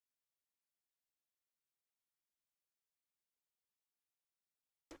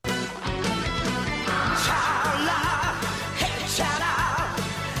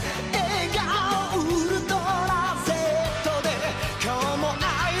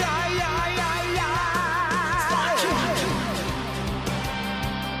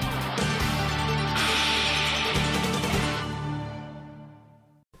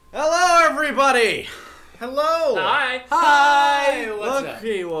everybody! Hello! Hi! Hi! What's up?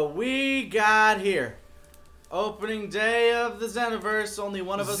 Okay, what we got here. Opening day of the Xenoverse. Only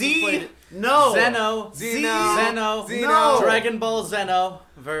one of us has played it. No! Xeno. Dragon Ball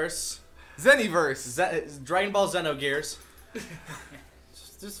Xenoverse. Xenoverse. Dragon Ball Xenogears.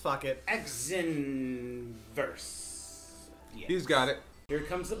 Just fuck it. Xenoverse. Yes. He's got it. Here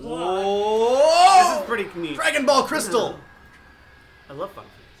comes the plot. Whoa! This is pretty neat. Dragon Ball Crystal! I love fun.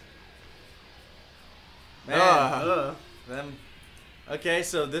 Man. Them. Okay,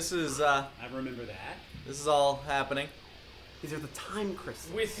 so this is I remember that. this is all happening. These are the time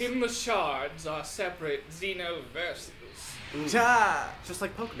crystals. Within the shards are separate Xenoverses. Ta! Just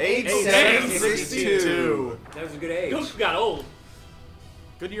like Pokemon. 8762. That was a good age. Goku got old.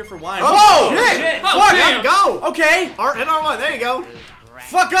 Good year for wine. Oh, shit! Oh, Fuck! damn. Go! Okay! Hit R1, there you go.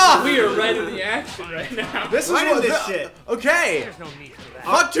 Fuck off! We are right in the action right now. This is Right in what this shit. Okay.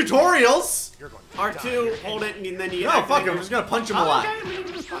 Fuck tutorials. R2, hold it, and then you. No, fuck him. I'm just gonna punch him a lot.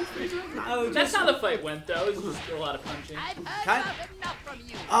 Oh, that's how the fight went, though. It was just a lot of punching. Kind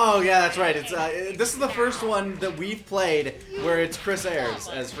Oh yeah, that's right. It's this is the first one that we've played where it's Chris Ayres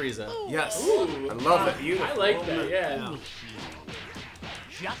as Frieza. Yes. Ooh, I love it. I like that, yeah.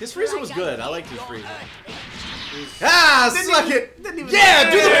 His Frieza was good. I liked his Frieza. Ah, suck it! Didn't even Yeah,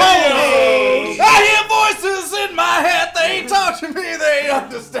 do the Hey! pose! I hear voices in my head. They talk to me. They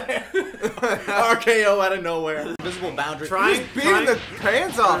understand. RKO out of nowhere. Invisible boundary. Trying. Beating the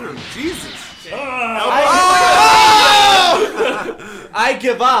pants off him. Jesus. I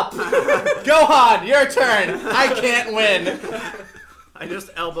give up. Gohan, your turn. I can't win. I just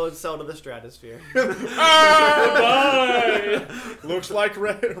elbowed Cell to the stratosphere. Bye! Looks like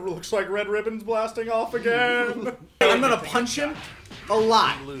red ribbon's blasting off again. I'm gonna punch him a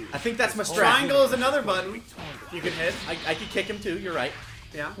lot. I think that's my strat. Triangle is another button you can hit. I could kick him too. You're right.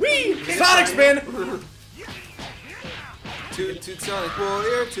 Yeah. Whee! Sonic spin. Toot Sonic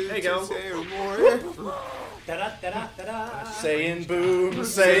Warrior. There you go. Warrior. Da-da, da-da, da-da. Saying boom.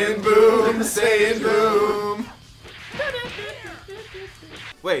 Saying boom. Saying boom.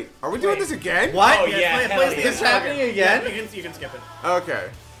 Wait, are we doing this again? What? Oh, yeah, play hell the yeah. This happening again? Yeah, you can skip it. Okay.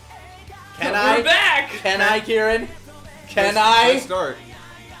 Can We're I? back! Can I, Kieran? Can Let's I? start.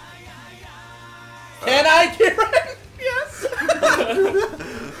 Can I, Kieran? Yes.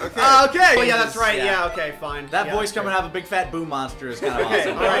 Okay. Okay. Oh yeah, that's right. Yeah, okay, fine. That yeah, voice okay. coming out of a big fat boom monster is kind of Okay,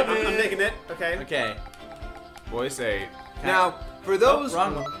 awesome. alright, I'm digging it. Okay. Okay. Voice 8. Now, for those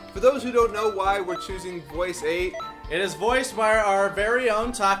wrong one. who don't know why we're choosing voice 8, It is voiced by our very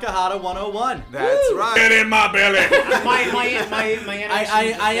own Takahata 101. that's right. Get in my belly. My animation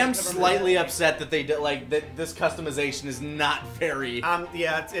I am just never slightly really- upset that they did like that. This customization is not very.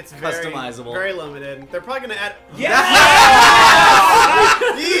 Yeah, it's very Customizable. very limited. They're probably gonna add. Yes!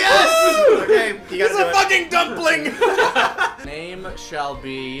 Yes. Okay, you He's gotta do a it. fucking dumpling. Name shall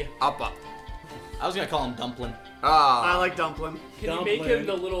be Up. I was gonna call him Dumplin. I Ah. like Dumplin. Can you make him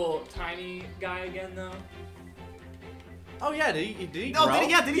the little tiny guy again, though? Oh yeah, did he No, grow? did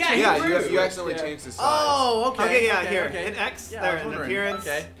he Yeah, Yeah, he you grew. accidentally Yeah. changed the size. Oh, okay. Okay, yeah, here. Okay. Hit X. Yeah, I there, was in wondering. appearance.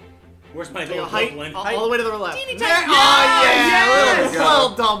 Okay. Where's my So little height, Dumplin? all the way to the left. Teeny Yeah, tiny- oh yeah, There we go. little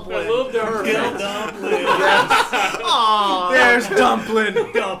Dumplin. Little Little Dumplin. Dumplin. Aw. There's Dumplin.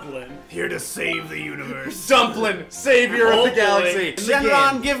 Dumplin. Here to save the universe. Dumplin, savior of the Hopefully. galaxy. In the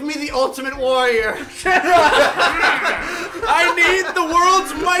Shenron, game. give me the ultimate warrior. I need the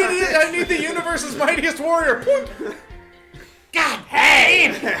world's mightiest. I need the universe's mightiest warrior. God,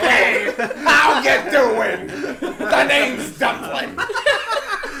 hey! How you doing? The name's Dumplin.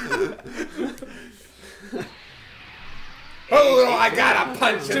 Oh, I got a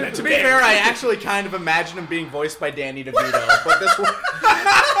punch in the To be fair, I actually kind of imagine him being voiced by Danny DeVito, but this one.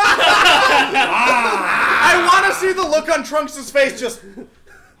 I want to see the look on Trunks' face. Just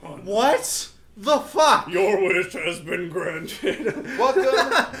what the fuck? Your wish has been granted. Welcome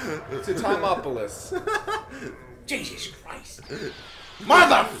to Timopolis. Jesus Christ.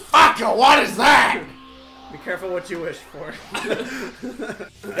 Motherfucker, what is that? Be careful what you wish for.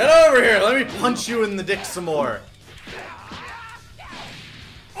 Get over here. Let me punch you in the dick some more.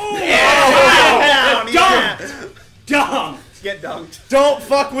 Yeah. Dumb. Get dunked. Don't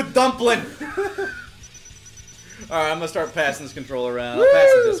fuck with Dumplin. Alright, I'm gonna start passing this controller around. I'll pass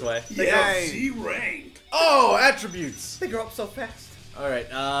it this way. Yay. rank. Oh, attributes. They grow up so fast. Alright,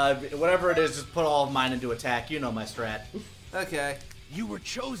 whatever it is, just put all of mine into attack. You know my strat. Okay. You were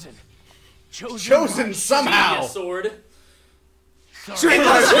chosen. Chosen somehow. Sword. Straight to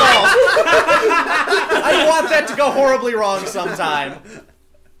the skull. I want that to go horribly wrong sometime.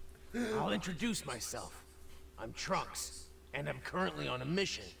 I'll introduce myself. I'm Trunks. and I'm currently on a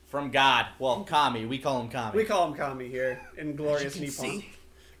mission. From God. Well, Kami. We call him Kami. We call him Kami here in glorious As you can Nippon. see,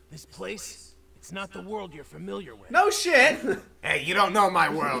 this place, it's not the world you're familiar with. No shit. Hey, you don't know my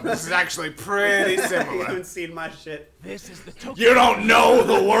world. This is actually pretty You similar. haven't seen my shit. This is the Tokyo. You don't know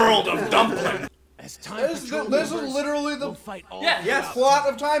the world of Dumplin. As time This patrol is members, literally the we'll fight all Yeah. Yes. plot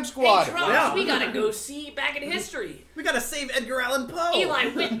of Time Squad. Hey, Trunks, Yeah. we gotta go see back in history. We gotta save Edgar Allan Poe. Eli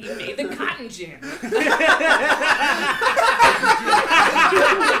Whitney made the cotton gin.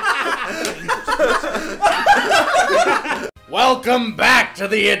 Welcome back to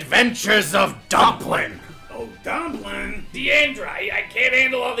the adventures of Dumplin. Oh, Dumplin. Deandra, I can't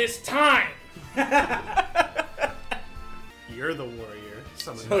handle all this time. You're the warrior.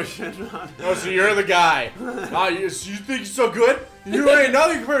 Oh, so you're the guy. You think you're so good? You ain't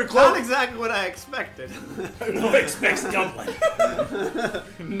nothing compared to Not Chloe. exactly what I expected. Who expects Dumplin?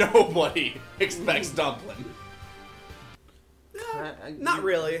 Nobody expects Dumplin. Not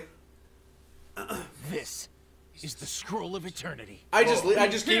really. This is the scroll of eternity. I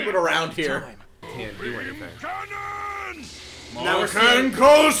just keep it around here. Time. Can't do anything. Now we're seeing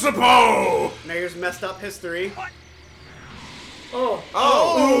Kosopo. Nayer's messed up history. Oh,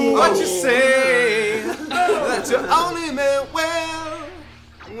 Oh, what you say? That you only meant well.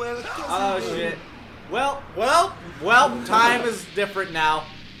 Oh shit. Well, time is different now.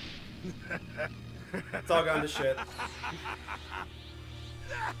 It's all gone to shit.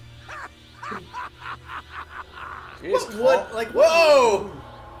 Whoa!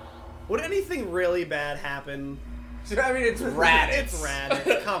 Would anything really bad happen? I mean, it's rad. It's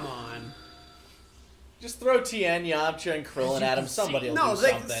rad. Come on. Just throw Tien, Yamcha, and Krillin at him. Somebody will No, do they,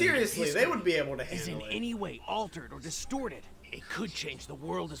 something. seriously, they would be able to Is in handle it. any way altered or distorted. It could change the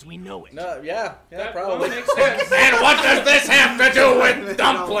world as we know it. No, yeah, that probably. makes sense. And what does this have to do with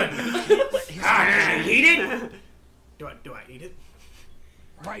Dumplin? Eat it? Do I eat it?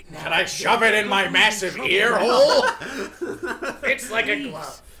 Right now. Can I shove it in my massive ear hole? It's like a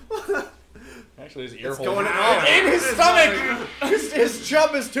glove. Actually, his ear hole going in all- in his stomach. His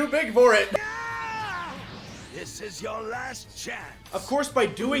chub is too big for it. This is your last chance. Of course, by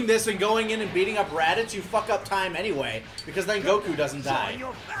doing this and going in and beating up Raditz, you fuck up time anyway, because then Goku doesn't die.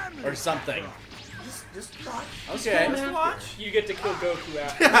 Your family. Or something. Just watch. Okay. Just watch. You get to kill Goku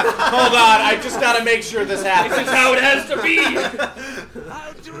out. Hold on, I just gotta make sure this This happens. is how it has to be.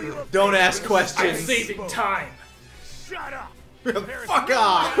 I'll do you a Don't ask I'm questions. saving time. shut up. Fuck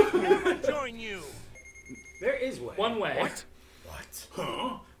off. Join you. There is way. One way. What?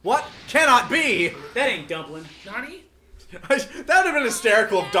 Huh? What? Cannot be! That ain't Dumplin. Nani? That would have been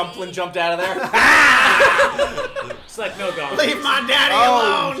hysterical if Dumplin jumped out of there. It's like no dog. Leave my daddy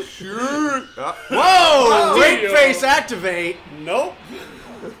Oh, alone. Sure. Whoa! Great Yo. face activate. Nope.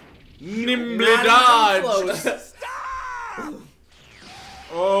 Nimbly Not even dodge. close.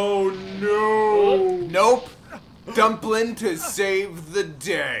 Oh no! Nope. Dumplin to save the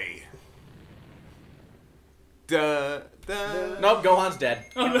day. Duh. Nope, Gohan's dead.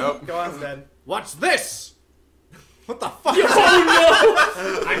 Nope. Go on, dead. What's this? What the fuck?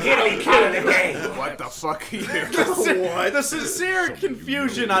 I'm here to be part of the game. What the fuck are you? The sincere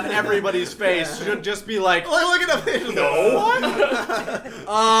confusion on everybody's face should just be like, Look at him.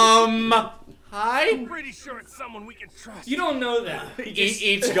 hi? Pretty sure it's someone we can trust. You don't know that.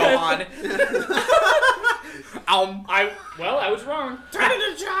 Eats Gohan. I was wrong. Turn it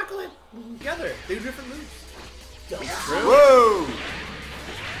into chocolate. Together. Do different moves. Whoa.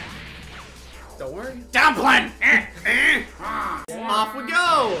 Don't worry. Dumplin! Off we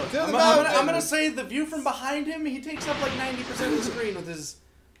go. I'm gonna say the view from behind him, he takes up like 90% of the screen with his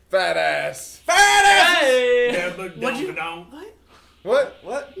Fat ass. fat ass! Hey! Never don't. What?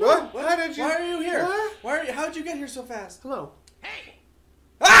 What? What? How did you? Why are you here? What? Why are you? How'd you get here so fast? Hello. Hey!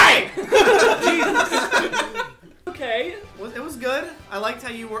 Okay. It was good. I liked how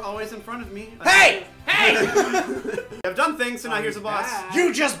you were always in front of me. Hey! Hey! I've done things, so now here's a boss.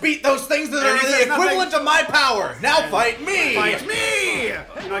 You just beat those things that And are he the says nothing. equivalent of my power. Now fight me! Fight me! You know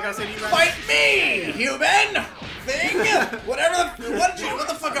what I gotta say to you, right? Fight me, human! Thing! What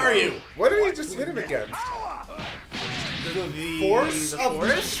the fuck are you? What did he just hit him against? The Force the of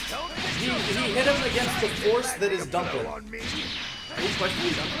forest? He hit him against the force that is Dumplin. Are you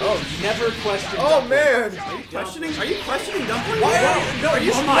questioning Dumplin? Oh, never question Oh Dumplin. man. Are you questioning Dumplin? Why are you? No,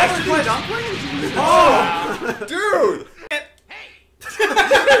 you Are you never questioning question Dumplin? Dude.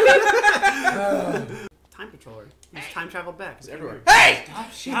 Time Patroller. He's time traveled back. It's everywhere. Hey!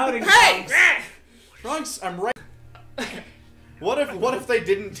 Shouting. Hey! Trunks, I'm right. What if they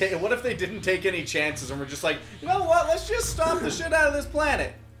didn't take any chances and we're just like, you know what? Let's just stomp the shit out of this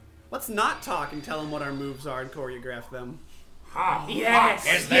planet. Let's not talk and tell him what our moves are and choreograph them. Oh, Yes.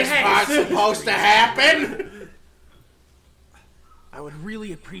 Is this part supposed to happen? I would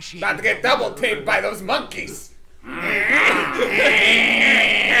really appreciate About to get double teamed by those monkeys. Time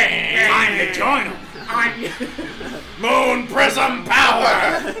to join them. Moon prism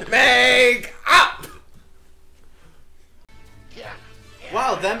power! Make up!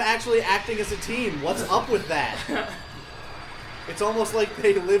 Wow, them actually acting as a team. What's up with that? It's almost like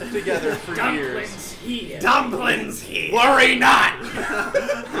they lived together for years. Dumplins here. Dumplins here. Worry not!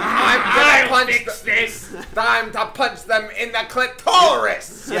 I'm gonna Fix this. Time to punch them in the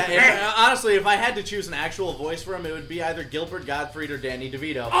clitoris! Yeah, honestly, if I had to choose an actual voice for him, it would be either Gilbert Gottfried or Danny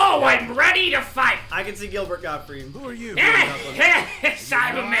DeVito. Oh, I'm ready to fight. I can see Gilbert Gottfried. Who are you?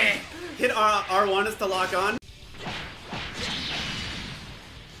 Cyberman. Hit R1 is to lock on.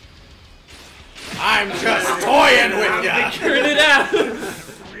 I'm just toying with ya! Figuring it out.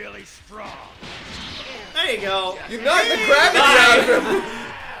 Really strong. There you go. You knocked the gravity out of him!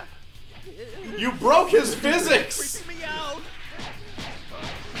 You broke his physics! Me out.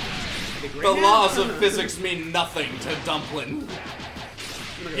 The laws of physics mean nothing to Dumplin.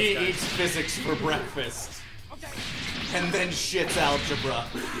 He eats physics for breakfast. And then shits algebra.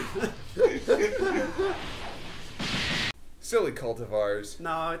 Silly cultivars.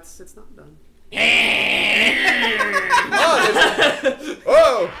 No, it's not done. Oh,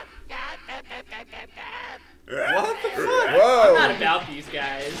 whoa! What the fuck? Whoa! Not about these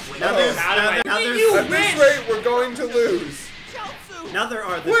guys. Now there's, Out of my- now At there's, this rate, we're going to lose. now there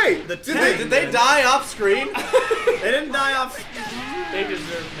are the, Wait, the Did they die off screen? They didn't die off. They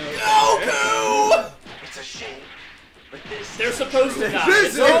deserve no. Goku! It's a shame, but this They're supposed to die.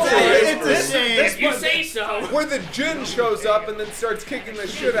 This It's over. It's a shame. If you say so. Where the Jin shows up and then starts kicking the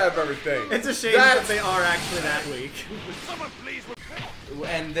shit out of everything. It's a shame That's- that they are actually that weak. someone please.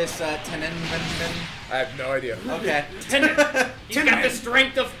 And this, Tenen. I have no idea. Okay. Tenon. He's got the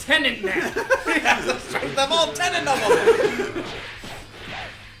strength of Tenon now. He has the strength of all 10 of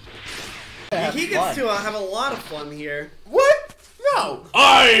them! He gets to have a lot of fun here. What? No!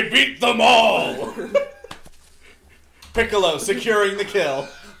 I beat them all! Piccolo securing the kill.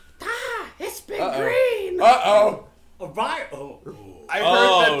 It's been Uh-oh. Uh-oh! Right. Oh. I heard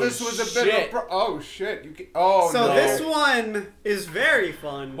Oh, that this was a bit of a shit. oh shit! You can, oh So no! this one is very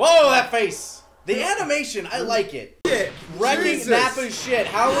fun. Whoa, that face! The animation, I like it. Shit. Wrecking Jesus. Nappa's shit.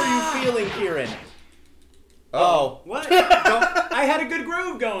 How are you feeling, Kieran? Oh. What? I had a good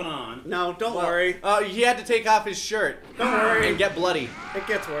groove going on. No, don't worry. He had to take off his shirt. Don't worry. And get bloody. It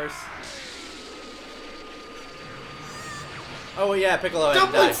gets worse. Oh yeah, Piccolo had to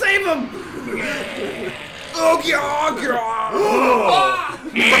Dumplin, die. save him! Oh yeah!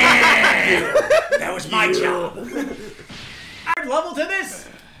 That was my job. Add level to this.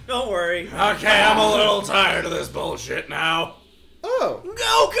 Don't worry. Okay, I'm a little tired of this bullshit now. Oh!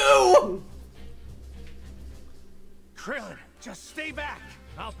 Goku! Krillin, just stay back.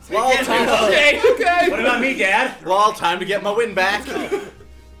 I'll take Well, it. time, Okay. What about me, Dad? well, time to get my win back.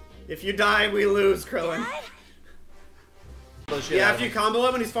 If you die, we lose, Krillin. Yeah, after you combo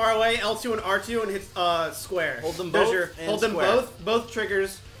him when he's far away, L2 and R2 and hit square. Hold them There's both and hold them square. both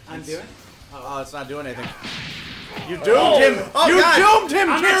triggers. I'm doing. Oh, it's not doing anything. You doomed him! Oh, you God. doomed him,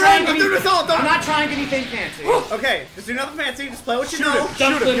 I'm not Kieran! trying to I'm doing this all, I'm don't. not trying anything fancy. Okay, just do nothing fancy. Just play what you know.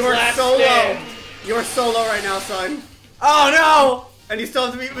 Dumplin's You are last solo. stand. You are solo right now, son. Oh no! And you still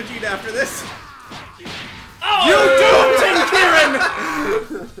have to beat Vegeta after this. You doomed him, Kieran!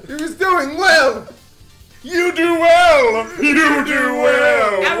 He was doing well. You do well! You do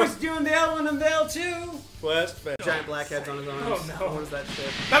well! I was doing the L1 and the L2. What? Giant blackheads on his arms. Oh no. What is that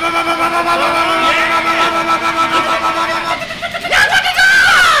shit?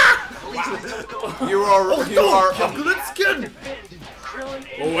 You are. Chocolate skin!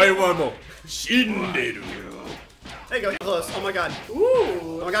 Oh, wait one more. Shinderu. There you go, close. Oh my god.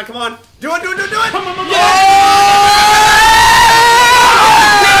 Ooh. Oh my god, come on. Do it, do it, do it, do it! Come on,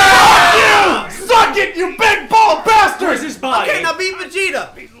 Suck it, you big ball bastard! Where's his body? Okay, now beat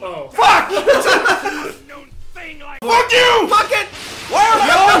Vegeta! Fuck! No thing like Fuck you! Fuck it! Where am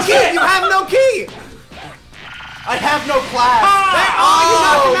You have I? no key! You have no key! I have no class. You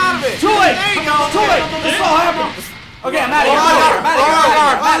knocked him out of it! Too late! There you go! Too late! This all happened. Okay, I'm out of here.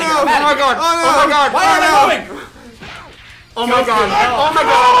 Oh my god! Oh my god! Why aren't I moving? Oh my god! Oh my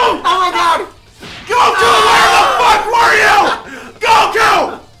god! Oh my god! Goku, where the fuck were you?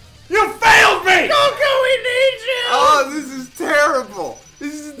 Goku! You failed me! Goku, we need you! Oh, this is terrible!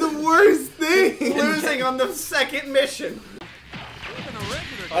 This is the worst thing! Losing on the second mission. even a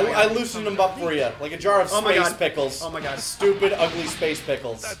regular I loosened them up for you, like a jar of space pickles. Oh my god. Stupid, ugly space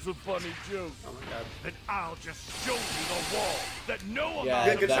pickles. That's a funny joke. Oh my god. And I'll just show you the wall that no Yeah,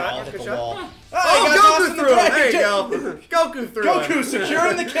 amount Good that shot, all good hit the shot. wall. Oh, Goku threw him! There you go. Goku threw him. Goku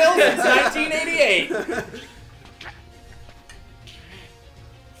securing the kill since 1988.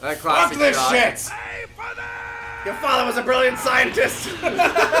 That Fuck classic this shot. shit! Hey, father! Your father was a brilliant scientist.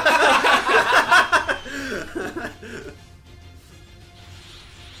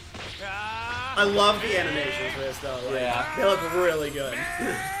 I love the animations for this though. Like, Yeah. they look really good.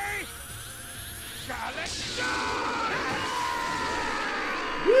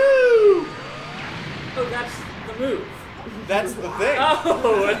 Woo! Oh, that's the move. That's the thing.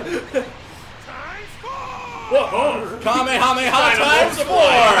 Oh. Whoa! Kamehameha times 4!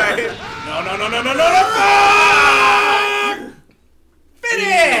 No, no, no, no, no, no, no! Fuck!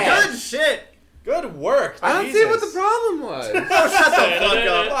 Finish! Good shit. Good work. I don't see what the problem was. Oh, shut the fuck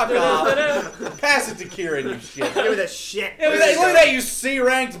up. Fuck off. Pass it to Kieran, you shit. Give me that shit. Look at that, you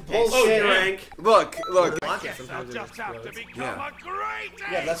C-ranked bullshit. rank. Look. Block it sometimes. Just have to become Yeah. a great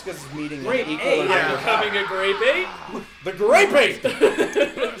Yeah, that's because it's meeting Grape equal. 8. Yeah. Becoming a grape 8? The grape ape!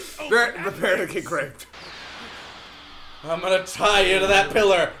 Prepare to get raped. I'm gonna tie you to that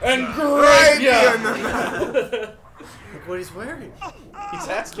pillar and grape you! Look what he's wearing. He's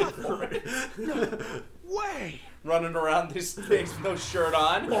asking for it. way. Running around these things with no shirt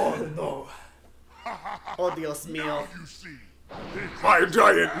on. Oh no. Oh, Dios mío. You see, My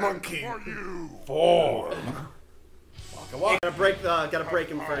giant monkey. for you. 4. Gotta break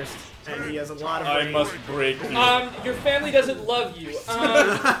him first. And he has a lot of I range. must break you. Your family doesn't love you.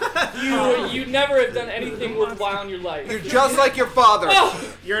 You never have done anything worthwhile in your life. You're just like your father. Oh,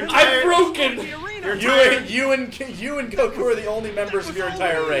 Your entire, I'm broken. You and Goku are the only members of your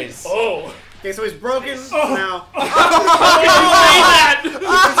entire race. Oh. Okay, so he's broken now.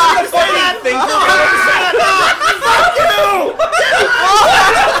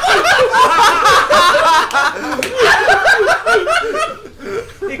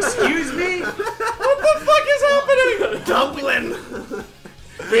 Excuse me? What the fuck is happening? Dumplin.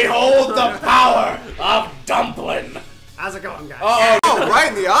 Behold the power of Dumplin. How's it going, guys? Oh, Oh, right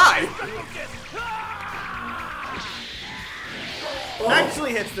in the eye.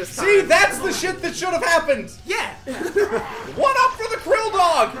 Actually hits this time. see, that's the shit that should have happened. Yeah. One up for the Krill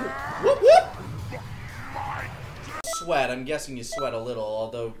Dog. Whoop whoop. Sweat. I'm guessing you sweat a little,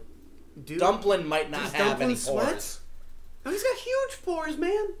 although Dude, Dumplin might not does have Dumplin any sweat? pores. Oh, he's got huge pores,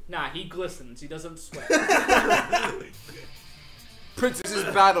 man. Nah, he glistens. He doesn't sweat. Princess's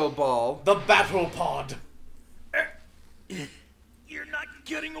battle ball. The battle pod. You're not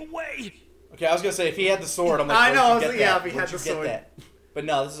getting away. Okay, I was gonna say if he had the sword, I'm like, I know, where'd you get yeah, that? if he Where'd had you the get sword. that? But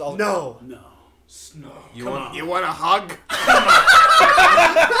no, this is all. No. You want a hug?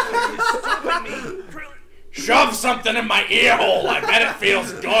 Shove something in my ear hole. I bet it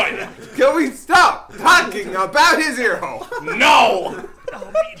feels good. Can we stop talking about his ear hole? No.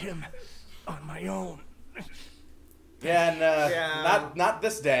 I'll meet him on my own. Yeah, and Yeah. not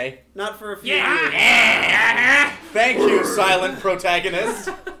this day. Not for a few years. Thank you, silent protagonist.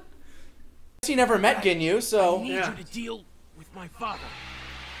 He never met Ginyu, so I need Yeah. you to deal with my father.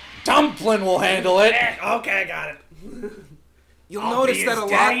 Dumplin will handle it. Okay, I got it. You'll notice that a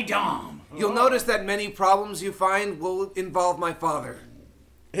lot. Dom. You'll notice that many problems you find will involve my father.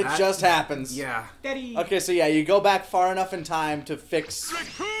 It just happens. Yeah. Daddy. Okay, so yeah, you go back far enough in time to fix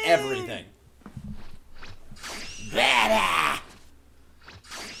everything. Bada!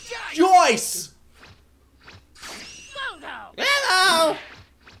 Joyce! Hello!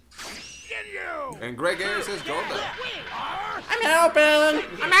 Get you. And Greg Ayers says Golda. I'm helping!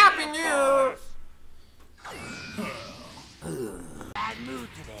 I'm helping you.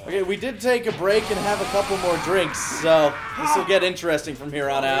 Okay, we did take a break and have a couple more drinks, so this will get interesting from here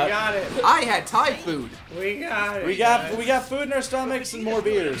on We out. got it. I had Thai food. We got it. We got food in our stomachs and more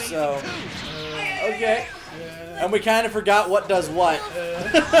beers, so okay. And we kind of forgot what does what.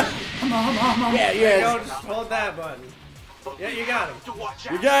 Yeah, Go, just hold that button. Yeah, you got him.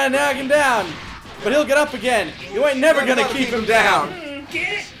 You gotta knock him down, but he'll get up again. You ain't never gonna keep him down.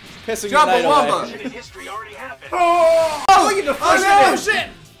 Pissing the night away. Jumba Oh, look at the first no, shit!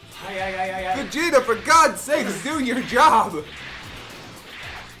 Vegeta, for God's sakes, do your job.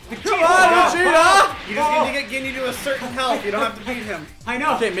 Come on, Vegeta! You just need to get Ginyu to a certain health. You don't have to beat him. I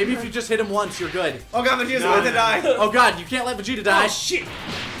know. Okay, maybe if you just hit him once, you're good. Oh god, Vegeta's about to die. Oh god, you can't let Vegeta die. Shit.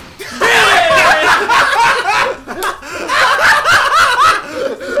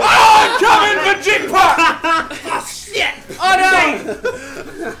 Oh, come in, Vegeta! Oh, shit. Oh no!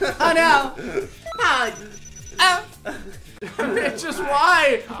 Oh no! It's just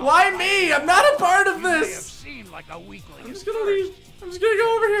why? Why me? I'm not a part of this. Seemed like a weakling. I'm just gonna leave. I'm just gonna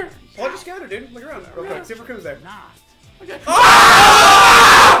go over here. Oh, just scatter, dude. Look around real quick. See if Raccoon's there. Okay.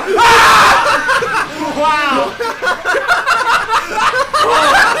 Wow!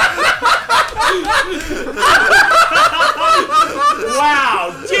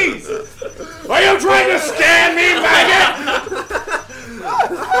 Wow! Jesus! Are you trying to scam me, maggot?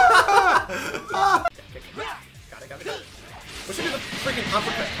 Got it. We should do the freaking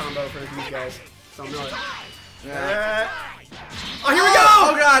uppercut combo for these guys. So I'm not. Oh, here we go!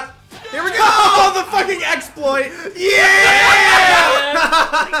 Oh god! Here we go! Oh, the fucking exploit! Yeah!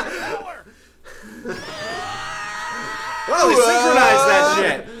 Well, they synchronized that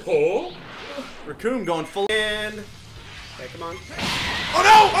shit. Oh? Raccoon going full. And okay, come on. Oh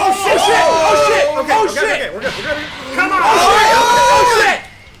no! Oh shit! Oh shit! Okay, Oh okay, shit! okay, we're good. Come on! Oh shit!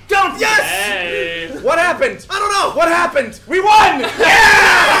 Don't! Yes! Hey. What happened? I don't know. What happened? We won!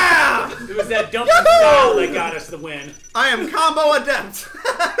 Yeah! It was that Dumplin style that got us the win. I am combo adept.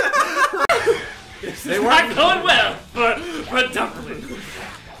 They Not weren't. going well for Dumplin.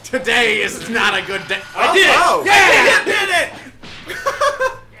 Today is not a good day. I did it. Oh. Yeah, did it!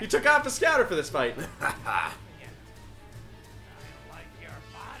 You took off the scouter for this fight.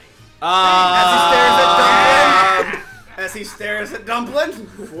 As he stares at Dumplin.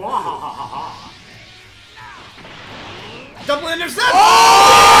 Dumplin intercept!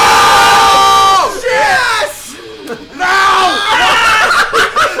 Oh! Yes! No!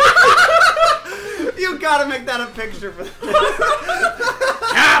 You gotta make that a picture for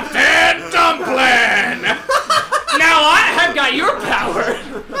Captain Dumplin! Now I have got your power.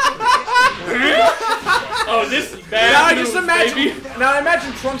 Oh, this is bad. Now I news, just imagine. baby. Now I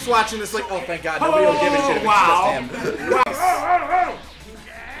imagine Trunks watching this like, oh thank God, nobody will give a shit if Wow. it's just him.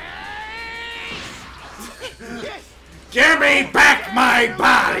 Give me back my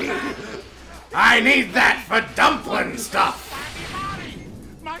body. I need that for Dumplin stuff.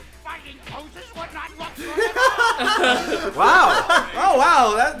 My fighting poses would not look good. Wow. Oh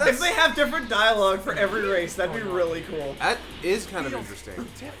wow. That's If they have different dialogue for every race, that'd be really cool. that is kind of interesting.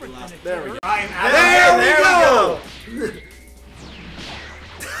 There we go. I am out There we go!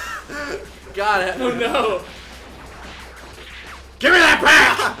 Got it. Oh no. Give me that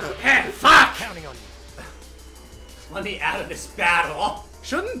back. Hey, fuck. Counting on you. Let me out of this battle.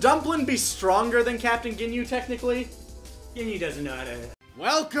 Shouldn't Dumplin be stronger than Captain Ginyu technically? Ginyu doesn't know how to.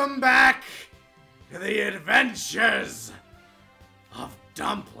 Welcome back to the adventures of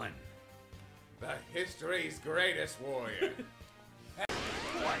Dumplin. The history's greatest warrior.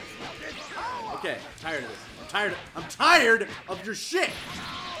 Okay, tired of this. I'm tired of your shit.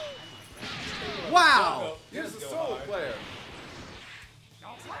 Wow. Here's the soul player.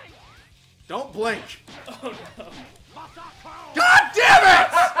 Don't blink. God damn it!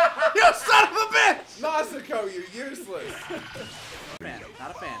 You son of a bitch! Nasuko, you're useless.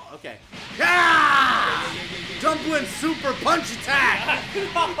 Not a fan. Okay. Ah! Dumpling super punch attack.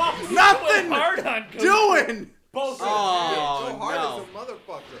 Nothing Hard on Goku. doing. Bullshit. So Oh hard no. as a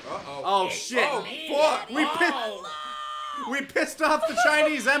motherfucker. Uh-oh. Oh shit. Oh, fuck. We pissed off the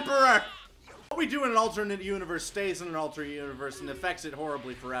Chinese emperor. What we do in an alternate universe stays in an alternate universe and affects it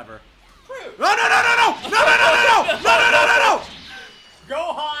horribly forever. No!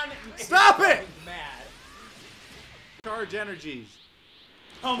 Gohan. Stop it! Mad. Charge energies.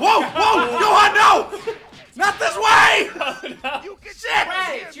 Oh my Whoa! God. Whoa! Gohan, no! Not this way! Shit!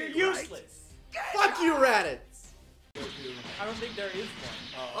 Right, you're useless. Fuck you, Raditz! I don't think there is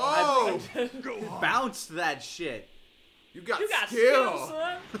one. Oh! Bounced that shit. You got, You got skill. skills,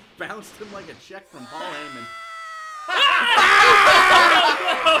 son. Bounced him like a check from Paul Heyman.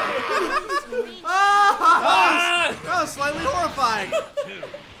 That was slightly horrifying.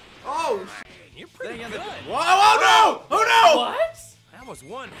 Oh, You're pretty good. Whoa! Oh no! Oh no! What? That was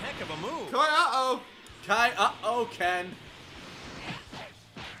one heck of a move. uh-oh. Kai, uh-oh, Ken.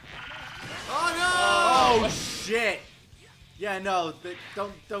 Oh, no! Oh shit! Yeah, no,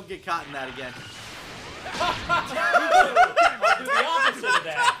 don't get caught in that again. I'll do the opposite of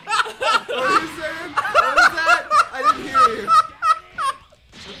that. What are you saying? What was that? I didn't hear you.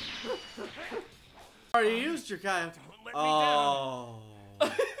 Already used your Kai. Let me Oh.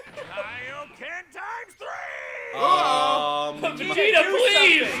 Kaioken times 3! Vegeta,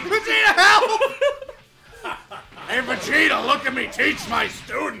 please! Vegeta, help! Hey, Vegeta, look at me teach my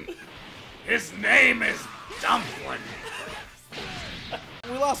student. His name is Dumplin.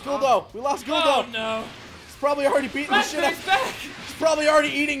 We lost Guldo. We lost Guldo. Oh no. He's probably already beating the shit out. He's back! He's probably already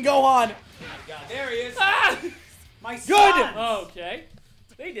eating Gohan. There he is. Ah! My Good! son. Okay.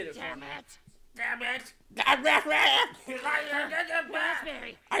 They did it for me. Damn it!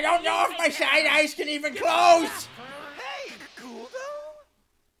 I don't know if my side eyes can even close. Hey, Guldo!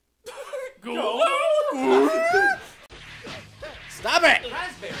 Go. Stop it!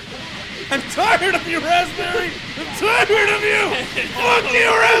 Raspberry. I'm tired of you, Raspberry! I'm tired of you! Fuck you,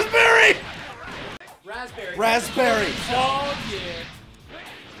 Raspberry! Raspberry. Raspberry! Oh, yeah.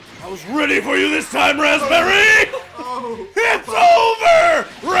 I was ready for you this time, Raspberry! Oh. It's over!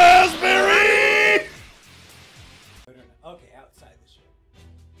 Raspberry! Okay, outside the ship.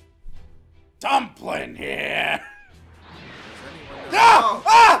 Dumplin here! Ah!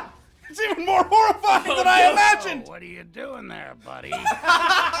 Ah! It's even more horrifying than I imagined! What are you doing there, buddy?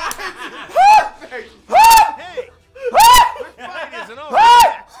 Hey! Fight isn't over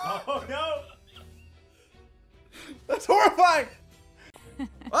yet. Oh no! That's horrifying!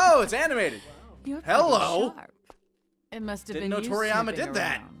 Oh, it's animated. You're Hello. sharp. It must have Didn't been know you Toriyama snooping did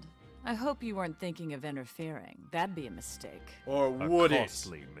that. around. I hope you weren't thinking of interfering. That'd be a mistake. Or A would it?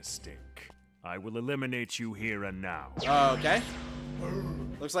 costly mistake. I will eliminate you here and now. Okay.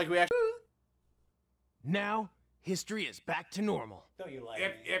 Looks like we actually. Now, history is back to normal. Don't you like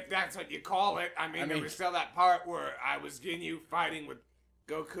If that's what you call it. I mean, there was still that part where I was Ginyu fighting with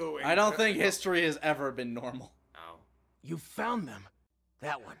Goku and... I don't think history has ever been normal. Oh. You found them.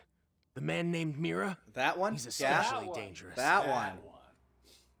 That one. The man named Mira. That one? He's Yeah. especially dangerous. That one.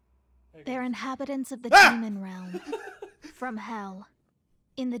 They're inhabitants of the Ah! demon realm. From hell.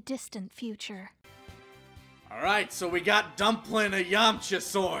 In the distant future. Alright, so we got Dumplin a Yamcha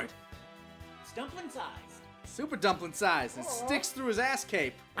sword. It's dumpling sized. Super Dumplin size and sticks through his ass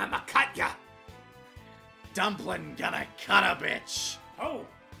cape. I'ma cut ya! Dumplin gonna cut a bitch. Oh!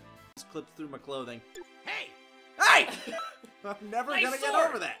 This clips through my clothing. Hey! Hey! I'm never Nice gonna get sword.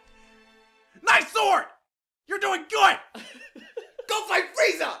 over that. Nice sword! You're doing good! Go fight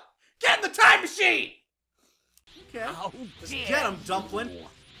Frieza! Get in the time machine! Okay. How Let's dare get him, Dumplin.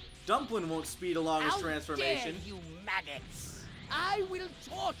 Dumplin won't speed along his How transformation. dare you maggots! I will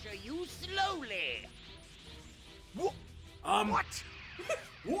torture you slowly. What?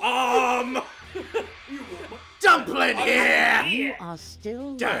 Dumplin here! You are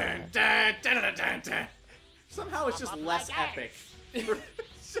still Dun, there. dun, dun, dun, dun, dun. Somehow it's just less epic.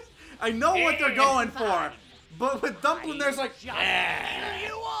 I know what they're going for, but with Dumplin there's like, You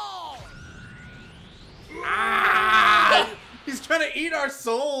all! ah! He's trying to eat our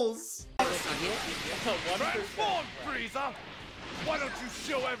souls. Transform, Frieza! Why don't you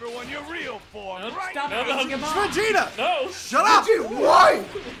show everyone your real form right Stop now? pissing him off. Vegeta! No. Shut up! Why?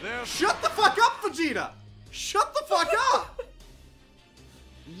 There's Shut the fuck up, Vegeta! Shut the fuck up!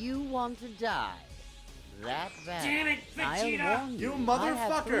 You want to die. That bad. Damn it, I'll Vegeta! warn You I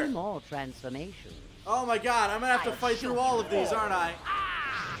have 3 motherfucker. more transformations. Oh my god, I'm gonna have to fight through all of these, aren't I?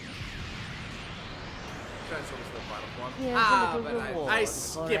 Here's Ah, a little but reward I for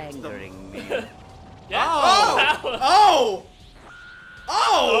skipped them. angering me. Yeah. Oh! Oh! Oh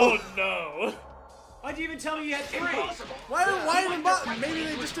Oh! no. Why'd you even tell me you had 3? Why even bother? Maybe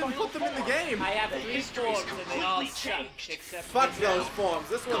they just didn't put them in the game. I have 3 forms and they all suck except for Fuck those forms.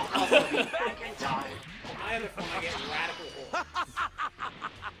 This one's awesome. My other form, I get radical horror.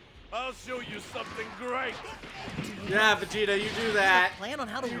 I'll show you something great. Yeah, Vegeta, you do that. Plan on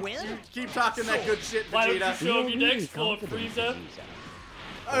how to win? Keep talking that good shit, Why don't you Vegeta. show me You're next form, confident, Frieza?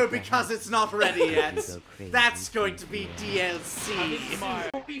 Oh, because it's not ready yet. Go crazy. That's going to be DLC.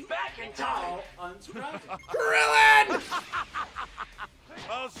 Be back in time! Unsurprising. Krillin!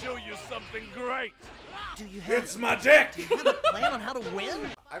 I'll show you something great. Do you have It's my dick! a plan on how to win?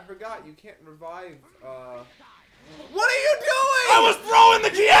 I forgot you can't revive, What are you doing? I was throwing the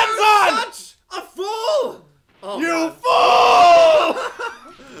Kienzan! Such a fool! Oh, You God.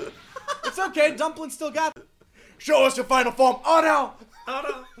 fool! It's okay, Dumplin still got it. Show us your final form. Oh no!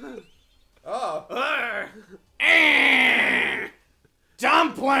 Oh no. Oh.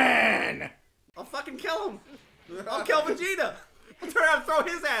 Dumplin! I'll fucking kill him. I'll kill Vegeta. I'll turn around and throw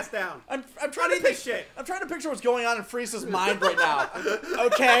his ass down. I'm trying Eat to this shit. I'm trying to picture what's going on in Frieza's mind right now.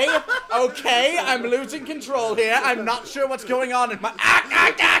 Okay, I'm losing control here. I'm not sure what's going on in my.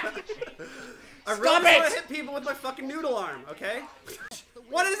 I Stop really want it! to hit people with my fucking noodle arm, okay?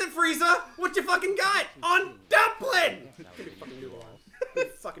 What is it, Frieza? What you fucking got? On Dumplin! Give me fucking noodle arm. Give me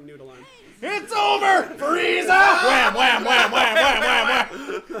fucking noodle arm. It's over, Frieza! Wham, wham, wham, wham, wham, wham,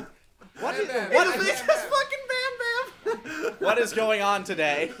 wham. What is What is this fucking Bam Bam? What is going on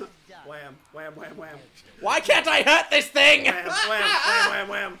today? Wham, wham, wham, wham. Why can't I hurt this thing? Wham, wham, wham, wham,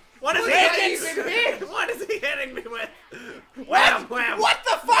 wham. What is he It's- hitting me with? What is he hitting me with? Wham, wham. What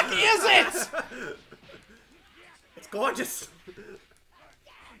the fuck is it? It's gorgeous.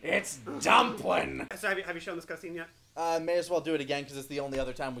 It's Dumplin. So have you shown this cutscene yet? May as well do it again because it's the only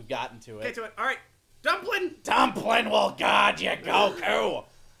other time we've gotten to it. Get to it. All right, Dumplin. Dumplin will guard you, Goku.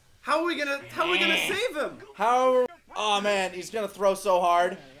 How are we gonna save him? How? Oh man, he's gonna throw so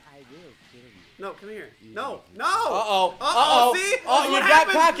hard. No, come here. No. Uh-oh. See? Oh, you got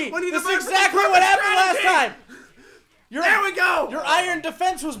cocky. This is exactly what happened last time. There we go. Your iron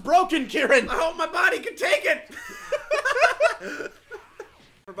defense was broken, Kieran. I hope my body can take it.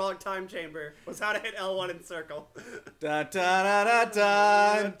 Hyperbolic time chamber was how to hit L1 in circle. Dun dun dun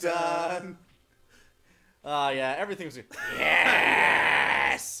dun dun. Oh yeah, everything was good.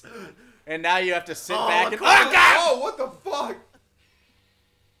 Yes. And now you have to sit back and. Oh God! Oh, what the fuck?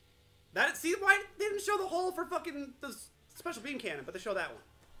 See why they didn't show the hole for fucking the special beam cannon, but they show that one.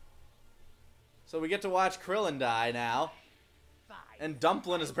 So we get to watch Krillin die now, and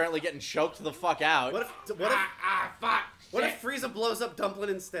Dumplin is apparently getting choked the fuck out. What if Frieza blows up Dumplin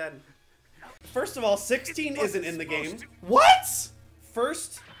instead? First of all, 16 isn't in the game. What?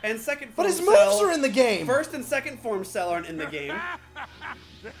 First and second form But his moves are in the game. First and second form cell aren't in the game.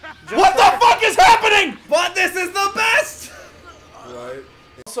 What the fuck is happening? But this is the best! Right.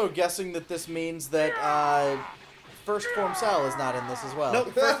 Also guessing that this means that first form Cell is not in this as well.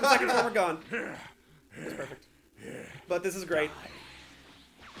 Nope, first and second form are gone. That's perfect. But this is great.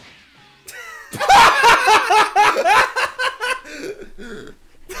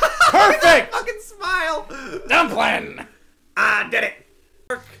 Perfect! Fucking smile! Dumplin! I did it!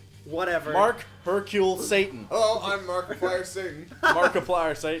 Mark, whatever. Mark Hercule Satan. Hello, I'm Markiplier Satan.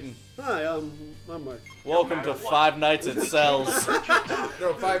 Markiplier Satan. Hi, I'm Mark. Welcome to Five Nights at Cells.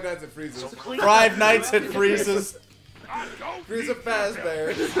 No, 5 Nights at Frieza's. 5 Nights at Frieza's. Frieza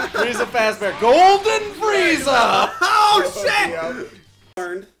Fazbear. Frieza Fazbear. Golden Frieza! Oh shit! Yeah.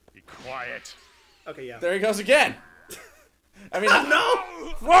 Learned. Be quiet. Okay, yeah. There he goes again. I mean,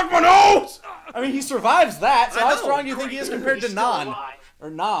 No! fuck my nose! I mean, he survives that, so I how know. strong do you think he is compared to Nan? Or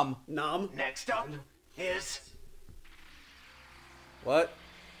Nam? Nom. Next up is What?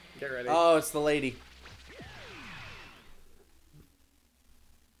 Get ready. Oh, it's the lady.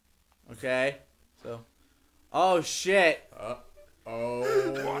 Okay, so. Oh shit.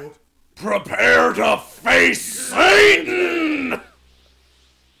 Oh. Prepare to face Satan!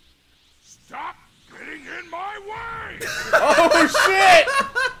 Stop getting in my way! Oh shit!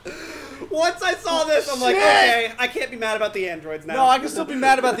 Once I saw this, I'm like, Shit! okay, I can't be mad about the androids now. No, I can still be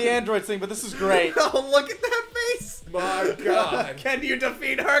mad about the androids thing, but this is great. Oh, look at that face! My God. Can you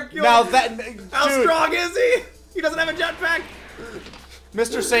defeat Hercule? Now that, How dude, strong is he? He doesn't have a jetpack.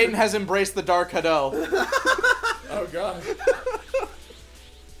 Mr. Satan has embraced the Dark Hado. Oh God.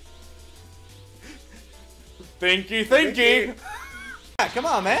 Thinky. Yeah, come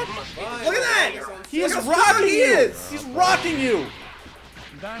on, man. Look at that! He is Look how strong rocking he you. is. He's rocking you.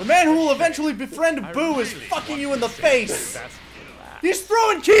 The man who will eventually befriend Boo is fucking you in the face. He's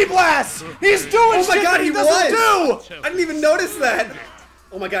throwing ki blasts. He's doing Oh my shit God, that he he doesn't was. do. I didn't even notice that.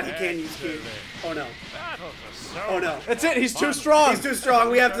 Oh my God, he can use ki. Oh no. Oh no. That's it. He's too strong. He's too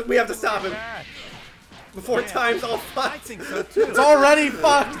strong. We have to stop him before time's all fucked. It's already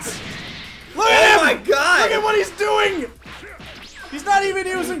fucked. Look at him. Oh my God. Look at what he's doing. He's not even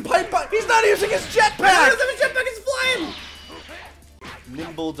using pipe. He's not using his He jetpack. doesn't have a jetpack. He's flying.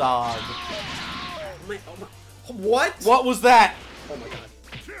 Nimble dog. What? What was that? Oh my God.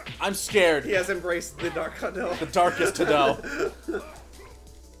 I'm scared. He has embraced the Dark Hado. The darkest Hado.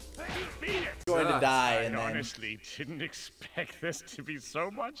 Going to die and then. Honestly, didn't expect this to be so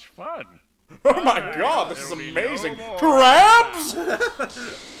much fun. Oh my God, this is amazing. Crabs!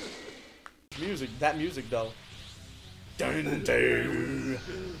 That music though. Dun, dun.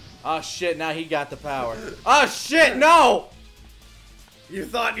 Oh shit, now he got the power. Oh shit, no! You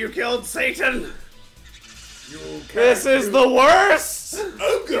thought you killed Satan? This is the worst!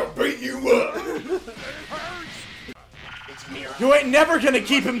 I'm gonna beat you up. You ain't never gonna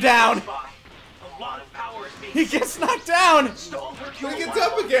keep him down! He gets knocked down! He gets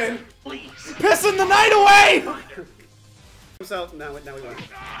up again. Pissing the night away! So now we won.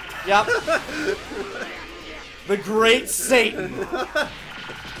 Yep. The Great Satan.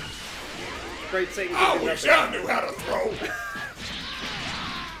 Great Satan. I wish I knew how to throw.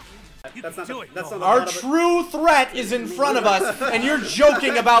 That's not the Our bottom of it. true threat is in front of us, and you're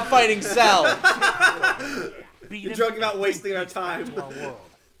joking about fighting Cell. You're joking about wasting our time.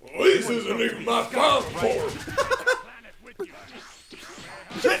 This isn't even my farm form.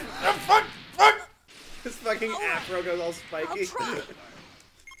 Fuck! His fucking afro goes all spiky.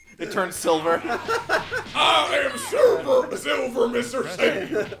 It turns silver. I am Silver, Mr.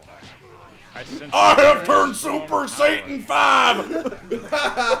 Satan. I have turned Super Satan 5!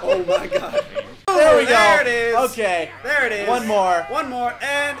 Oh my god. There we go. There it is. Okay. There it is. One more. One more,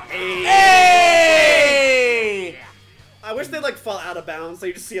 and a. Hey! I wish they'd like fall out of bounds so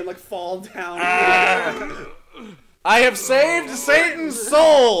you just see him like fall down. I have saved Satan's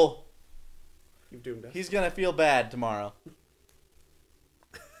soul! You've doomed us. He's gonna feel bad tomorrow.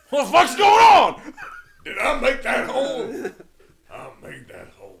 What the fuck's going on? Did I make that hole? I made that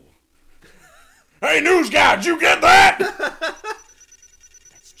hole. Hey, news guy, did you get that?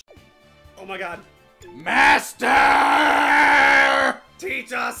 Oh my god. Master!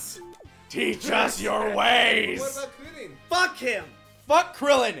 Teach us! Teach us your ways! What about Krillin? Fuck him! Fuck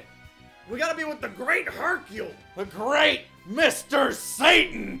Krillin! We gotta be with the great Hercule! The great Mr.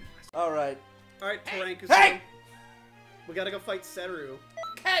 Satan! Alright. Alright, Tarankus. Hey! We gotta go fight Seru.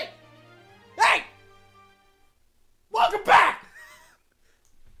 Hey! Hey! Welcome back!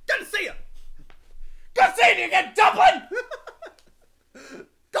 Good to see ya! Good seeing you again, Dumplin!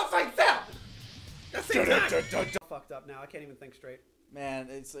 Go fight Cell! That's it! Fucked up now. I can't even think straight. Man,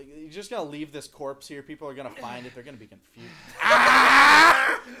 it's like, you're just gonna leave this corpse here. People are gonna find it. They're gonna be confused.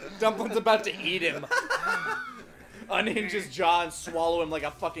 Dumplin's about to eat him. Unhinge his jaw and swallow him like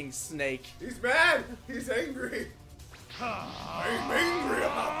a fucking snake. He's mad. He's angry. I'm angry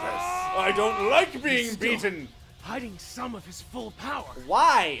about this. I don't like being beaten. Hiding some of his full power.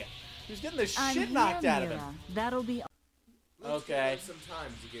 Why? He's getting the I'm shit here, knocked out of him. Mira. That'll be. Okay. Some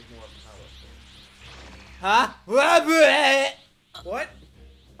time to get more Huh? power. What?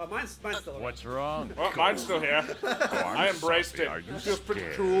 Oh, mine's still around. What's wrong? Oh, mine's still here. I embraced it. Are you It feels pretty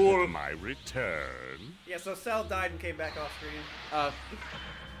scared cool. of my return? Yeah, so Cell died and came back off screen.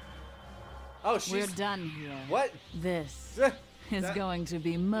 Oh, We're she's... done here. What? This I'm is going to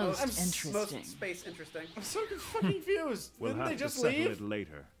be most interesting. Most space interesting. so fucking confused. We'll Didn't have they to just settle leave? it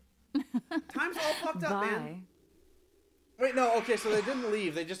later. Time's all fucked up, man. Bye. Wait, no, okay, so they didn't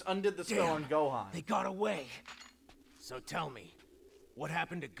leave. They just undid the spell on Gohan. They got away. So tell me, what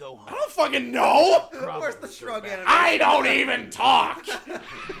happened to Gohan? I don't fucking know. Where's the shrug animation? I don't even talk.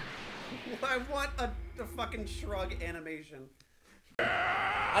 I want a fucking shrug animation.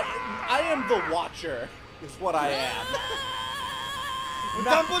 I am the Watcher, is what I am.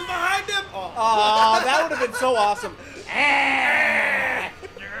 Dumpling behind him! Oh, that would have been so awesome.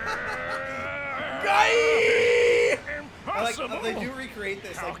 I like they do recreate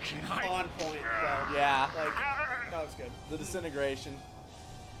this like on point. So, Yeah. like that was good. The disintegration.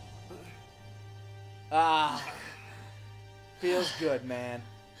 Ah. Feels good, man.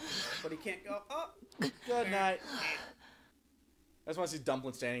 But he can't go up. Good night. I just want to see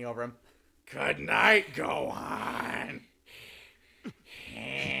Dumplin standing over him. Good night, Gohan.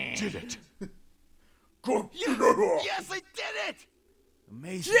 Did it? Yes, I did it!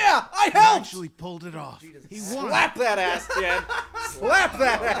 Amazing. Yeah, I He helped! actually pulled it off. He Slap that ass, Jen. Slap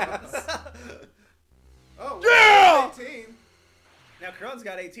that ass. Oh, Yeah! 18. Now Kron's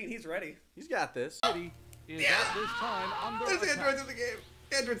got 18. He's ready. He's got this. Is at this time under There's attack. Androids in the game.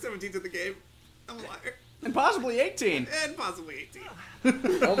 Android 17's in the game. I'm a liar. And possibly 18. And possibly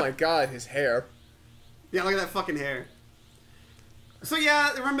 18. Oh my god, his hair. Yeah, look at that fucking hair. So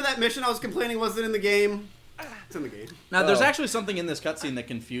yeah, remember that mission I was complaining wasn't in the game? It's in the game. Now, there's actually something in this cutscene that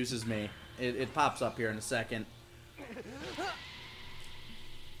confuses me. It pops up here in a second.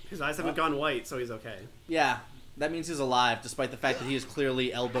 His eyes haven't gone white, so he's okay. Yeah, that means he's alive, despite the fact that he is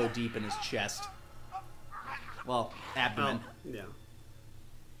clearly elbow deep in his chest. Well, abdomen. Oh, yeah.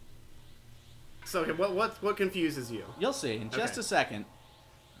 So, okay, what confuses you? You'll see in just Okay. a second.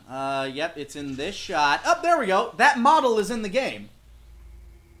 Yep, it's in this shot. Oh, there we go. That model is in the game.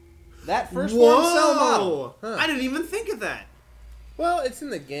 That first form cell model. Huh. I didn't even think of that. Well, it's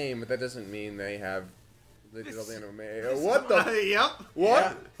in the game, but that doesn't mean they have digital anime. What the? Yep. What?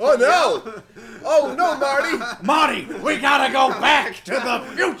 Yeah. Oh no! Oh no, Marty! Marty, we gotta go back to the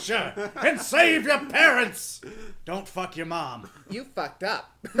future and save your parents. Don't fuck your mom. You fucked up.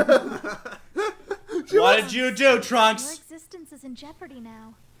 What did you do, Your Trunks? existence is in jeopardy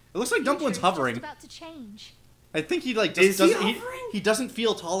now. It looks like Dumplin's Future is hovering. just about to change. I think he like Is just he doesn't. hovering? He doesn't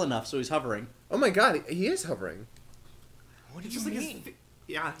feel tall enough, so he's hovering. Oh my god, he is hovering. What do Just you like mean?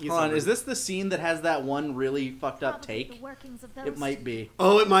 yeah, he's Hold on, hovering. is this the scene that has that one really fucked up Probably take? the workings of those It might be.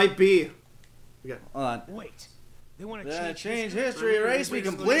 Oh, it might be. We got Hold on. Wait. They want to Change history, erase me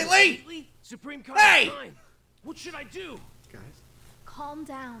completely. Supreme Hey! Time. What should I do? guys. Calm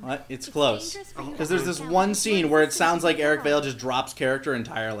down. What? It's close. dangerous for you to Because there's this count one your scene where it existence sounds like in Eric Vale peril. just drops character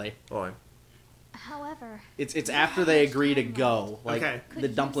entirely. Oh, However, It's after they agree to go. Like Okay. the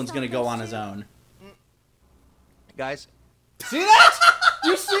Dumplin's gonna go on his own. Guys, See that?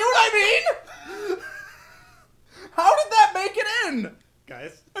 You see what I mean? How did that make it in?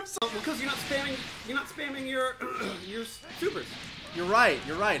 Guys. Because you're not spamming your your supers. You're right.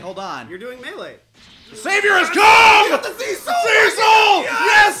 Hold on. You're doing melee. The savior has come! You got the Cecil! Cecil!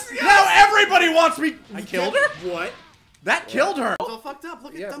 Yes! Now everybody wants me. I killed her? What? That killed her. It's all fucked up.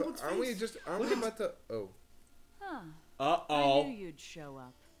 Look at Dumplin's face. Aren't we about to? Oh. Huh. Uh-oh. I knew you'd show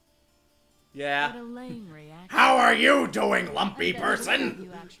up. Yeah. What a lame reaction. How are you doing, lumpy I bet person?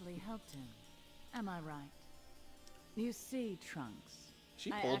 You actually helped him. Am I right? You see, Trunks.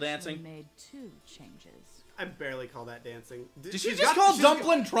 She pole dancing. I made 2 changes. I barely call that dancing. Did she just call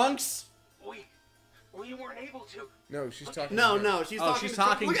Dumplin Trunks? We weren't able to. No, she's talking. No, she's talking. She's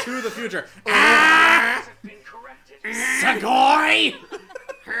talking to the future. Sagoy!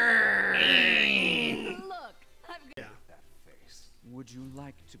 Look, Yeah. Would you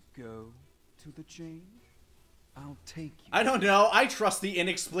like to go to the change? I'll take you. I don't know. I trust the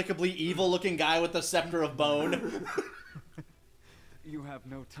inexplicably evil-looking guy with the scepter of bone. You have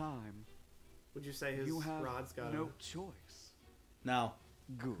no time. Would you say his rod's got no choice? No.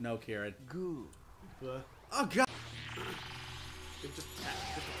 Good. No, Kieran. Good. Oh, God. Just a tad.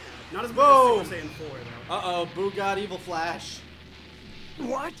 Not as Boom. much as Super Saiyan 4, though. Uh-oh. Boo got evil flash.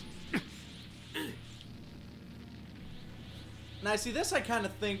 What? Now, see, this I kind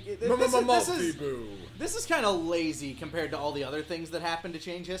of think... This is kind of lazy compared to all the other things that happen to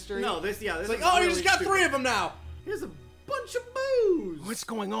change history. No, this It's like, is oh, you really just got stupid. 3 of them now. Here's a bunch of booze. What's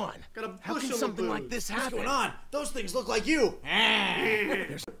going on? Got a How can bushel of something booze. like this What's happen? going on? Those things look like you.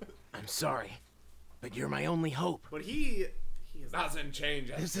 I'm sorry, but you're my only hope. But he is Doesn't change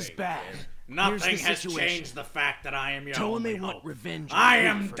a This is thing. bad. Nothing Here's the has situation. changed the fact that I am your Toa only may want hope. revenge. I on you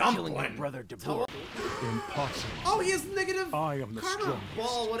am for killing your Dumplin. brother DeBoer. Impossible. Oh, he has negative I am the karma strongest.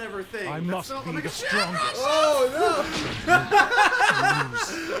 ball whatever thing. I That's must not be like the a- strongest. Oh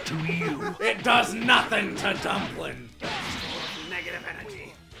Lose to you. It does nothing to Dumplin. Negative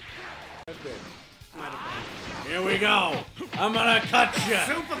energy. Here we go. I'm gonna cut ya.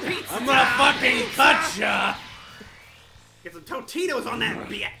 Super pizza I'm gonna time, fucking pizza. cut ya. Get some Totitos on that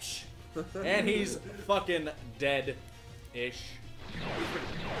bitch. And he's fucking dead-ish.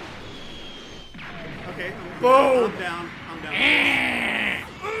 Okay. Boom. I'm down.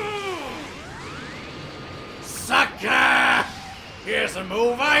 Sucker! Here's a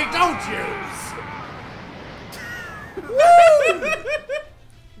move I don't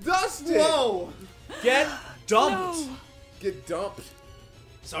use. Dustin! Whoa. Get dumped. Get dumped.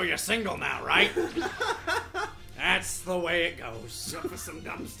 So you're single now, right? That's the way it goes. Up for some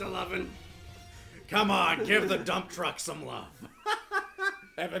dumpster loving. Come on, give the dump truck some love.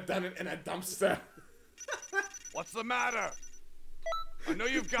 Ever done it in a dumpster? What's the matter? I know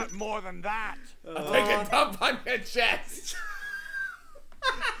you've got more than that. Take a dump on your chest.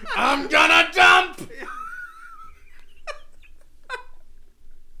 I'm gonna dump!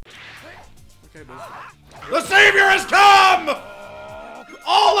 The savior has come!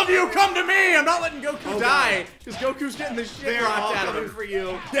 All of you come to me! I'm not letting Goku die, because Goku's getting the shit They're all rocked out of coming him. for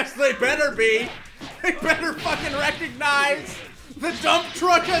you. Yes, they better be. They better fucking recognize the dump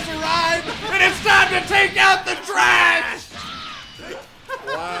truck has arrived, And it's time to take out the trash!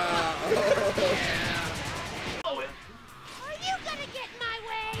 Wow. Are you gonna get in my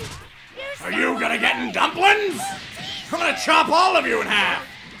way? Are you gonna get in dumplings? I'm gonna chop all of you in half!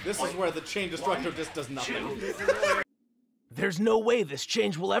 This is where the chain destructor just does nothing. There's no way this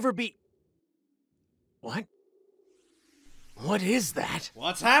change will ever be. What? What is that?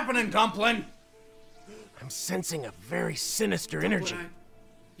 What's happening, Dumplin? I'm sensing a very sinister energy.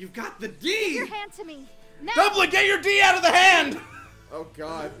 You've got the Give D. your hand to me. Now. Dumplin, get your D out of the hand! Oh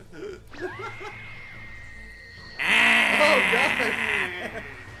God. Oh God.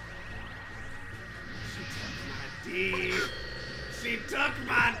 D. She took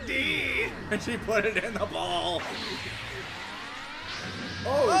my D. And she put it in the ball.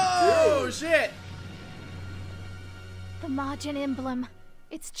 Oh, Oh, shit! The Majin emblem.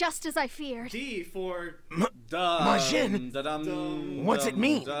 It's just as I feared. D for Majin? What's it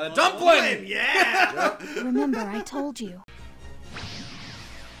mean? Dumplin! yeah. Remember, I told you.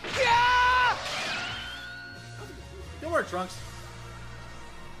 Good work, Trunks.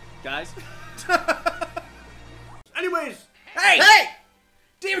 Guys. Anyways. Hey! Hey!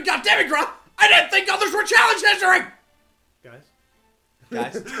 David got Demigruff! I didn't think others were challenge history! Guys.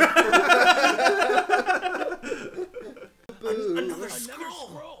 Another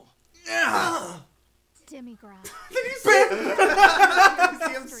scroll. Yeah! Demigod. You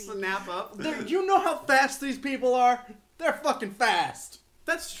see him snap up. You know how fast these people are? They're fucking fast.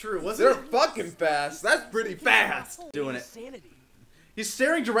 That's true, wasn't They're it? fucking fast. That's pretty fast. Doing it. He's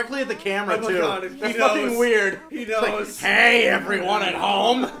staring directly at the camera, Oh my too. God, he That's knows. fucking weird. He It's like, knows. hey, everyone at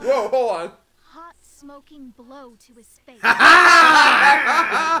home. Whoa, hold on. Hot smoking blow to his face.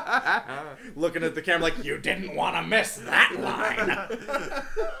 Looking at the camera like, you didn't want to miss that line.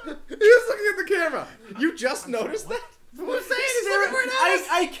 He was looking at the camera. You just noticed that? Who's saying he's looking right at us?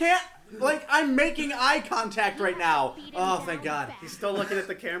 I can't, like, I'm making eye contact right now. Oh, thank God. He's still looking at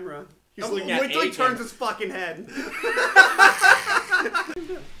the camera. He's looking at Wait till he A turns camera. his fucking head. What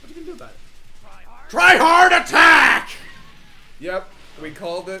you gonna do about it? Try hard attack! Yep, we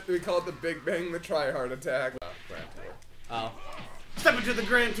called it. We called the Big Bang the try-hard attack. Oh. Step into the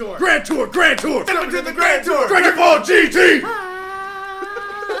Grand Tour. Grand Tour! Grand Tour! Step into the Grand Tour. Dragon Ball GT!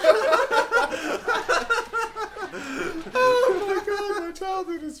 Oh my God, my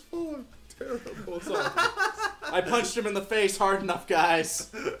childhood is full of terrible songs. I punched him in the face hard enough,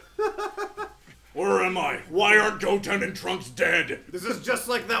 guys. Where am I? Why aren't Goten and Trunks dead? This is just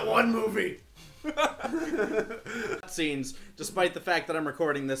like that one movie. Scenes, despite the fact that I'm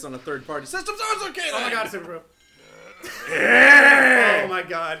recording this on a third-party system, so it's okay. Oh my God, Super Bro. Yeah. Oh my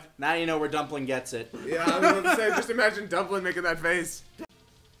God. Now you know where Dumplin gets it. Yeah, I was about to say, just imagine Dumplin making that face.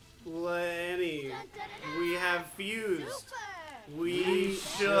 Lenny, we have fused. We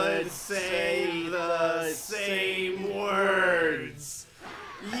should say the same words.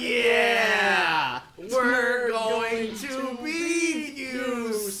 Yeah! We're going to beat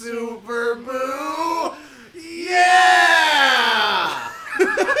you, Super Boo! Yeah!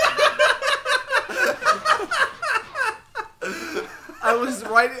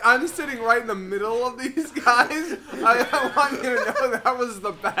 I'm sitting right in the middle of these guys. I want you to know that was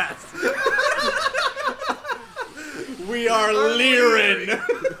the best. We are leering.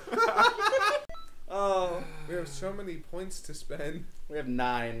 Oh. We have so many points to spend. We have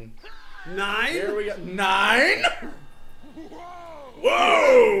 9. 9? Here we go. 9?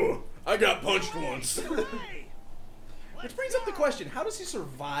 Whoa! I got punched once. Which brings up the question, how does he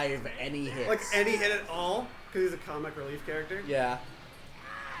survive any hits? Like any hit at all? Because he's a comic relief character? Yeah.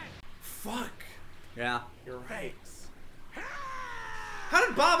 Fuck. Yeah. You're right. How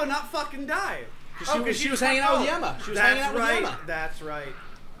did Baba not fucking die? Because she was hanging out with Yema. She was hanging out with Yema. That's right.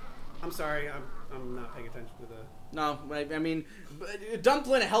 I'm sorry. I'm not paying attention to the... No, I mean,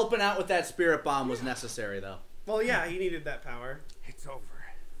 Dumplin helping out with that spirit bomb was necessary, though. Well, yeah, he needed that power. It's over.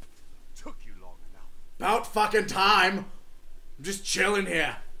 Took you long enough. About fucking time. I'm just chilling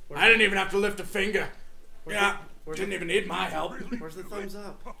here. I didn't even have to lift a finger. Didn't even need my help. Where's the thumbs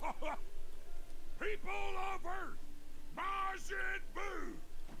up? People of Earth, Majin Buu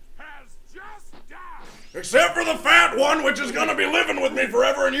has just died. Except for the fat one, which is gonna be living with me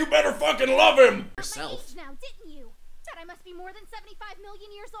forever, and you better fucking love him. Yourself. Now, didn't you? Said I must be more than 75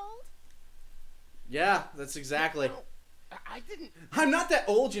 million years old? Yeah, that's exactly. I didn't... I'm not that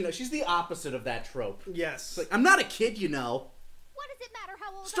old, you know. She's the opposite of that trope. Yes. It's like, I'm not a kid, you know. What does it matter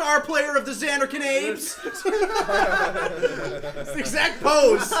how old Star player of the Xanarkin Apes. It's the exact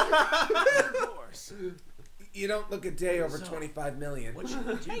pose. Of course. You don't look a day over 25 million.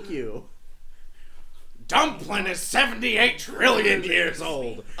 Thank you. Dumplin is 78 trillion years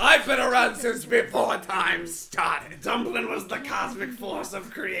old. I've been around since before time started. Dumplin was the cosmic force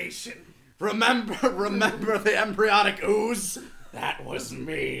of creation. Remember the embryonic ooze? That was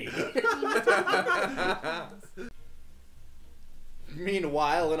me.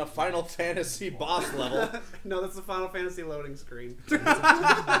 Meanwhile, in a Final Fantasy boss level. No, that's the Final Fantasy loading screen.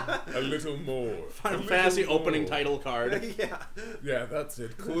 A little more. Final Fantasy opening title card. Yeah. Yeah, that's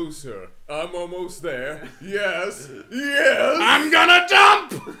it. Closer. I'm almost there. Yes. Yes. I'm gonna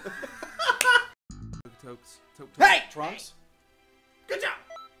dump! Hey, Trunks. Good job.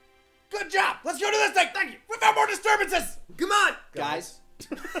 Good job! Let's go to this thing! Thank you! Without more disturbances! Come on. Guys.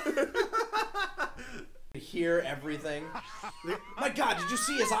 Hear everything. My God, did you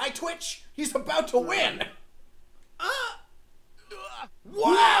see his eye twitch? He's about to win.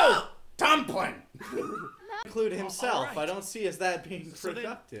 Whoa! Dumplin! Include himself. I don't see as that being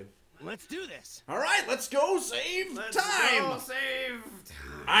productive. Let's do this. All right, let's go save time. Go save.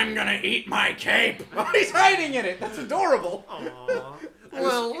 I'm gonna eat my cape! Oh, he's hiding in it. That's adorable. Aww.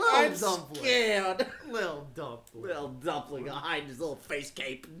 I'm scared. Little Dumpling. Little Dumpling hiding his little face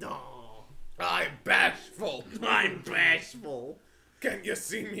cape. No. I'm bashful! I'm Bashful. Can't you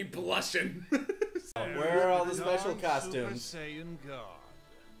see me blushing? Where are all the special costumes? Super Saiyan God.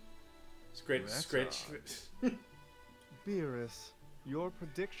 Scritch, scritch. Beerus, your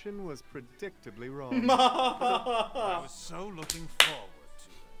prediction was predictably wrong. I was so looking forward to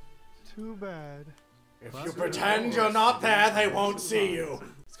it. Too bad. If you pretend you're not there, they won't see you.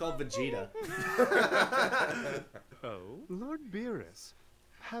 It's called Vegeta. Oh, Lord Beerus,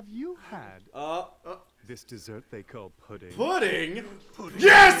 have you had this dessert they call pudding? Pudding?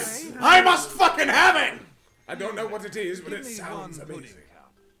 Yes! I must fucking have it! I don't know what it is, but it sounds amazing.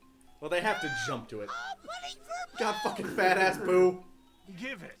 Well, they have to jump to it. God fucking fat ass Boo.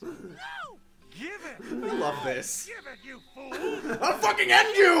 Give it. No! Give it. I love this. Give it, you fool. I'll fucking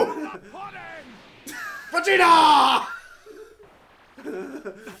end you! Pudding. Vegeta!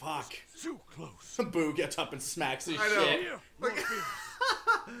 Fuck. Too close. Boo gets up and smacks his I know. shit. Here, Lord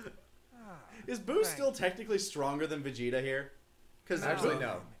Beerus. Is Boo still technically stronger than Vegeta here? Because Actually,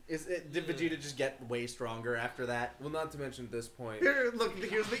 no. Did Vegeta just get way stronger after that? Well, not to mention at this point. Here, look,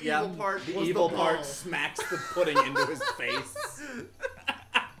 here's the Yeah, evil part. The was evil the part ball. smacks the pudding into his face.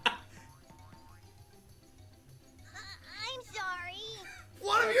 I'm sorry.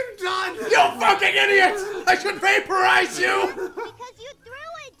 What have you done? You fucking idiot! I should vaporize you! Because you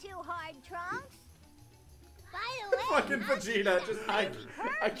threw it too hard, Trunks. By the way, Fucking Vegeta, just I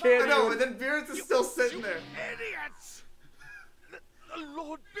I can't know, even. and then Beerus is still sitting there. Idiots!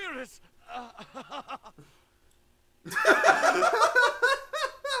 Lord Beerus.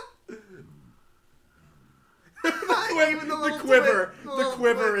 The quiver, the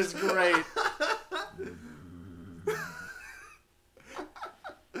quiver is great.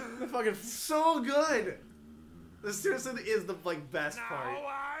 The fucking So good. The Suicide is the best part.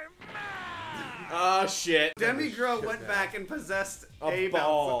 oh shit. Demigro went back and possessed A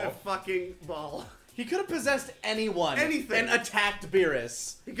ball. ball. A fucking ball. He could have possessed anyone. Anything. And attacked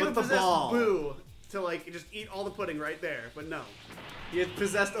Beerus. He could with have the possessed ball. Boo to just eat all the pudding right there, but no. He had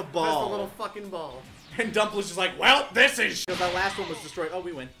possessed a Just ball. a little fucking ball. And Dumplin's just like, well, this is because that last one was destroyed. Oh,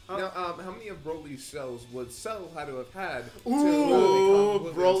 we win. Now, how many of Broly's cells would Cell had to have had?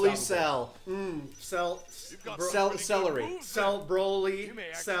 Ooh, Broly Cell. Cell. Celery. Cell Broly. You may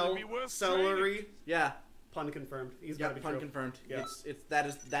actually Cell. be worth Celery. Yeah. Pun confirmed. He's Yeah, gotta be pun true. confirmed. Yeah. That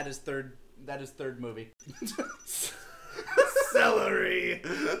is third movie. Celery.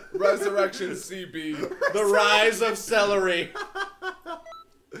 Resurrection CB. The Rise of Celery.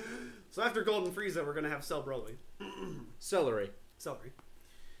 So after Golden Frieza, we're gonna have Cell Broly. Celery. Celery.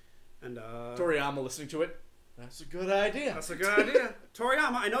 And Toriyama listening to it. That's a good idea. That's a good idea.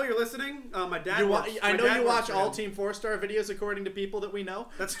 Toriyama, I know you're listening. My dad. I know you watch all Team 4-Star videos according to people that we know.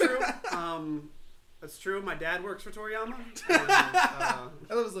 That's true. That's true. My dad works for Toriyama. And,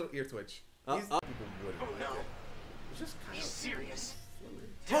 That was a little ear twitch. he's just kind of serious.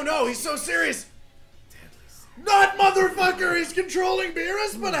 Oh no, he's so serious. Not motherfucker, he's controlling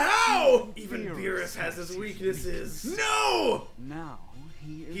Beerus, but how? Even Beerus has his weaknesses. No! Now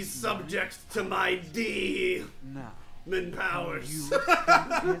he is He's subject to my demon powers. his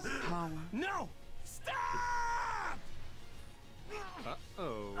power. No! Stop!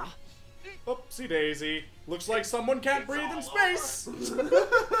 Uh-oh. Oopsie daisy. Looks like someone can't breathe in space.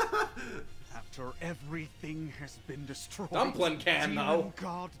 After everything has been destroyed, Dumplin can, though.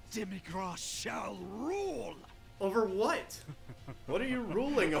 God Demigras shall rule. Over what? What are you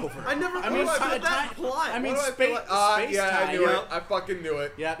ruling over? I never thought about that plot. I mean, What do space like? Yeah, I knew time. it. I fucking knew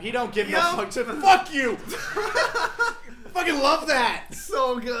it. Yeah, he don't give no fuck to. Fuck you! I fucking love that.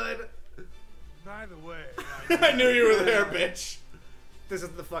 So good. By the way, I knew you were there, bitch. This is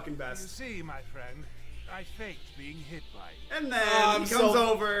the fucking you best. see, my friend, I faked being hit by you. And then I'm he comes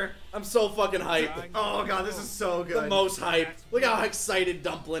so- over. I'm so fucking hyped. Oh god, this is so good. The most hype. Look how excited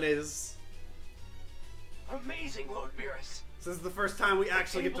Dumplin is. Amazing, Lord Beerus. This is the first time we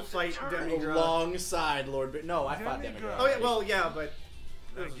actually get to fight Demigod. Alongside Lord Beerus. No, I fought Demigod. Oh yeah, well yeah, but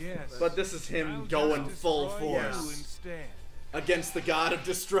I guess. But this is him I'll going just full destroy you force instead. against the god of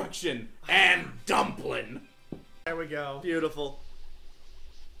destruction and Dumplin. there we go. Beautiful.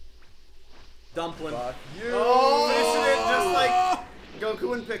 Dumplin. Fuck you. Finishing it just like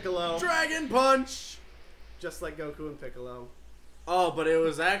Goku and Piccolo. Dragon Punch. Just like Goku and Piccolo. Oh, but it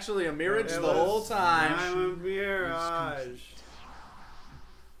was actually a mirage It the was whole time. I'm a mirage.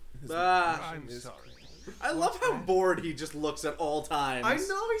 I'm sorry. I love how bored he just looks at all times. I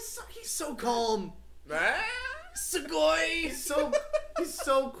know He's so calm. Sugoi. he's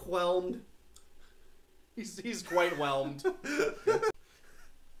so qualmed. He's quite whelmed.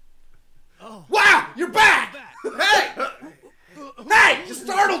 Oh. Wow, you're back! Hey! Hey! You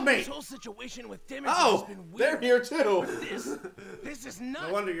startled me! This whole situation with Demigod Oh, has been weird. they're here too. This is nuts.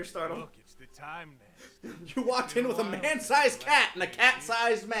 No wonder you're startled. Look, it's the time nest. You walked in with a man-sized cat and a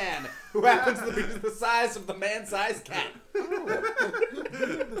cat-sized man, who happens to be the size of the man-sized cat.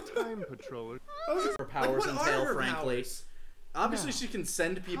 The time patroller. Her powers what are entail, her frankly. powers? Obviously, she can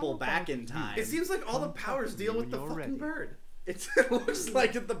send people back in time. It seems like all the powers deal with the You're fucking ready. bird. It looks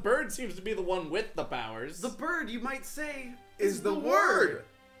like the bird seems to be the one with the powers. The bird, you might say, Is the word.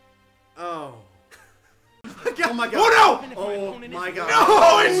 Oh. Oh my god. Oh no! Oh my god.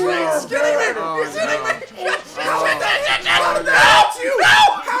 No! It's kidding me! It's hitting me! How did that hit you? No!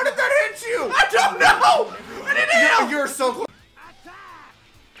 How did that hit you? I don't know! I didn't hit him! You're so close.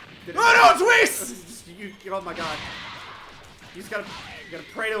 Oh no, it's Whis! Oh my god. You gotta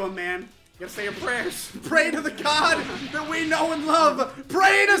pray to him, man. You gotta say your prayers. Pray to the God that we know and love.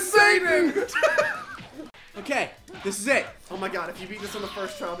 Pray to Satan! Okay, this is it. Oh my god, if you beat this on the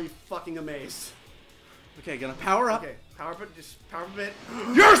first try, I'll be fucking amazed. Okay, gonna power up. Okay, power up, just power up a bit.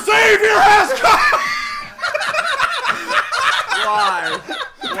 Your savior has come! Why?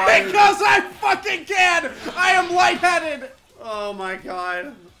 Because I fucking can! I am lightheaded! Oh my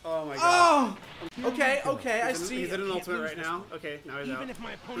god. Oh my god. Oh! Okay, I see. He's in an ultimate right now. Okay, now he's out. Even if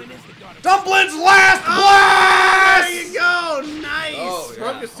my opponent is the god of Dumplin's last blast! There you go! Nice! Oh, yeah.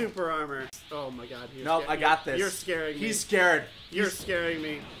 Broke his super armor. Oh my god. No, I got this. You're scaring me. He's scared. You're scaring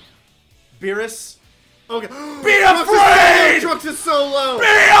me. Beerus. Okay. Be afraid! Trunks is so low! Be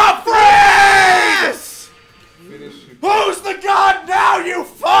afraid! Yes! Who's the god now, you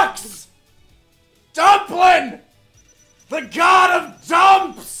fucks? Dumplin! The god of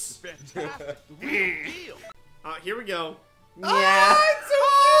dumps! Here we go. Yeah. Oh, it's so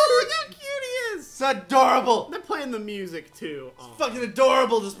cute! How cute he is! It's adorable. They're playing the music too. Oh. It's fucking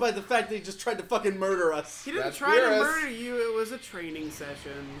adorable, despite the fact that he just tried to fucking murder us. He didn't try to murder you. It was a training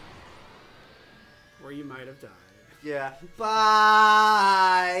session where you might have died. Yeah.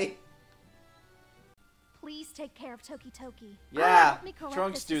 Bye. Please take care of Toki Toki. Yeah. Help me correct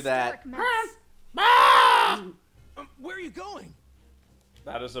Trunks this do that. historic mess. where are you going?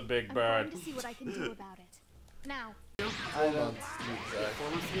 That is a big I'm bird. going to see what I can do about it. Now. I don't.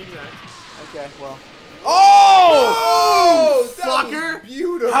 4 months to be exact. Okay, well. Oh! Fucker!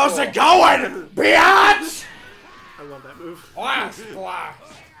 Beautiful. How's it going, bitch? I love that move. Blast,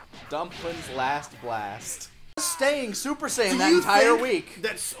 blast. Dumplin's last blast. Staying Super Saiyan Do that you entire think week.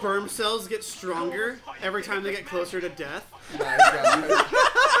 that sperm cells get stronger every time they get closer to death?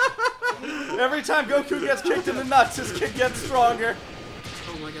 Every time Goku gets kicked in the nuts, his kick gets stronger.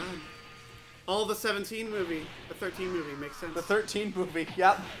 Oh my god. All the 17 movie, the 13 movie makes sense. The 13 movie,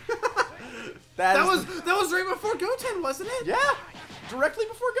 yep. that was right before Goten, wasn't it? Yeah, directly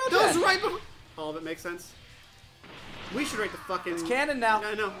before Goten. That was right before. All of it makes sense. We should write the fucking. It's canon now.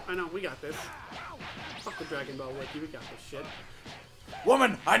 I know. We got this. Fuck the Dragon Ball Wiki. We got this shit.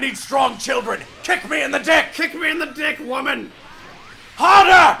 Woman, I need strong children. Kick me in the dick. Kick me in the dick, woman.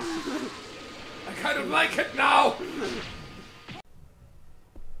 Harder. I kind of like it now.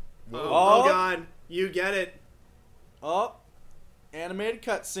 Oh god, you get it. Oh, animated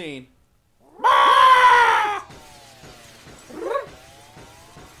cutscene.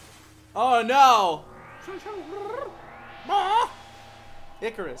 Oh no!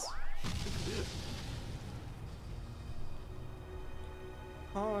 Icarus.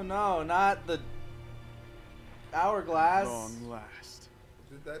 Oh no, not the hourglass. Long last.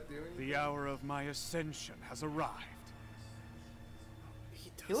 Did that do anything? The hour of my ascension has arrived.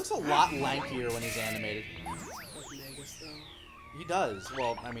 He looks a lot lankier when he's animated. He does.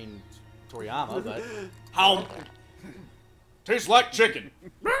 Well, I mean, Toriyama, but... How? Tastes like chicken.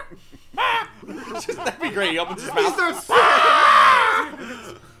 That'd be great. He opens his mouth.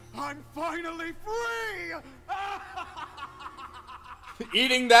 I'm finally free!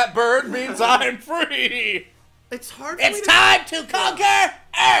 Eating that bird means I'm free. It's hard for It's me time to conquer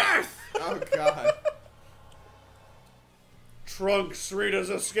Earth! Oh god. Trunks Rita's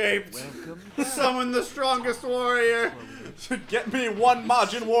escaped. Summon the strongest warrior. Get me one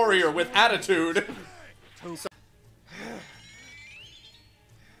Majin warrior with attitude.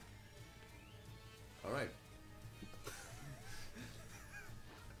 Alright.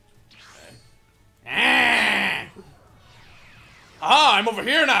 Ah, I'm over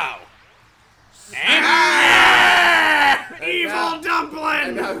here now. Evil Dumplin!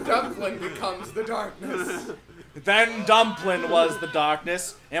 And now Dumplin becomes the darkness. Then Dumplin was the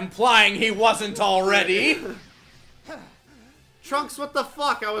darkness, implying he wasn't already. Trunks, what the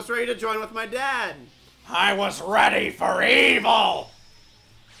fuck? I was ready to join with my dad. I was ready for evil.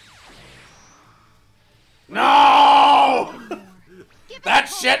 No! That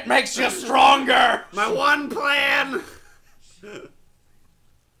shit makes you stronger. My one plan.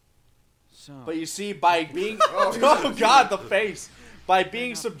 But you see, by being... Oh god, the face. By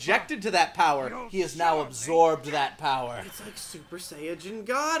being subjected to that power, he has now absorbed that power. It's like Super Saiyajin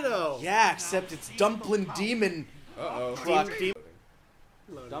Gado. Yeah, except it's Dumplin Demon. Uh-oh. Fuck.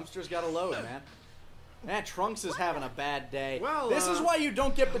 Dumpster's gotta load, man. Man, Trunks is having a bad day. Well, this is why you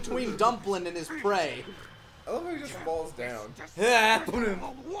don't get between Dumplin and his prey. I love how he just falls down.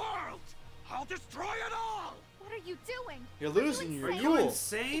 I'll destroy it all! What are you doing? You're losing your Are you cool.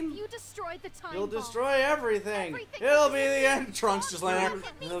 insane? You destroyed the time You'll bomb. destroy everything. It'll be the end. Trunks just laying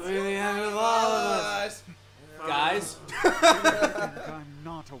there. It'll be the end of all of us. Guys. I'm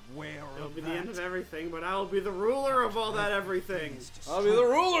not aware It'll of be that. the end of everything, but I'll be the ruler of all that everything. I'll be the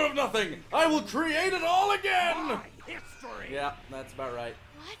ruler of nothing. I will create it all again. History! Yeah, that's about right.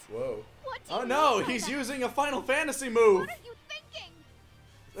 What? Whoa. What do you Oh no, mean by he's that? using a Final Fantasy move. What are you thinking?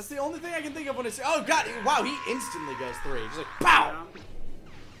 That's the only thing I can think of when it's. Oh god! Wow, he instantly goes 3. He's like, pow!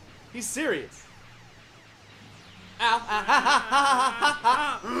 He's serious. Ow! Ah, ha, ha, ha, ha,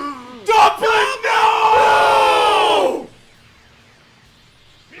 ha, ha. Dumplin', no!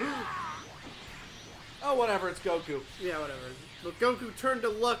 Oh, whatever. It's Goku. Yeah, whatever. But Goku turned to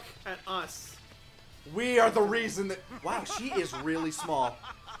look at us. We are the reason that. Wow, she is really small.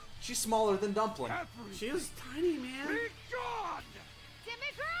 She's smaller than Dumplin. She is tiny, man. Be gone!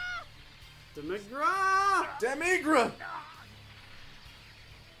 Demigra! Demigra!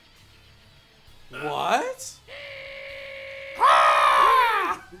 What?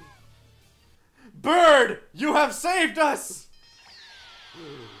 Ah! Bird, you have saved us!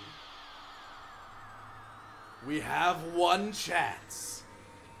 We have one chance.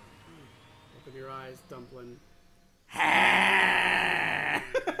 Open your eyes, Dumplin.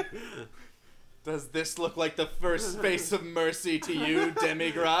 Does this look like the first face of mercy to you,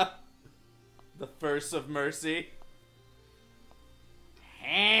 Demigra? The first of mercy? No,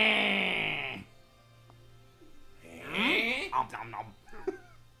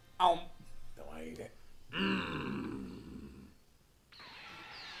 I ate it.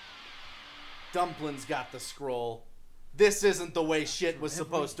 Dumplin's got the scroll. This isn't the way shit was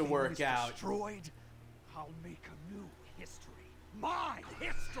supposed to work out. Destroyed, I'll make a new history. My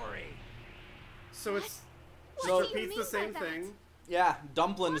history! So it's So just repeats the same thing. Yeah,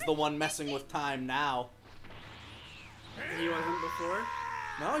 Dumplin is the one messing with time now. He wasn't before?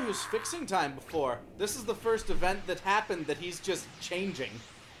 No, he was fixing time before. This is the first event that happened that he's just changing.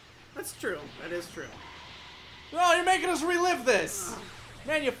 That's true. That is true. No, you're making us relive this!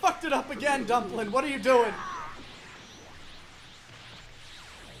 Man, you fucked it up again, Dumplin. What are you doing?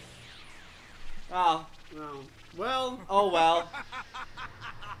 Oh. No. Well. Oh well.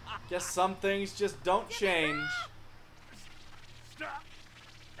 Guess some things just don't change.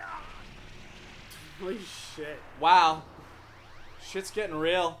 Holy shit. Wow. Shit's getting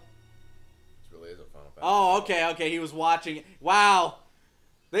real. This really is a Final Fantasy. Oh, okay, he was watching it. Wow.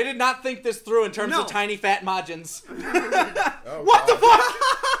 They did not think this through in terms of tiny fat Majins. Oh, what the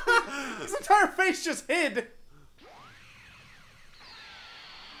fuck? His entire face just hid.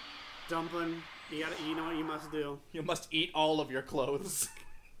 Dumplin, you know what you must do. You must eat all of your clothes.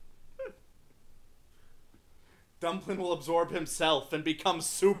 Dumplin will absorb himself and become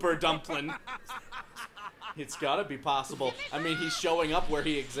Super Dumplin. It's gotta be possible. I mean, he's showing up where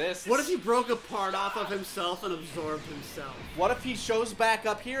he exists. What if he broke a part off of himself and absorbed himself? What if he shows back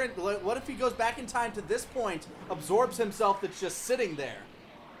up here, and what if he goes back in time to this point, absorbs himself that's just sitting there?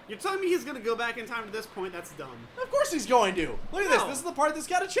 You're telling me he's gonna go back in time to this point? That's dumb. Of course he's going to. Look at this. No. This is the part that's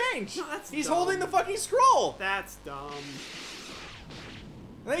gotta change. No, that's he's dumb. holding the fucking scroll. That's dumb.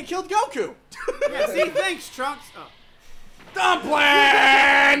 And they killed Goku. Yeah, see, thanks, Trunks. Oh.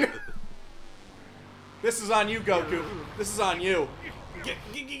 Dumplin! This is on you, Goku. This is on you.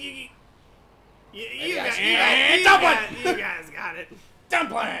 You guys got it.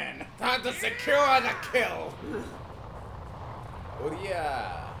 Dumplin! Time to secure the kill. Oh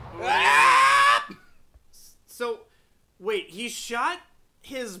yeah. Ah! So, wait, he shot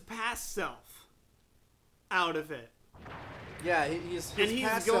his past self out of it. Yeah, he's and he's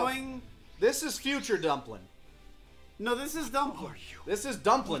past going. Self. This is future Dumplin. No, this is Dumplin. This is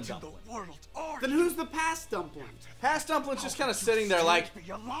Dumplin. Then who's the past Dumplin? Past Dumplin's just kind of sitting there like.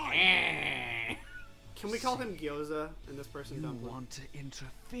 Can we call him Gyoza and this person Dumplin? You want to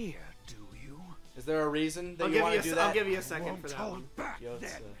interfere, do you? Is there a reason that you want to do that? I'll give you a second for that one.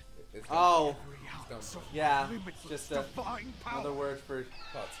 Oh, yeah, just another word for.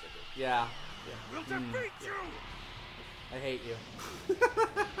 Yeah. We'll defeat you. I hate you.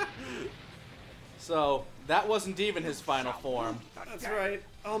 So that wasn't even his final form. That's right.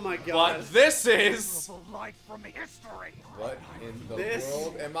 Oh my god. But this is. What in the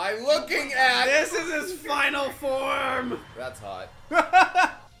world am I looking at? This is his final form. That's hot.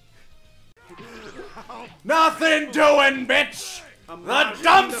 Nothing doing, bitch. The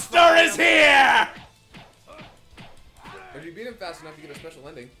dumpster is here. If you beat him fast enough, you get a special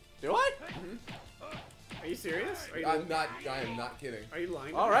ending. Do I? Are you serious? Are you I am not kidding. Are you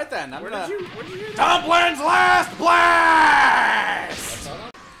lying? All right then. Where did you hear that? Dumplin's last blast!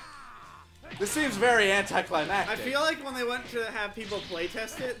 This seems very anticlimactic. I feel like when they went to have people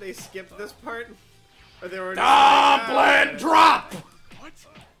playtest it, they skipped this part. Or they were Dumplin, drop! What?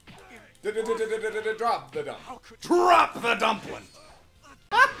 Drop the dump. Drop the Dumplin!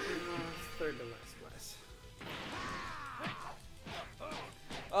 Third to last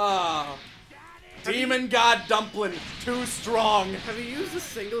blast. Demon God Dumplin, too strong. Have you used a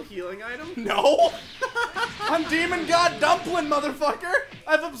single healing item? No! I'm Demon God Dumplin, motherfucker!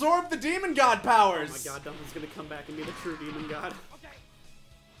 I've absorbed the Demon God powers! Oh my god, Dumplin's gonna come back and be the true Demon God.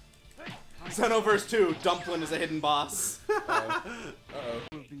 Xenoverse 2, Dumplin is a hidden boss. Uh-oh.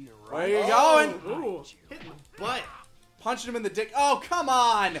 Where are you going? Ooh, hit in the butt. Punching him in the dick. Oh, come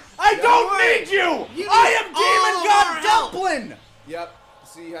on! I don't need you! I am Demon God Dumplin! Yep.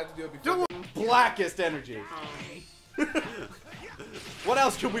 See, you had to do it before. Blackest energy. What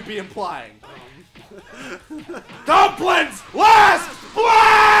else could we be implying? Dumplin's last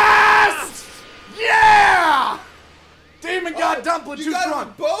blast! Yeah! Demon God Dumplin, too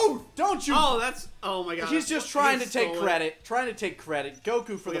strong. Both. Don't you? Oh, that's. Oh my god. He's just trying to take credit. Trying to take credit.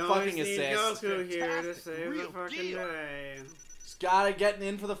 Goku for the fucking assist. Goku here to save the fucking day. Just gotta get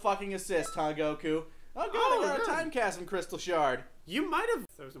in for the fucking assist, huh, Goku? Oh god, I got a time chasm crystal shard. You might have.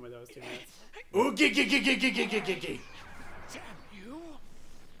 That was somebody that was 2 minutes. Ooh, gee. Damn you!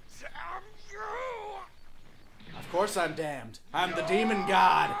 Damn you! Of course I'm damned. I'm the Demon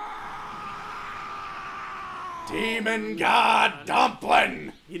God. Demon God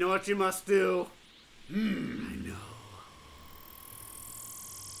Dumplin! You know what you must do? I know.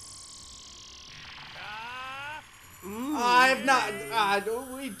 I've not.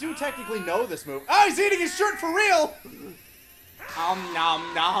 We do technically know this move. Oh, he's eating his shirt for real!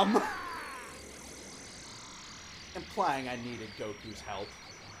 Nom nom. Implying I needed Goku's help.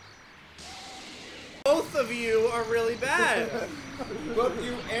 Both of you are really bad. Both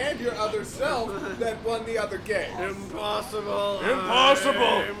you and your other self that won the other game. Impossible.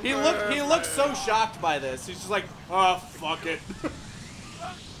 Impossible. He looked so shocked by this. He's just like, oh fuck it.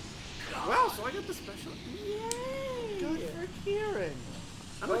 Wow, so I got the special. Yay! Good for Kieran.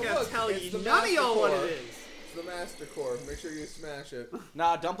 I'm not gonna tell it's you the none of y'all what core. it is. It's the Master Core. Make sure you smash it.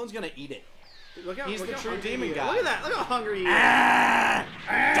 Nah, Dumplin's gonna eat it. He's the true demon guy. Look at that. Look how hungry he is.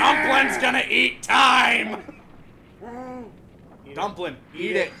 Dumplin's gonna eat time! Dumplin,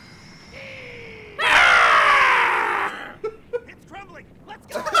 eat it. It's crumbling. Let's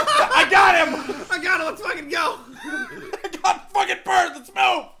go. I got him! I got him. Let's fucking go. I got fucking bird. Let's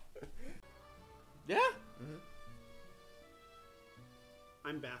move! Yeah?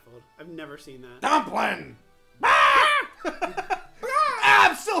 I'm baffled. I've never seen that. Dumplin!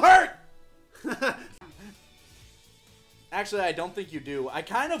 I'm still hurt! Actually, I don't think you do. I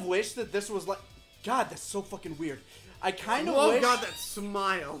kind of wish that this was like... God, that's so fucking weird. I kind of wish... Oh god, that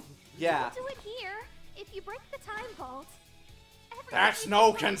smile. Yeah. Do it here. If you break the time vault. That's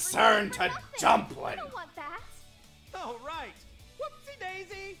no concern to Dumplin. I don't want that. Oh, right. Whoopsie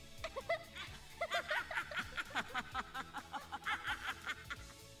daisy.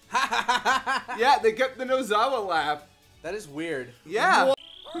 Yeah, they kept the Nozawa laugh. That is weird. Yeah.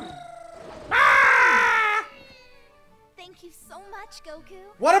 Thank you so much, Goku.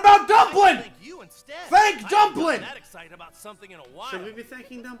 What about Dumplin? Thank you instead. Thank I Dumplin! haven't been that excited about something in a while. Should we be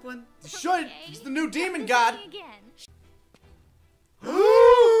thanking Dumplin? Should. He's the new demon god. Again.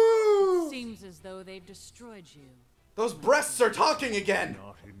 Seems as though they've destroyed you. Those breasts are talking again.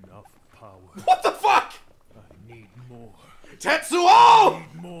 Not enough power. What the fuck? I need more. Tetsuo!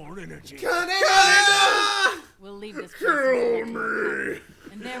 Need more energy. We'll leave this place. Kill me!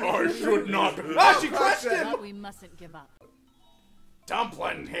 And there I we should not. Ah, she crushed him! But we mustn't give up.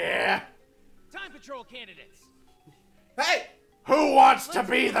 Dumplin here. Time patrol candidates. Hey! Who wants to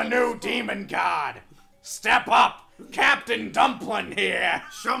be the new demon god? Step up! Captain Dumplin here!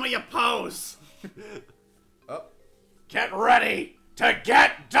 Show me your pose. Oh. Get ready to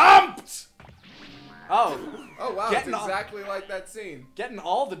get dumped! Oh. Oh wow, it's Getting all- exactly like that scene. Getting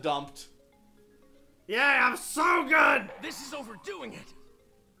all the dumped. Yeah, I'm so good. This is overdoing it.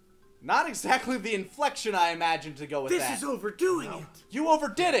 Not exactly the inflection I imagined to go with This that. is overdoing it. You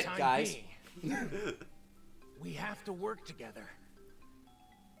overdid it, Time guys. being. We have to work together.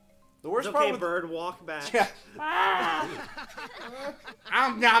 The worst It's part okay, with bird, walk back. Yeah.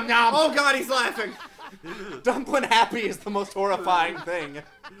 Nom nom. Oh god, he's laughing. Dumplin happy is the most horrifying thing.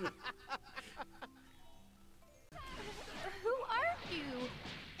 Who are you?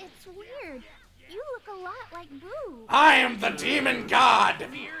 It's weird. You look a lot like Boo. I am the demon god,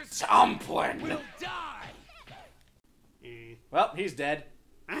 Dumplin. We'll die. Well, he's dead.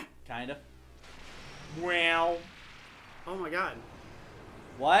 Kinda. Wow. Oh my god.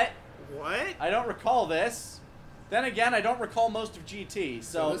 What? What? I don't recall this. Then again, I don't recall most of GT,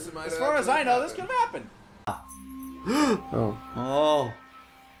 so this might as far as I know, this could have happened. Oh. Oh.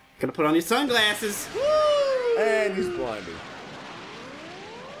 Gotta put on your sunglasses. And he's blinded.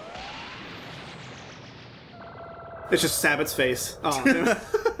 It's just Sabbath's face. Oh.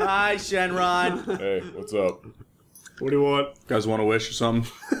 Hi, Shenron. Hey, what's up? What do you want? Guys want a wish or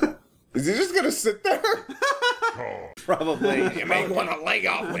something? Is he just gonna sit there? Probably. You may want to lay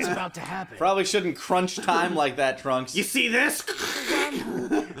off. What's about to happen? Probably shouldn't crunch time like that, Trunks. You see this?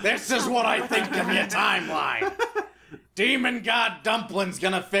 This is what I think of your timeline. Demon God Dumplin's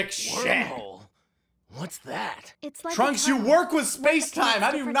gonna fix shit. Wormhole. What's that? It's like Trunks, you work with space-time.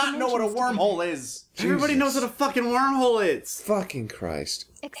 How do you not know what a wormhole is? Everybody knows what a fucking wormhole is. Fucking Christ.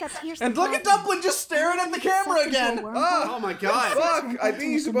 Except here's And look at Dumplin just staring at the camera again. Oh my god. Fuck! I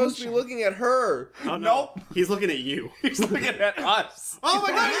think he's supposed to be looking at her. Oh, nope. He's looking at you. He's looking at us. Oh my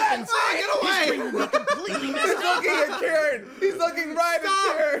god, yes! Get away! He's looking at Karen! He's looking right at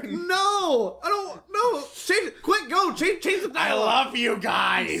Karen! No! I don't. No! Change it! Quick, go! Change the I dialogue! love you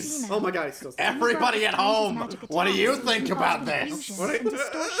guys. Oh my god, he's still Everybody at home, what do you think about this?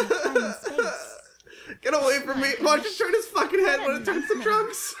 Get away from me! Watch it turn his fucking head when it turns to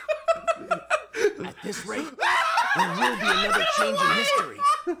Trunks! At this rate, there will be another change in history.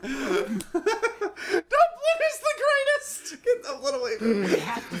 Dumplin is the greatest! Get Dumplin away from me! We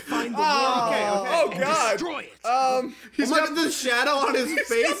have to find the Okay, wormhole okay. Oh and god! destroy it. He's got the shadow on his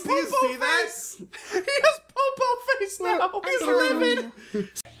face. Do you see that? He has Popo face now. He's livid.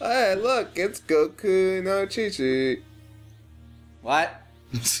 Hey, look, it's Goku no Chi-Chi. What?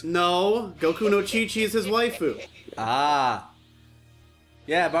 No, Goku no Chi-Chi is his waifu. Ah.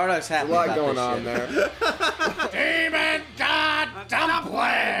 Yeah, Bardock's happy A lot about going this on shit. there. Demon God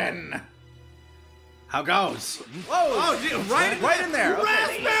Dumplin! How goes? Whoa! Oh, dude, right in there. Okay.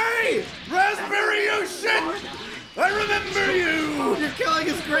 Raspberry! Raspberry, you shit! I remember you! You're killing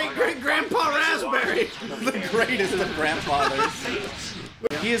his great-great-grandpa Raspberry! The greatest of grandfathers.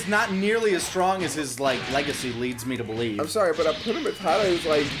 He is not nearly as strong as his, legacy leads me to believe. I'm sorry, but Hakuna Matata is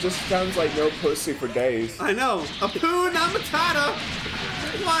just sounds like no pussy for days. I know. Hakuna Matata!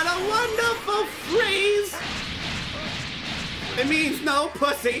 What a wonderful phrase! It means no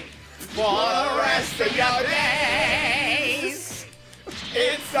pussy For the rest of your days!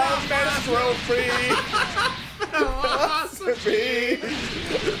 It's a menstrual free philosophy.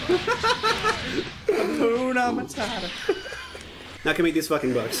 Hakuna Matata. Now can we eat these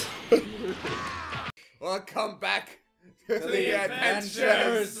fucking books? Welcome back to The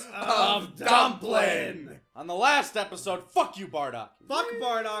Adventures of Dumplin! On the last episode, fuck you, Bardock. Fuck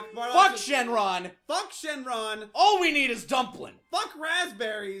Bardock. Fuck Shenron. Fuck Shenron. All we need is Dumplin. Fuck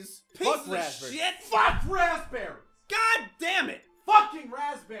raspberries. Fuck Piece raspberries. of shit. Fuck raspberries. God damn it. Fucking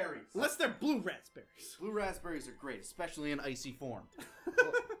raspberries. Unless they're blue raspberries. Blue raspberries are great, especially in icy form.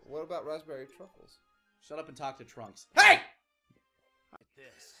 What about raspberry truffles? Shut up and talk to Trunks. Hey!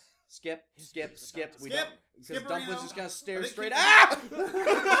 This. Skip. We Skip. don't. Because Dumplin's Skipperino. just gonna stare I think straight. he- Ah!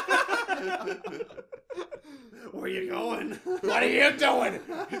 Where you going? What are you doing?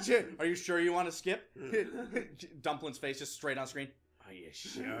 Are you sure you want to skip? Dumplin's face just straight on screen. Are you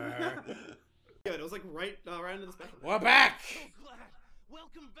sure? Good. It was like right into the special. We're back. So glad.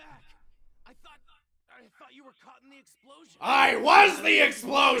 Welcome back. I thought you were caught in the explosion. I was the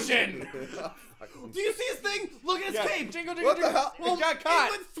explosion. Do you see his thing? Look at his cape. Jingle, What the hell? It got caught.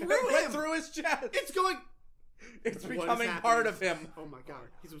 It went through It went him. through his chest. It's going. It's What is becoming happening? part of him. Oh my god.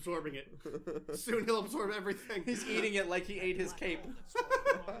 He's absorbing it. Soon he'll absorb everything. He's eating it like he ate his cape. Did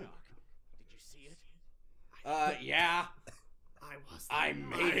you see it? Yeah. I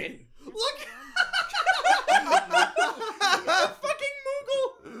made it. Look! Fucking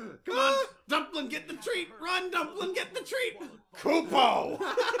Moogle! Come on, Dumplin, get the treat! Run, Dumplin, get the treat! Koopo!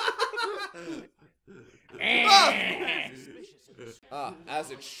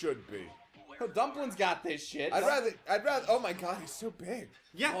 As it should be. Dumplin's got this shit. I'd rather, oh my god, he's so big.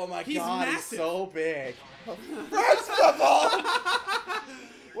 Yeah, Oh my he's god, massive. he's so big. First of all,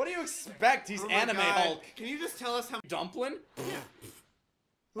 What do you expect? He's Anime Hulk. Can you just tell us how... Dumplin? Yeah.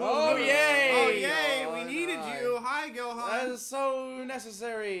 Oh, yay! Oh, yay! We needed you. Hi, Gohan. That is so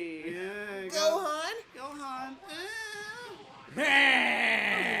necessary. Yeah, Gohan. Gohan.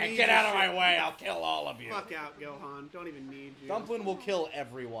 Get out of my way, I'll kill all of you. Fuck out, Gohan. Don't even need you. Dumplin will kill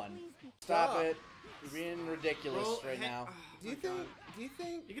everyone. Stop it. You're being ridiculous right now. do you think Do you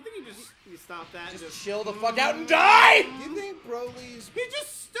think you stop that? Just chill the fuck out and die? Do you think Broly's? He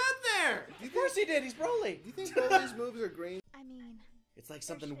just stood there. Of course he did. He's Broly. Do you think Broly's moves are green? I mean, it's like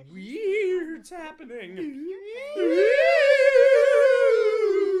something weird's happening.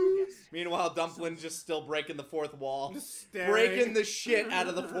 Meanwhile, Dumplin's just still breaking the fourth wall. Just staring. Breaking the shit out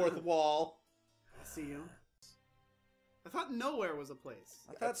of the fourth wall. I see you. I thought nowhere was a place.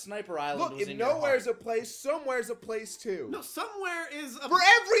 I thought Sniper Island Look, was if in your nowhere's heart. a place, somewhere's a place too. No, somewhere is a... For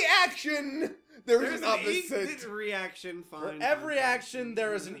every action, there's an opposite. Reaction, fine. For every action,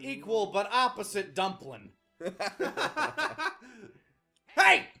 there is an equal but opposite Dumplin.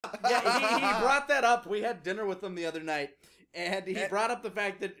 Hey! Yeah, he brought that up. We had dinner with him the other night, and he brought up the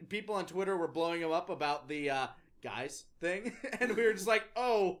fact that people on Twitter were blowing him up about the guys thing, and we were just like,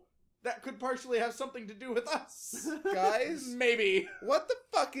 oh, that could partially have something to do with us. Guys? Maybe. What the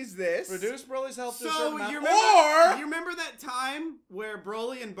fuck is this? Reduce Broly's health to a certain So, amount. you remember that time where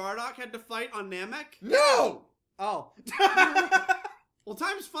Broly and Bardock had to fight on Namek? No! Oh. Well,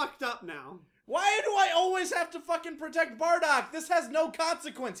 time's fucked up now. Why do I always have to fucking protect Bardock? This has no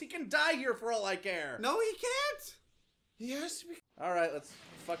consequence. He can die here for all I care. No, he can't. He has to be... Alright, let's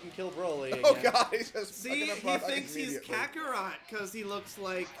fucking kill Broly again. Oh god, he's just See, fucking he up Bardock thinks he's immediately. Kakarot because he looks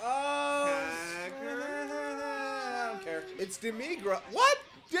like... Oh, Kakarot. I don't care. It's Demigod. What?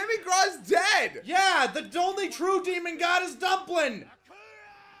 Demigod's dead! Yeah, the only true demon god is Dumplin!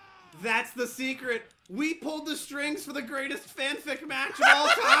 That's the secret. We pulled the strings for the greatest fanfic match of all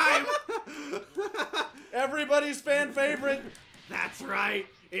time. Everybody's fan favorite. That's right.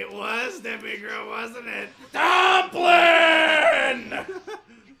 It was Demigod, wasn't it? Dumplin!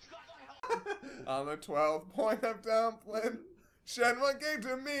 On the 12th point of Dumplin, Shenmue gave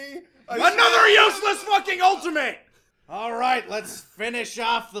to me another useless fucking ultimate! Alright, let's finish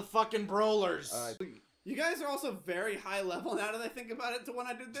off the fucking brawlers. You guys are also very high level now that I think about it to when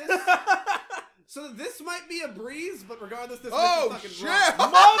I did this. So this might be a breeze, but regardless, this might be fucking shit! rough.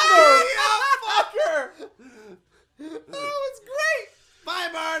 Motherfucker! Oh, it's great! Bye,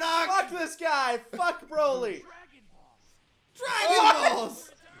 Bardock! Fuck this guy! Fuck Broly! Dragon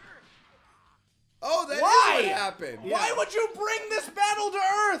Balls! Oh, that is Why? what happened. Why would you bring this battle to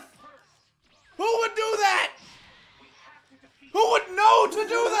Earth? Who would do that? Who would know to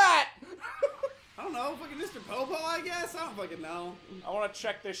do that? I don't know, fucking Mr. Popo, I guess? I don't fucking know. I want to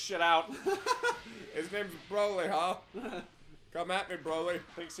check this shit out. His name's Broly, huh? Come at me, Broly.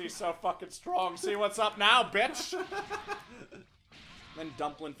 Thinks he's so fucking strong. See what's up now, bitch? Then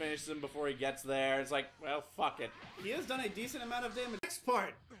Dumplin finishes him before he gets there. It's like, well, fuck it. He has done a decent amount of damage. Next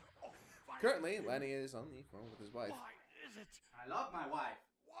part. Currently, Lenny is on the phone with his wife. I love my wife.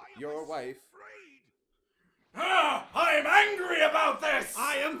 Your wife. Ah, I'm angry about this!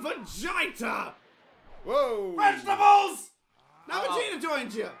 I am Vegeta! Whoa! Vegetables! Now Vegeta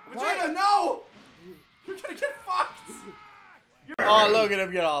joins you! Vegeta, no! You're gonna get fucked! Oh, look at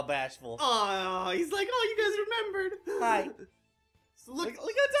him get all bashful. Oh, he's like, oh, you guys remembered. Hi. So look Look how tiny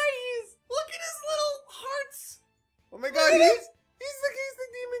he is. at his little hearts. Oh my god, he's the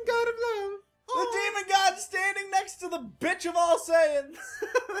demon god of love. The demon god standing next to the bitch of all Saiyans.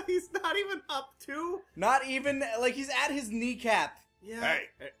 He's not even up to. Not even, like, he's at his kneecap. Yeah. Hey.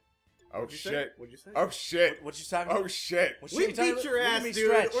 Oh shit. What'd you say? Oh shit. What you talking Oh about? shit. What We you talking beat about? your Look at ass, me dude.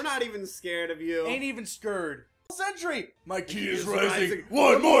 stretch. We're not even scared of you. Ain't even scared. Sentry! My key is rising.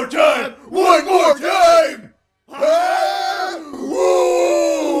 One more time! One more time! Ah!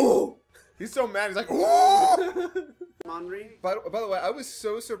 Woo! He's so mad. He's like, woo! Monry. By the way, I was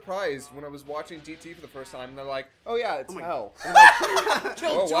so surprised when I was watching DT for the first time, and they're like, "Oh yeah, it's hell." I'm like,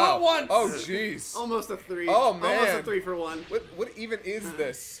 Killed two wow. at once! Oh jeez. Almost a 3. Oh man. Almost a 3 for 1. What even is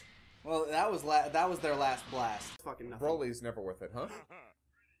this? Well, that was their last blast. Fucking nothing. Broly's never worth it, huh?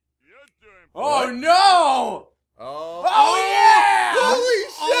 Oh no! Oh. Oh yeah! Holy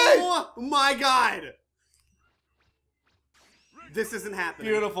shit! Oh my god! This isn't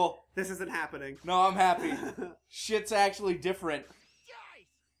happening. Beautiful. This isn't happening. No, I'm happy. Shit's actually different.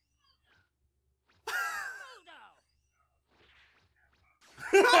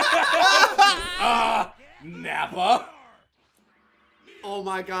 Nappa. Oh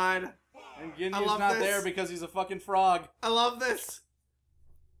my god. And I Ginyu's love not this. there because he's a fucking frog. I love this.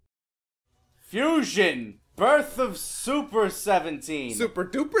 Fusion. Birth of Super 17. Super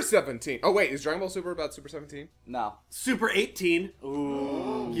Duper 17. Oh wait, is Dragon Ball Super about Super 17? No. Super 18.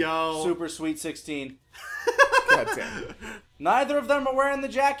 Ooh. Yo. Super Sweet 16. God damn. Neither of them are wearing the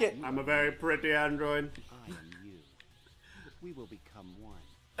jacket. I'm a very pretty android. I and you. We will become one.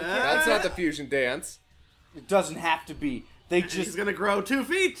 That's not the fusion dance. It doesn't have to be. They He's just gonna grow 2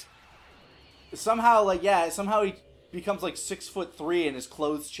 feet. somehow, like, yeah, somehow becomes like 6'3" and his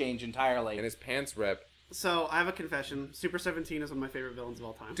clothes change entirely. And his pants rip. So, I have a confession. Super 17 is one of my favorite villains of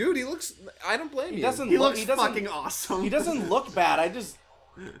all time. Dude, he looks... I don't blame you. He looks fucking awesome. He doesn't look bad, I just...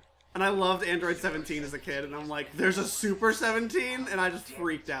 And I loved Android 17 as a kid, and I'm like, there's a Super 17? And I just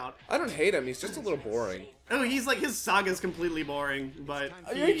freaked out. I don't hate him, he's just a little boring. Oh, he's like, his saga's completely boring, but...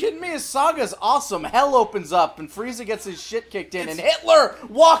 Are you kidding me? His saga's awesome. Hell opens up, and Frieza gets his shit kicked in, and Hitler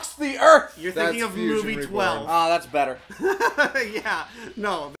walks the earth! You're thinking of movie 12. Ah, that's better. Yeah,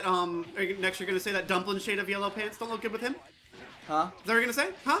 no. Next you're gonna say that Dumplin shade of yellow pants don't look good with him? Huh? Is that what you're gonna say?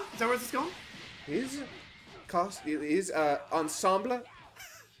 Huh? Is that where this is going? His ensemble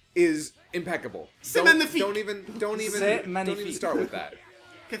is impeccable. C'est magnifique. Don't even start with that.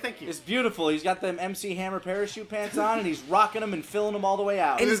 Okay, thank you. It's beautiful. He's got them MC Hammer parachute pants on, and he's rocking them and filling them all the way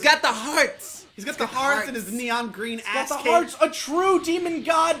out. And he's got the hearts. He's got the hearts and his neon green ass got the cake. hearts. A true demon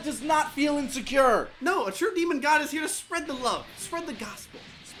god does not feel insecure. No, a true demon god is here to spread the love, spread the gospel.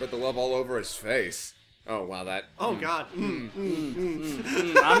 Spread the love all over his face. Oh, wow, that... Oh, God. I'm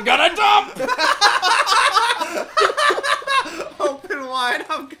gonna dump! Open wide,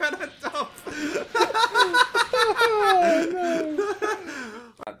 I'm gonna dump.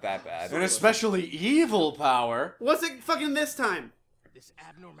 Not that bad. An especially evil power. What's it fucking this time? This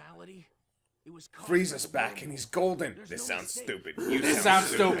abnormality, it was Frieza's back and he's golden. This sounds stupid. This sounds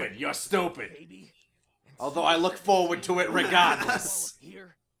stupid. You're stupid. Although I look forward to it regardless.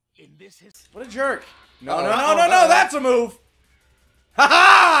 What a jerk. No, that's a move. Ha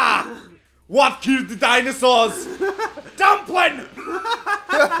ha! What killed the dinosaurs? Dumplin!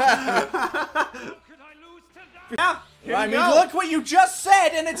 Yeah, here I you mean, go. look what you just said,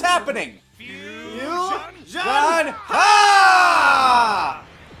 and it's happening. Fusion! Ha!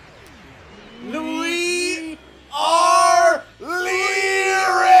 We are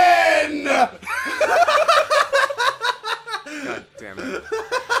Lirin! God damn it.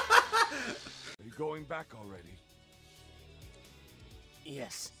 Are you going back already?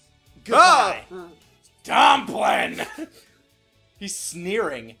 Yes. Goodbye. Dumplin! He's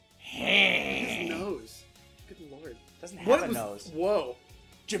sneering. His nose. Good lord. Doesn't have a nose. Whoa.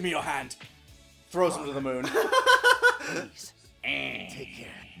 Give me your hand. Throws him to the moon. Please. Take care.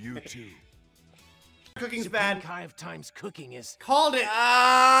 You too. Cooking's Supreme bad. Kai of Time's cooking is... Called it.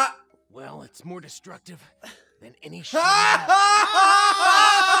 Well, it's more destructive than any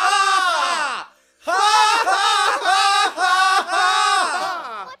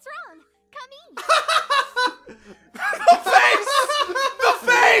What's wrong? Come in. The face! The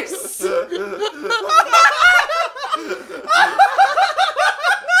face!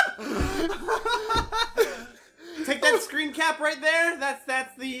 Take that screen cap right there. That's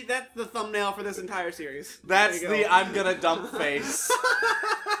the thumbnail for this entire series. That's There you the go. I'm gonna dump face.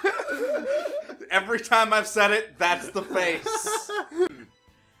 Every time I've said it, that's the face.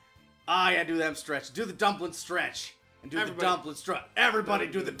 Yeah, do them stretch. Do the dumpling stretch. And do the dumpling strut. Everybody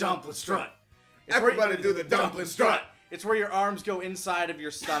do the dumpling strut. Everybody do the dumpling strut. It's where your arms go inside of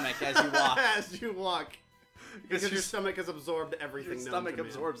your stomach as you walk. As you walk. Because your stomach has absorbed everything. Your known stomach to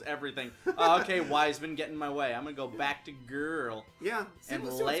man. absorbs everything. Okay, Wiseman, get in my way. I'm gonna go back to girl. Yeah. And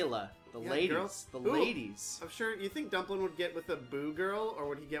let's see Layla. The Yeah, ladies. girls. The Ooh. ladies. I'm sure you think Dumplin would get with a boo girl, or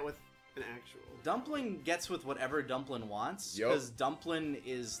would he get with an actual? Dumpling gets with whatever Dumplin wants. Yup. Because Dumplin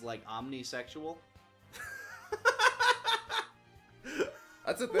is like omnisexual.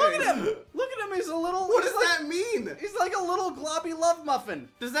 That's a thing. Look at him! Look at him, he's a little... What he's does like- that mean? He's like a little globby love muffin.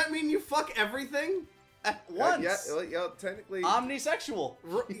 Does that mean you fuck everything? At once. Yeah, technically. Omnisexual.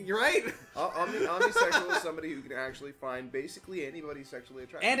 You're right. Omnisexual is somebody who can actually find basically anybody sexually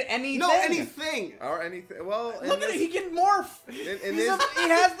attractive. And anything. No, anything. Or anything. Well, Look at it, he can morph. In He this,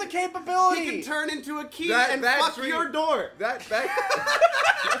 has the capability. He can turn into a key That- and that's fuck re- your door. that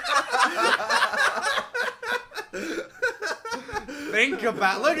Think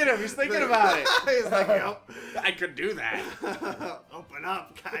about. Look at him. He's thinking about it. He's like, yep. I could do that. Open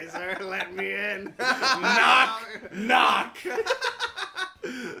up, Kaiser. Let me in. Knock. Knock.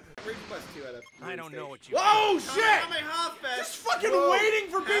 I don't know what you... Oh shit! Just Just fucking waiting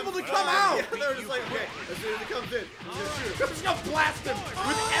for people to come out. Yeah, they're just like, okay, as soon as it comes in, I'm just gonna blast him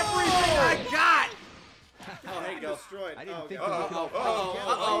with everything I got. oh, there you go. Destroyed. I didn't think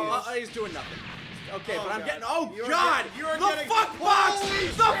Oh, he's doing nothing. Okay, but I'm God. getting. Oh You are God! getting- you are The getting- fuck box! Holy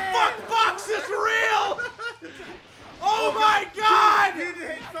The fuck box is real! Oh my God! You need to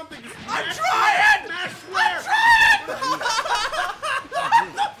hit something. I'm trying! Smash I'm square. trying!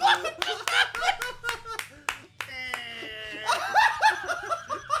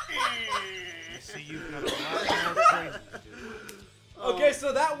 See, you've got a lot more training to do. Okay,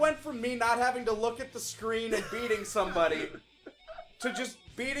 so that went from me not having to look at the screen and beating somebody to just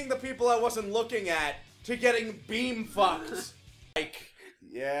beating the people I wasn't looking at to getting beam fucked. Like,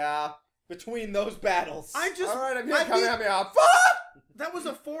 yeah, between those battles. I just. All right, I'm here. Kamehameha. Fuck! That was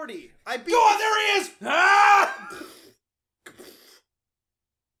a 40. I beat. Go on, there he is! Ah!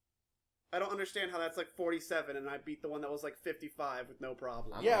 I don't understand how that's like 47 and I beat the one that was like 55 with no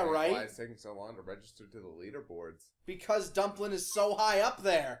problem. Yeah, right? Why it's taking so long to register to the leaderboards? Because Dumplin is so high up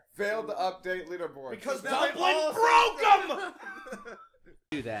there. Failed to update leaderboards. Because Dumplin broke him!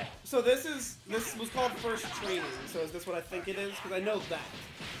 Do that. So this was called First Training. So is this what I think it is? Because I know that.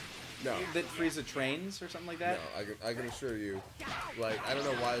 No. That Frieza trains or something like that? No, I can assure you, like, I don't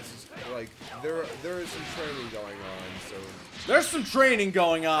know why this is, like, there is some training going on, so... There's some training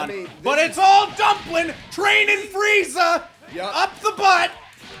going on, I mean, but it's all Dumplin training Frieza Yup. up the butt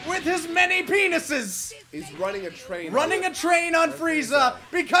with his many penises. He's running a train. Running a train on Frieza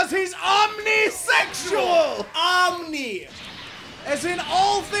because he's omnisexual! Omni! As in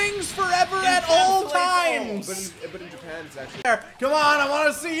all things forever at all times! But in Japan, it's actually... Come on, I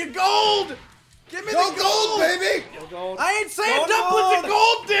want to see you gold! Give me the gold, baby! I ain't saying Dumplin's a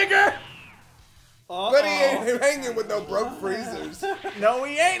gold digger! But he ain't hanging with no broke freezers. No,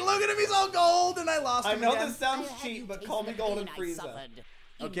 he ain't. Look at him, he's all gold, and I lost I him know again. this sounds cheap, but call me Golden Frieza.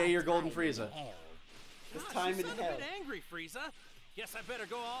 Okay, you're Golden Frieza. This time in hell. Angry, Frieza. Guess I better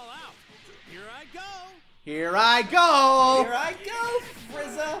go all out. Here I go. Here I go! Here I go,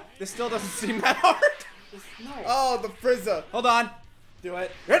 Frieza! This still doesn't seem that hard. No. Oh, the Frieza. Hold on. Do it.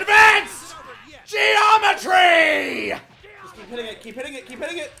 Advanced geometry! Just keep hitting it, keep hitting it, keep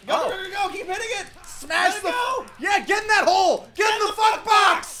hitting it! Go, go, go, keep hitting it! Smash the... Go. Yeah, get in that hole! Get in the fuck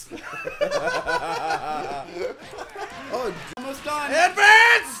box! Oh, almost done.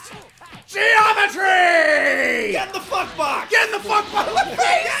 Advanced geometry! Get in the fuck box! Get in the fuck box!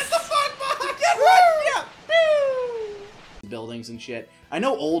 Get in the fuck box! Get right here! Buildings and shit. I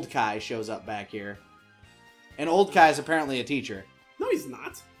know Old Kai shows up back here. And Old Kai is apparently a teacher. No, he's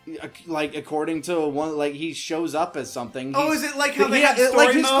not. Like, according to one, like, he shows up as something. Oh, is it like how they have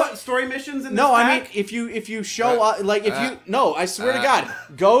story missions in this No, pack? I mean, if you show up, like, if you... No, I swear to God.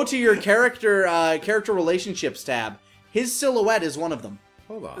 Go to your character relationships tab. His silhouette is one of them.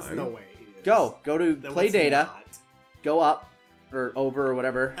 Hold on. There's no way he is. Go to That play was data. not. Go up. Or over or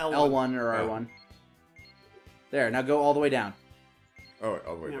whatever. L1 or R1. There, now go all the way down. Oh, wait,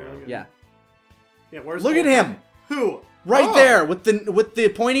 all the way down. Yeah. Yeah, where's Look at him! Who? Right there, with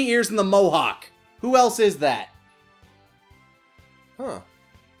the pointy ears and the mohawk. Who else is that? Huh.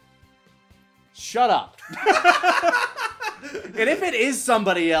 Shut up. And if it is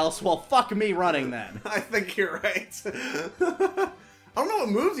somebody else, well, fuck me running then. I think you're right. I don't know what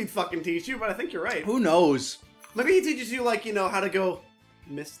moves he'd fucking teach you, but I think you're right. Who knows? Maybe he teaches you, like, you know, how to go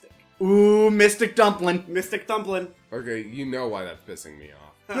Mystic. Ooh, Mystic Dumplin. Mystic Dumplin. Okay, you know why that's pissing me off.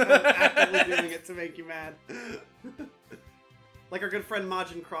 I'm actively doing it to make you mad. Like our good friend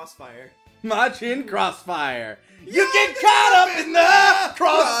Majin Crossfire. Majin Crossfire. You get caught up in the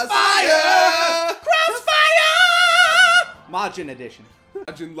crossfire! Crossfire! Majin edition.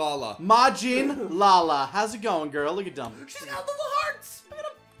 Majin Lala. Majin Lala. How's it going, girl? Look at Dumplin. She's got little hearts. Look at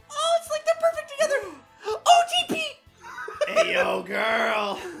them. Oh, it's like they're perfect together. OTP! Hey, yo,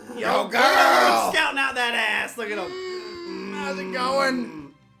 girl. Yo, girl. Scouting out that ass. Look at him. How's it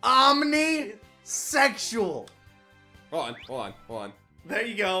going? Omnisexual. Hold on. There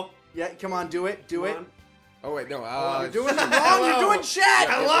you go. Yeah, come on, do it. Do it. on. Oh, wait, no, You're doing it wrong. You're doing chat.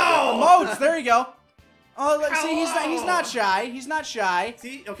 Hello. Emotes. There you go. Oh, look, see, he's not shy. He's not shy.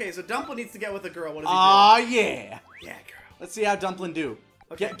 See, okay, so Dumplin needs to get with a girl. What does he Aw, yeah. do? Yeah, girl. Let's see how Dumplin do.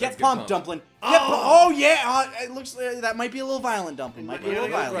 Okay, Get pumped, Dumplin. Oh, it looks that might be a little violent, Dumplin. Might be a little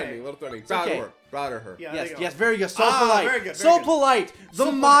violent. A little threatening. Okay. Proud of her. Yeah, Yes, there you go. yes, very good. So polite. Very good. So polite.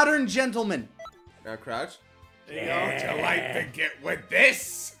 The modern gentleman. Now crouch. There you go. Would you like to get with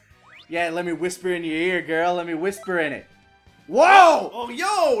this? Yeah, let me whisper in your ear, girl. Let me whisper in it. Whoa! Oh,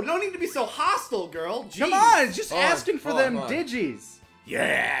 yo, no need to be so hostile, girl. Jeez. Come on, just Hold on, asking for hold them on. digis.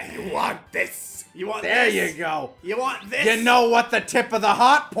 Yeah, you want this? You want There this? you go. You want this? You know what the tip of the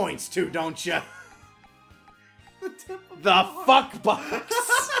heart points to, don't you? The fuck box.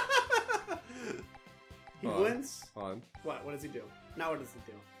 He wins? Hold on. What? What does he do? Now what does he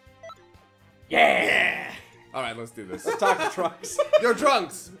do? Yeah. All right, let's do this. Let's talk to Trunks. Yo,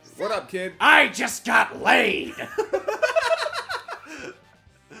 Trunks. What up, kid? I just got laid.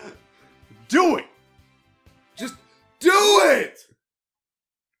 Do it. Just do it!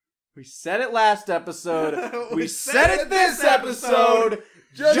 We said it last episode. We said it this episode.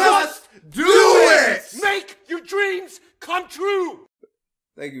 Just do it! Make your dreams come true!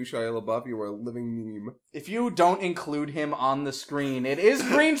 Thank you, Shia LaBeouf. You are a living meme. If you don't include him on the screen, it is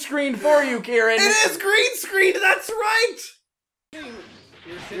green screen for you, Kieran. It is green screen. That's right.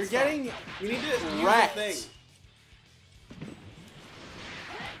 You're getting You need to wrecked. use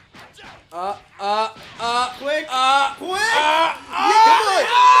the thing. Quick! Quick!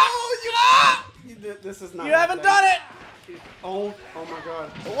 This is not. You haven't done it. Oh my god.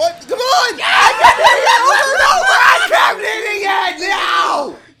 What? Come on! I kept hitting it over and over! I kept hitting it!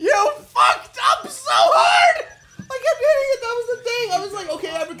 No! You fucked up so hard! I kept hitting it. That was the thing. I was like,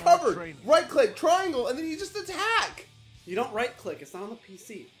 okay, I recovered. Right click, triangle, and then you just attack. You don't right click. It's not on the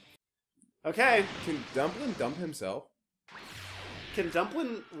PC. Okay. Can Dumplin dump himself? Can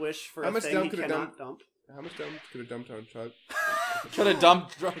Dumplin wish for How a much thing dump he could a cannot dump? How much dump could a dump on Chug? Could have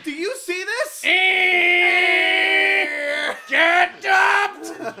dumped. Do you see this? Get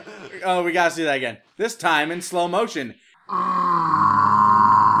dumped! Oh, we gotta see that again. This time in slow motion.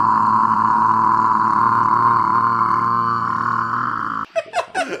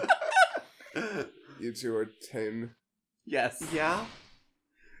 You two are 10. Yes. Yeah.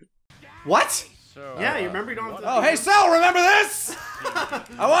 What? So, Yeah, you remember you don't have to. Oh, hey, Cell, remember this?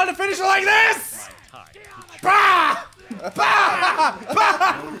 I wanted to finish it like this! Bah! Bah!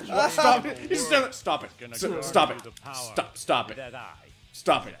 Bah! Stop it. You just stop it. Stop it. Stop it.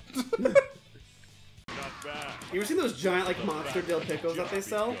 Stop it. You ever seen those giant like monster dill pickles that they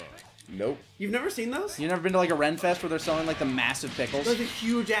sell? Nope. You've never seen those? You never been to like a Ren Fest where they're selling like the massive pickles? Those are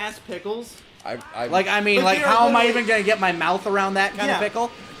huge ass pickles. Like, I mean, like, how am I even gonna get my mouth around that kind of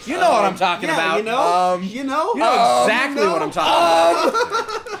pickle? You know what I'm talking about. You know? You know? You know exactly what I'm talking about.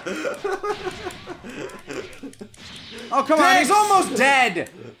 Oh, come on, he's almost dead.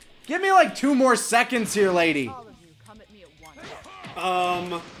 Give me like 2 more seconds here, lady.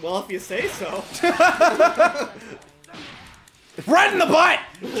 Well, if you say so. Right in the butt!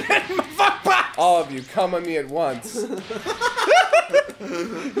 Get in my fuck box! All of you, come on me at once.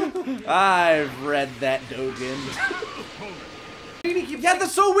 I've read that Dogen. Yeah,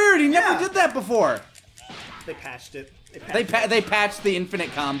 that's so weird. He never did that before. They patched it. They patched the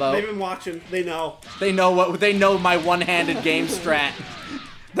infinite combo. They've been watching. They know. They know my one-handed game strat.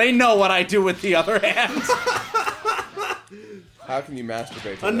 They know what I do with the other hand. How can you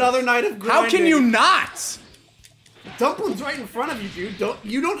masturbate to Another this? night of grinding. How can you not? Dumplin's right in front of you, dude.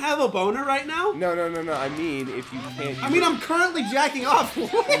 You don't have a boner right now? No. I mean, if you can't... I mean, I'm currently jacking off. Rock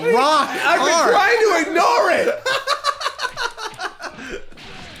I've been trying to ignore it!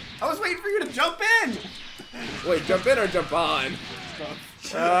 I was waiting for you to jump in. Wait, jump in or jump on?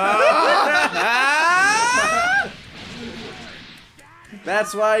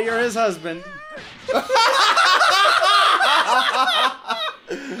 That's why you're his husband.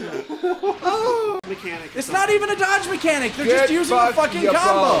 Mechanic. It's not even a dodge mechanic. They're just using a fucking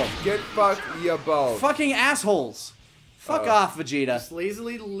combo. Get fucked, you both. Fucking assholes. Fuck off, Vegeta. Just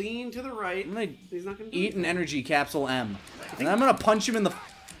lazily lean to the right. I'm gonna He's not gonna do eat an energy capsule M. And I'm gonna punch him in the...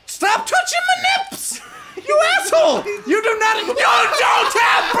 Stop touching my nips! You asshole! You don't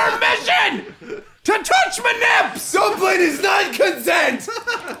have permission to touch my nips! Dumplin is not consent!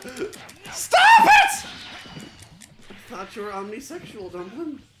 Stop it! I thought you were omnisexual,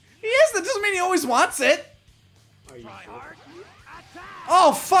 Dumplin. He is, that doesn't mean he always wants it. Are you sure?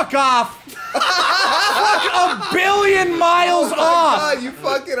 Oh, fuck off! Fuck 1,000,000,000 miles off! God, you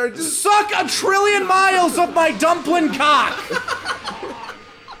fucking are just... Suck 1,000,000,000,000 miles of my Dumplin cock!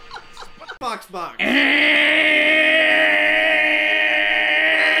 Box. I'm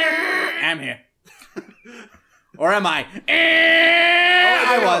here. Or am I?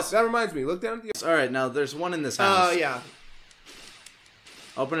 I I was. That reminds me, look down at the... Alright, now there's one in this house. Oh, yeah.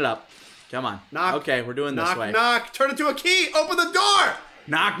 Open it up. Come on. Knock. Okay, we're doing this way. Knock. Turn it to a key. Open the door.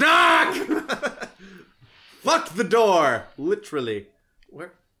 Knock, knock! Fuck the door. Literally.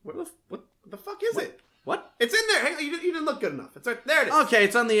 What the fuck is it? What? It's in there. Hang on, you didn't look good enough. It's right there. It is. Okay,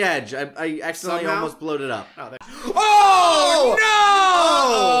 it's on the edge. I accidentally Somehow? almost blowed it up. Oh, there. Oh, no!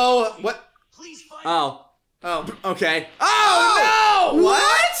 Oh, what? Oh. Oh, okay. Oh, no!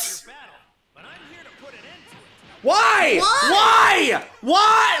 What? Why? Why?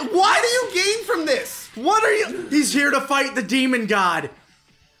 Why? What do you gain from this? What are you? He's here to fight the demon god.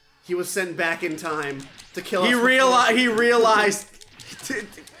 He was sent back in time to kill us. He realized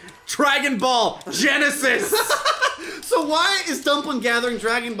Dragon Ball Genesis. So why is Dumplin gathering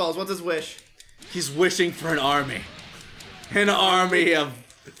Dragon Balls? What's his wish? He's wishing for an army. An army of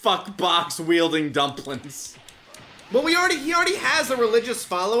fuck box wielding dumplings. Well, he already has a religious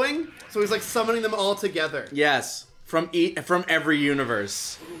following, so he's like summoning them all together. Yes, from every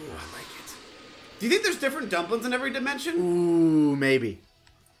universe. Ooh, I like it. Do you think there's different dumplings in every dimension? Ooh, maybe.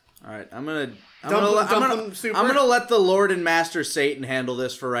 All right, I'm gonna let the Lord and Master Satan handle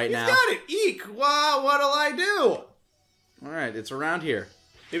this for right now. He's got it. Eek. Wow, what'll I do? All right, it's around here.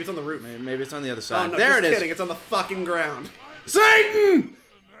 Maybe it's on the roof. Maybe it's on the other side. Oh, no, there it is. Kidding. It's on the fucking ground. Satan!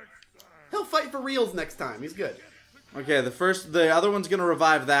 He'll fight for reals next time. He's good. Okay, the other one's gonna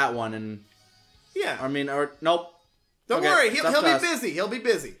revive that one, and yeah. I mean, or nope. Don't worry. He'll be busy. He'll be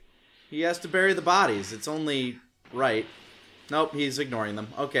busy. He has to bury the bodies. It's only right. Nope, he's ignoring them.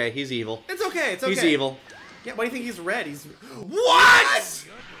 Okay, he's evil. It's okay. It's okay. He's evil. Yeah. Why do you think he's red? He's what?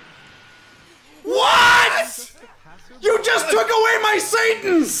 What? You just took away my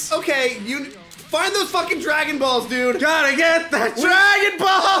Satans! Okay, you find those fucking Dragon Balls, dude. Gotta get that Dragon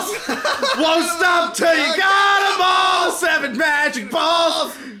Balls! Won't stop till you got them all! 7 magic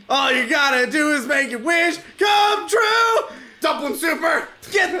balls! All you gotta do is make your wish come true! Dumplin Super!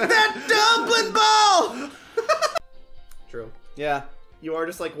 Get that Dumplin Ball! True. Yeah. You are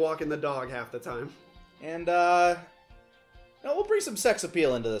just like walking the dog half the time. And, no, we'll bring some sex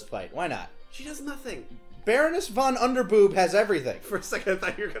appeal into this fight. Why not? She does nothing. Baroness von Underboob has everything. For a second, I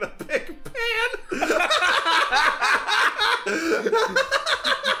thought you were gonna pick Pan.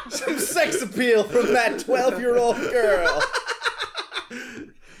 Some sex appeal from that 12-year-old girl.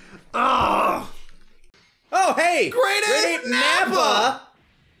 Oh, hey! Great Ape Nappa!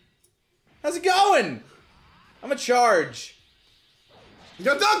 How's it going? I'm a charge.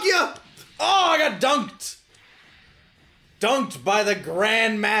 Go dunk ya! Oh, I got dunked. Dunked by the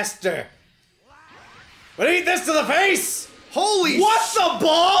Grand Master. But eat this to the face! Holy what the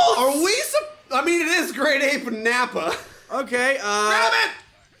balls? Are we I mean, it is Great Ape Nappa. Okay, grab it!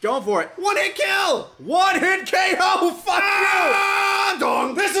 Going for it. One hit kill! One hit KO! Fuck you!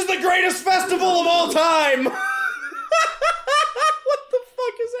 Dong. This is the greatest festival of all time! What the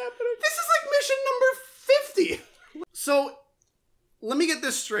fuck is happening? This is like mission number 50. So, let me get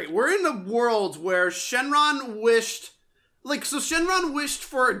this straight. We're in a world where Shenron wished... so Shenron wished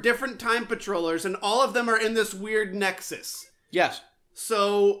for different time patrollers, and all of them are in this weird nexus. Yes.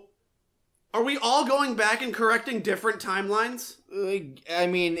 So, are we all going back and correcting different timelines? I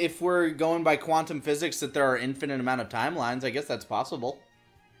mean, if we're going by quantum physics that there are infinite amount of timelines, I guess that's possible.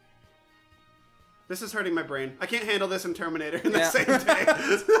 This is hurting my brain. I can't handle this and Terminator in the same day.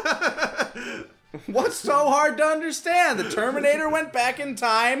 What's so hard to understand? The Terminator went back in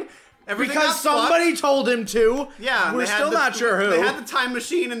time Everything because somebody told him to. Yeah, we're still not sure who. They had the time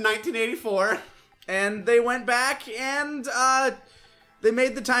machine in 1984. And they went back and they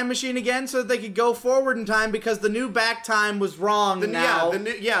made the time machine again so that they could go forward in time because the new back time was wrong now.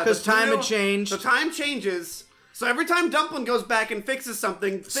 Because time had changed. The time changes. So every time Dumplin goes back and fixes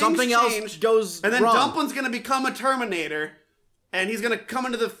something, something else goes and then wrong. Dumplin's gonna become a Terminator, and he's gonna come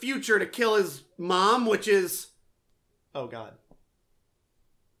into the future to kill his mom, which is, oh god,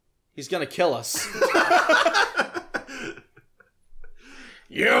 he's gonna kill us.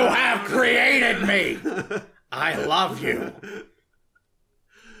 You have created me. I love you.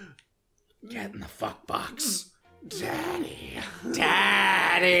 Get in the fuck box, Daddy.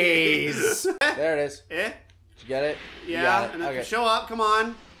 Daddies. There it is. Eh? Did you get it? Yeah. You got it. Okay. Show up. Come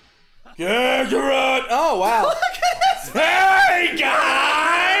on. Yeah, you're right. Oh wow. Look at this. Hey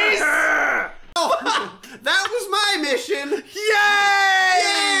guys! Oh, that was my mission. Yay!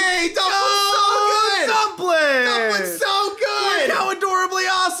 Yay! Dumplin's so good. Dumplin! Dumplin's so good. Look how adorably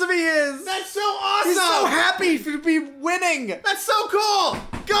awesome he is. That's so awesome. He's so happy to be winning. That's so cool.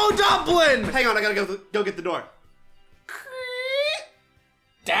 Go Dumplin! Hang on, I gotta go get the door.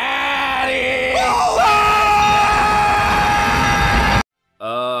 Daddy!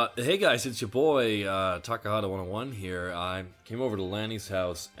 Hey guys, it's your boy, Takahata 101 here. I came over to Lanny's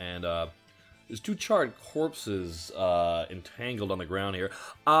house, and, there's 2 charred corpses, entangled on the ground here.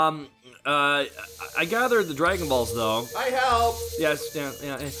 I gathered the Dragon Balls, though. I help! Yes, yeah.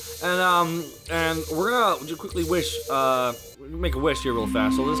 And we're gonna just quickly make a wish here real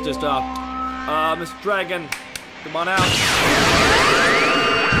fast. So let's just, Mr. Dragon, come on out.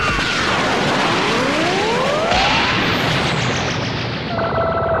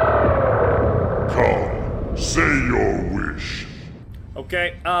 Say your wish.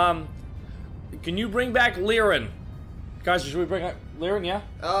 Okay, can you bring back Liren? Guys, should we bring back Liren, yeah?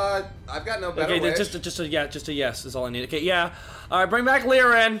 I've got no better wish. Just a yes is all I need. Okay, yeah. Alright, bring back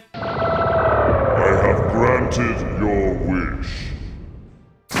Liren. I have granted your wish.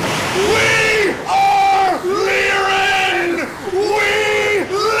 We are Liren! We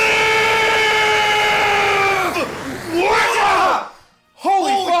live! What?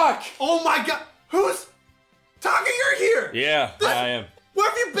 Holy fuck! Oh my god! Who's talking? You're here! Yeah, I am. Where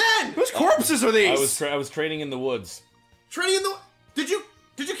have you been? Whose corpses are these? I was training in the woods. Training in the... Did you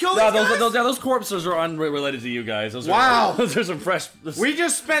kill kill No, these guys? those corpses are unrelated to you guys. Those Wow. Those are some fresh... We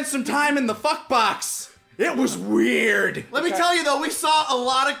just spent some time in the fuck box. It was weird. Let me tell you though, we saw a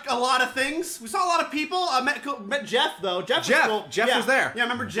lot of things. We saw a lot of people. I met Jeff though. Jeff was cool. Jeff was there. Yeah,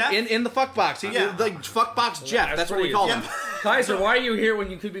 remember Jeff? In the fuck box. The fuck box Jeff. That's what we call him. Kaiser, why are you here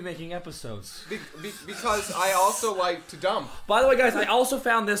when you could be making episodes? Because I also like to dump. By the way, guys, I also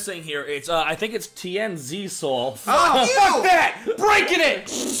found this thing here. It's I think it's TNZ Soul. Oh, fuck that! Breaking it!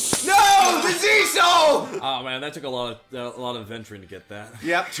 No, the Z Soul! Oh man, that took a lot of venturing to get that.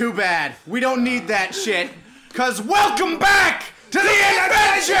 Yep, too bad. We don't need that shit. Cause welcome back to the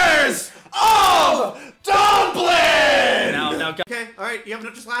adventures of Dumplin! Now, okay, alright, you have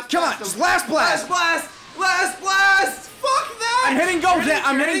just last Come blast. on, just last blast! Last blast! Fuck that! I'm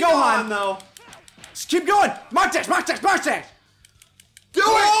hitting Gohan though. Just keep going! Mark dash! Do it! Do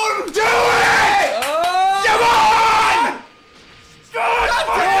it! Come on!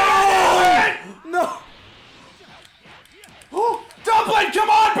 No! Dumplin, come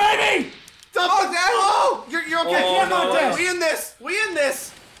on, baby! Dumplin, oh! You're okay. Oh, no. We in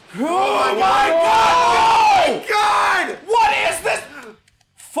this! Oh my god! No! What is this?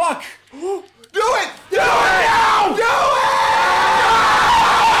 Fuck! Do it! Do it now! Do it!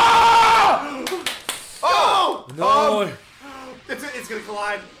 Oh! No. It's gonna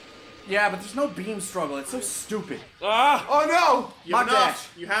collide. Yeah, but there's no beam struggle. It's so stupid. Oh no! You have Mock enough. dash.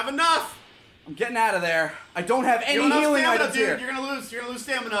 You have enough. I'm getting out of there. I don't have any You don't have healing stamina, items dude. here. You're gonna lose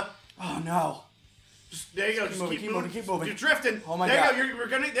stamina. Oh no. There you go. Keep moving, keep moving. You're drifting. Oh my there god. you go. We're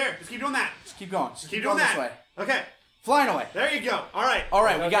gonna there. Just keep doing that. Just keep going. Just Keep going doing this that. way. Okay. Flying away. There you go. All right. All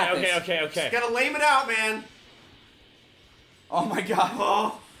right, we got this. Okay. Just gotta lame it out, man. Oh my god.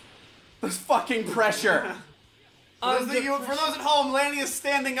 Oh. This fucking pressure. For those at home, Lanny is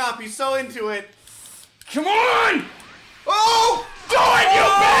standing up. He's so into it. Come on! Oh! Do it, you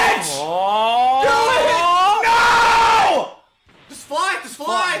bitch! Oh! Do it! No! Just fly.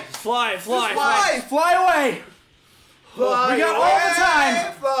 Fly away! Fly we got away, all the time!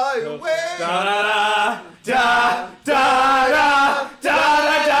 Fly away! Da da da da da da da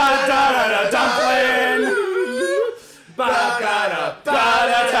da da da Dumplin! Ba da da da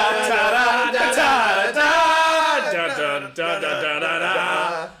da da da da da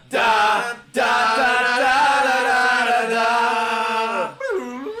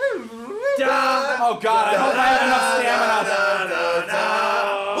Oh god, I hope I have enough stamina.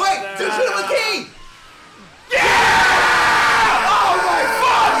 Wait! Just hit him with key! Yeah! Oh my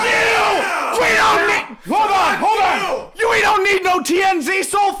fuck you! We don't need. Hold on! We don't need no TNZ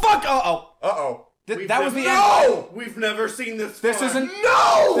soul. Fuck! Uh-oh. That was the end. No! We've never seen this. This isn't.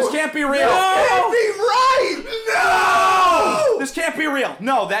 No! This can't be real. This can't be right! No! This can't be real.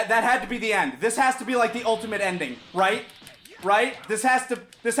 No, that had to be the end. This has to be like the ultimate ending, right? Right? This has to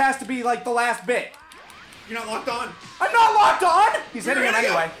be like the last bit. You're not locked on. I'm not locked on! He's hitting him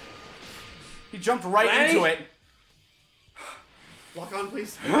anyway. He jumped right into it. Lock on,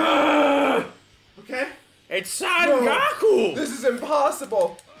 please. Okay. It's Sangaku! This is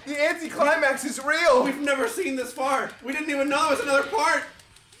impossible. The anticlimax is real. We've never seen this far. We didn't even know there was another part.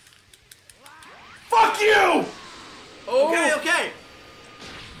 Fuck you! Oh. Okay.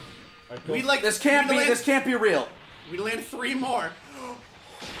 This can't be real. We land 3 more.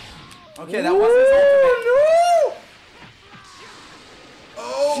 Okay, that wasn't his ultimate. No!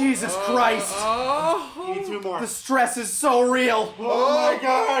 Oh. Jesus Christ. You need 2 more. The stress is so real. Oh my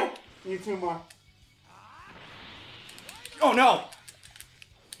god. You need 2 more. Oh no.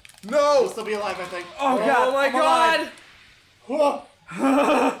 No! We'll still be alive, I think. Oh god. Oh my god.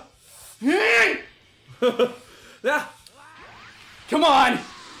 Yeah. Come on.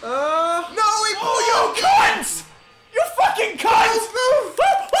 No, he you cunts! You fucking cunts!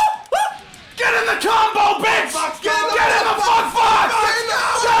 Get in the combo, bitch! Get in the fuck box!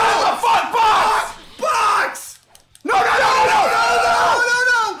 Get in the fuck box! Box! No!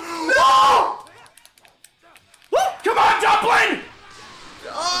 Come on, Dumplin!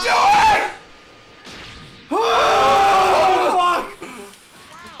 Do it! Oh, fuck!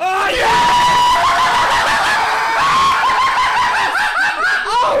 Oh, yeah!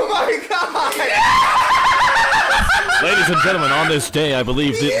 Oh my god! Ladies and gentlemen, on this day, I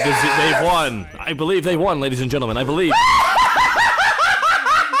believe they've won. I believe they won, ladies and gentlemen. I believe.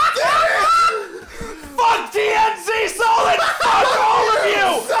 Fuck TNZ Solid! Fuck all of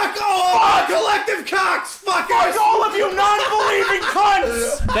you! Suck all collective cocks! Fuck all of you non-believing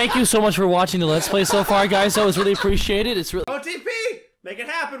cunts! Thank you so much for watching the Let's Play so far, guys. That was really appreciated. It's really. OTP! Make it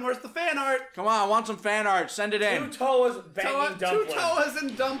happen. Where's the fan art? Come on, I want some fan art. Send it in. 2 Toas banging Dumplin. 2 Toas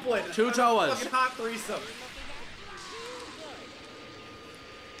and Dumplin. 2 Toas. Fucking hot threesome.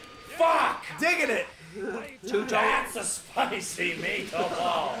 Digging it. That's a spicy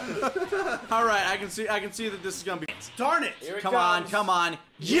meatball. All right, I can see that this is gonna be. Darn it! Come on, come on.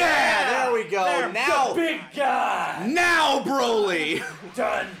 Yeah, there we go. There, now, the big guy. now, Broly.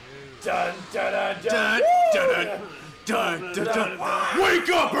 Dun dun dun dun Dun, dun, dun, dun, dun, dun. Wake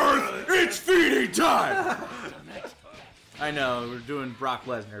up, Earth! It's feeding time. I know we're doing Brock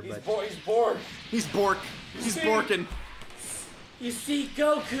Lesnar, but he's bored. He's Bork. He's Borkin. You see,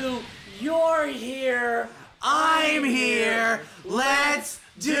 Goku, you're here. I'm here. Let's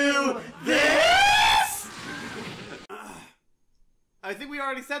do this. I think we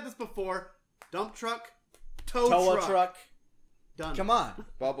already said this before. Dump truck, tow Toa truck. Done. Come on.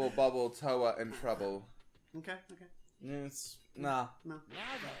 Bubble, bubble, Toa in trouble. Okay. It's nah. No.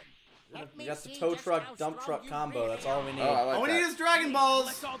 You got the tow truck, dump truck combo. That's all we need. Oh, I like All we that. need is Dragon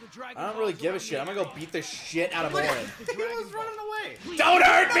Balls. I don't really give a shit. I'm gonna go beat the shit out of Orin. He was running away. Don't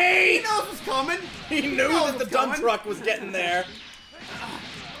hurt me! He knows what's coming. He knew that the dump truck was getting there.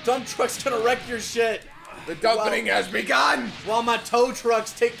 Dump truck's gonna wreck your shit. The dumping has begun. While my tow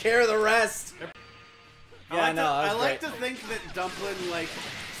trucks take care of the rest. Yeah, I know. I like to think that Dumplin like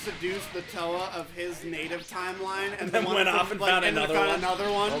seduced the Toa of his native timeline and then went off and found another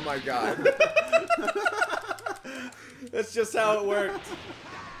one. Oh my god. That's just how it worked.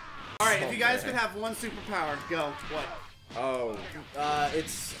 All right, if you guys could have one superpower, go. What? Oh.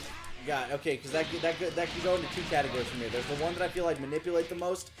 It's okay, because that can go into two categories for me. There's the one that I feel I'd manipulate the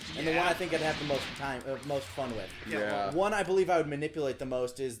most, and the one I think I'd have the most fun with. Yeah. One I believe I would manipulate the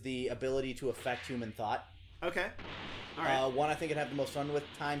most is the ability to affect human thought. Okay. All right. One I think I'd have the most fun with,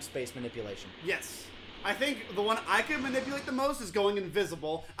 time-space manipulation. Yes. I think the one I could manipulate the most is going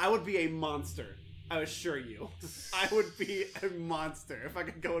invisible. I would be a monster. I assure you. I would be a monster if I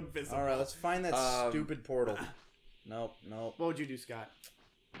could go invisible. All right, let's find that stupid portal. Nope. What would you do, Scott?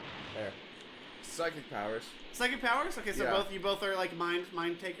 There. Psychic powers. Psychic powers? Okay, so you both are like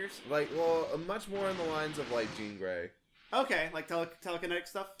mind takers? Like, well, much more in the lines of like Jean Grey. Okay, like telekinetic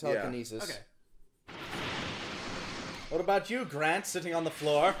stuff? Telekinesis. Okay. What about you, Grant, sitting on the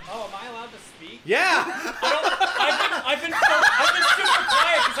floor? Oh, am I allowed to speak? Yeah! I've been super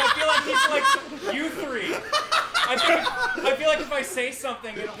quiet because I feel like he's like you three. I feel like if I say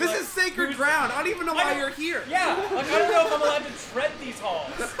something, it'll This is sacred ground. I don't even know why you're here. Yeah, like I don't know if I'm allowed to tread these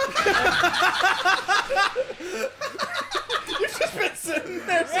halls. You've just been sitting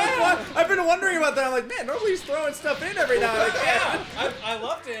there so quiet. I've been wondering about that. I'm like, man, nobody's throwing stuff in every now and again. Yeah, I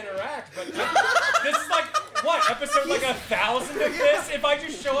love to interact, but this is like, what, episode like 1,000 of this? If I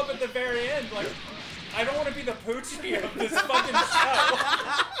just show up at the very end, like, I don't want to be the poochie of this fucking show.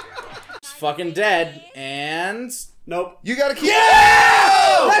 It's fucking dead, and... Nope. You gotta keep...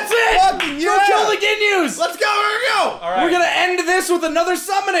 Yeah! That's it! Fucking Go kill the Ginyus! Let's go, All right. We're gonna end this with another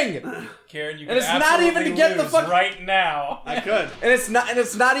summoning! Karen, you and it's not even to get the fuck right now. I could. And it's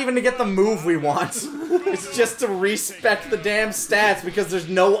not even to get the move we want. It's just to respect the damn stats because there's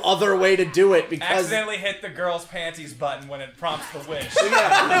no other way to do it because accidentally hit the girl's panties button when it prompts the wish.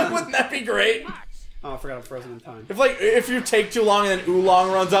 Yeah, wouldn't that be great? Oh, I forgot I'm frozen in time. If you take too long and then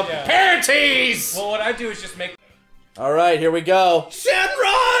Oolong runs up, panties! Well, what I do is just make. All right, here we go.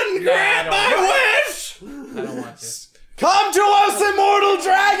 Shenron, grant my wish. I don't want to. Come to us, immortal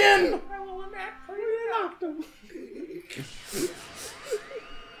dragon!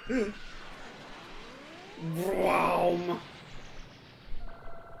 Wow.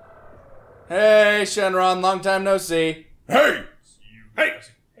 Hey, Shenron, long time no see. Hey! Hey,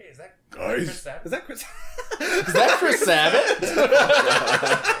 is that Guys. Chris Sabat? Is that Chris? Is that Chris Sabat?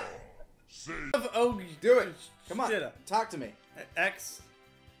 Oh, do it. Come on, talk to me. X.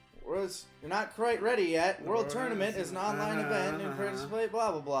 You're not quite ready yet. World Tournament is an online event and participate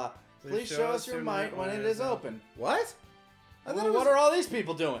blah blah blah. Please show us your might when it is open. What? What are all these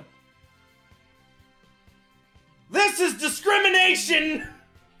people doing? This is discrimination!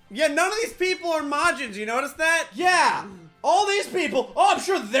 Yeah, none of these people are Majins, you notice that? Yeah! All these people, I'm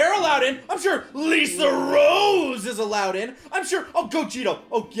sure they're allowed in. I'm sure Lisa Rose is allowed in. I'm sure, Gogeta.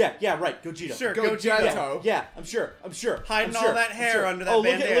 Oh, yeah, right, Gogeta. Sure, Gogeta. Yeah, I'm sure. Hiding all that hair under that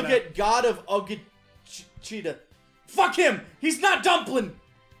bandana. Look at God of Gogeta. Fuck him! He's not Dumplin!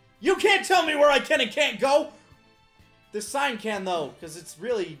 You can't tell me where I can and can't go! This sign can, though, because it's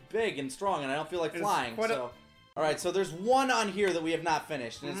really big and strong, and I don't feel like flying, so... Alright, so there's one on here that we have not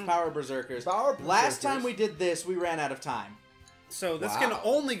finished, and it's Power Berserkers. Last time we did this, we ran out of time. So this can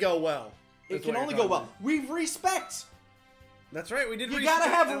only go well. It can only go well. We've respect! That's right, we did You gotta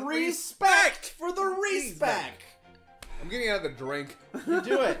have respect for the respect! I'm getting out of the drink. You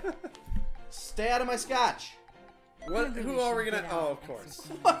do it. Stay out of my scotch. What? Who are we gonna? Oh, of course.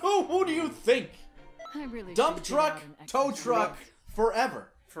 Who do you think? I really Dump should get truck, out and tow exercise. truck,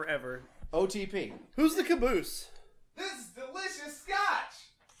 forever. Forever. OTP. Who's the caboose? This is delicious scotch.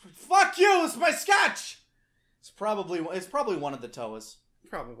 Fuck you! It's my scotch. It's probably one of the Toas.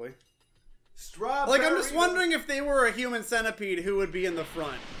 Probably. Strawberry. Like, I'm just wondering if they were a human centipede, who would be in the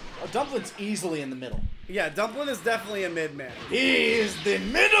front? Oh, Dumplin's easily in the middle. Yeah, Dumplin is definitely a mid-man. He is the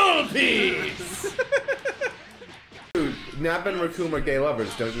middle piece! Dude, Nap and Raccoon are gay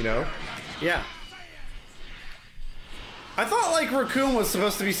lovers, don't you know? Yeah. I thought, like, Raccoon was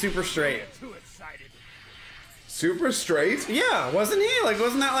supposed to be super straight. Super straight? Yeah, wasn't he? Like,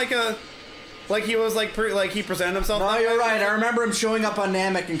 wasn't that like a... Like, he was, like, he presented himself No, that you're way? right. I remember him showing up on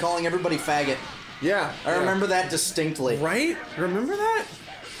Namek and calling everybody faggot. Yeah. I remember that distinctly. Right? Remember that?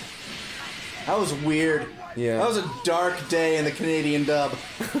 That was weird. Yeah. That was a dark day in the Canadian dub.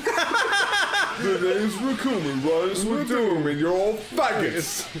 The name's Raccoon and Rise with Doom and you're all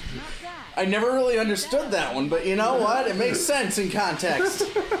faggots. I never really understood that one, but you know what? It makes sense in context.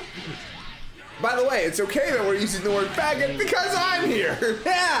 By the way, it's okay that we're using the word faggot because I'm here.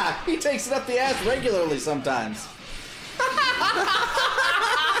 Yeah, he takes it up the ass regularly sometimes. God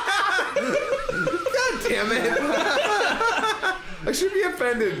damn it. I should be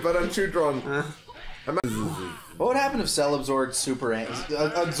offended, but I'm too drunk. What would happen if Cell absorbed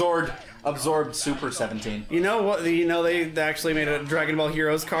absorbed Super 17? You know what? You know they actually made a Dragon Ball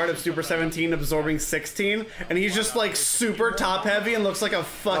Heroes card of Super 17 absorbing 16, and he's just like super top heavy and looks like a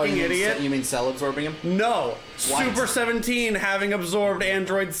fucking idiot. You mean Cell absorbing him? No, What? Super 17 having absorbed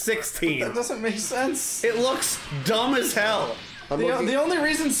Android 16. That doesn't make sense. It looks dumb as hell. The only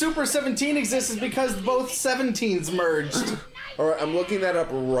reason Super 17 exists is because both 17s merged. Alright, I'm looking that up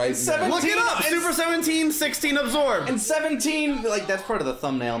right now. Look it up! Super 17, 16 absorbed. And 17, like, that's part of the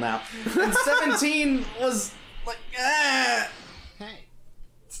thumbnail now. And 17 was like, ah. Hey,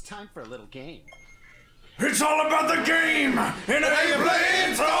 it's time for a little game. It's all about the game, and how you play it.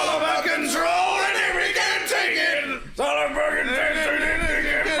 It's all about control, and if we can't take it, it's all about control, and if we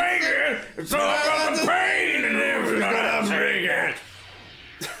can't make it, it's all about the pain, and if we gotta take it.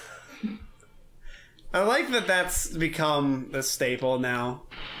 I like that that's become the staple now.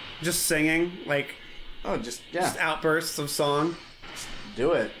 Just singing, like, just outbursts of song.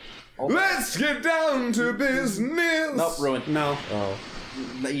 Do it. Let's get down to business. Nope, ruined. No. Oh.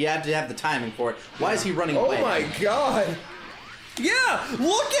 You have to have the timing for it. Why is he running away? Oh my god. Yeah,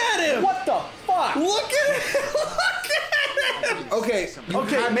 look at him. What the fuck? Look at him. Look at him. Okay.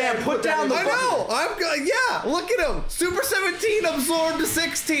 Okay, man, put down the I know. I'm good. Yeah, look at him. Super 17 absorbed to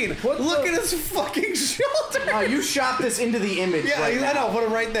 16. Look at his fucking shoulder. Oh, you shot this into the image. Yeah, right I now. know. Put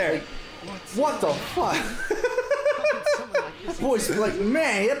him right there. What the fuck? That boy's like,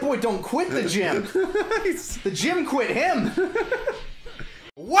 man, that boy don't quit the gym. The gym quit him.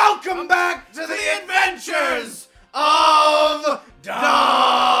 Welcome back to the adventures of Dumplin.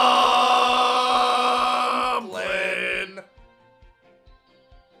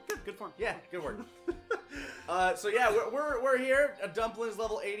 Good form. Yeah, good work. So yeah, we're here. Dumplin is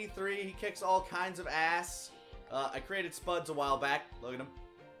level 83. He kicks all kinds of ass. I created Spuds a while back. Look at him.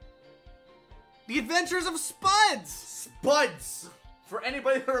 The Adventures of Spuds. Spuds. For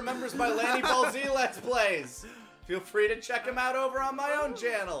anybody that remembers my Lanny Ball Z Let's Plays, feel free to check them out over on my own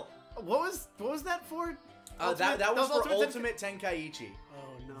channel. What was that for? That was for Ultimate Tenkaichi.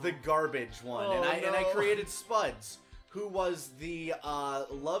 Oh no. The garbage one. Oh, and I created Spuds, who was the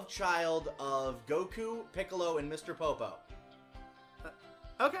love child of Goku, Piccolo, and Mr. Popo.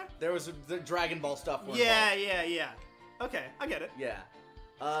 Okay. There was the Dragon Ball stuff. Yeah. Okay, I get it. Yeah.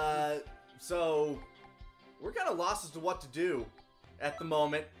 So we're kind of lost as to what to do at the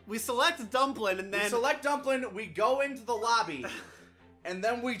moment. We select Dumplin and then... We select Dumplin, we go into the lobby, and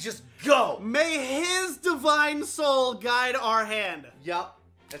then we just go! May his divine soul guide our hand. Yup.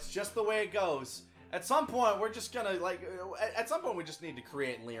 That's just the way it goes. At some point, we're just gonna, at some point we just need to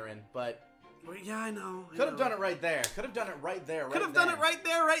create Lirin, but... Well, yeah, I know. Could have done it right there. Could have done it right there, right Could have done it right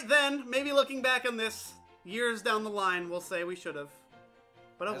there, right then. Maybe looking back on this, years down the line, we'll say we should have.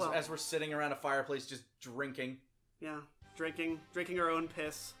 But oh well. As we're sitting around a fireplace just drinking. Yeah, drinking our own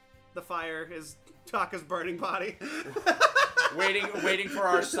piss. The fire is Taka's burning body. waiting for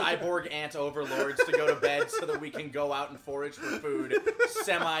our cyborg ant overlords to go to bed so that we can go out and forage for food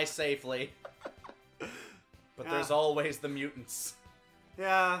semi-safely. But there's always the mutants.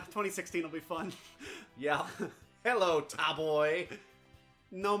 Yeah, 2016 will be fun. Yeah. Hello, Taboy.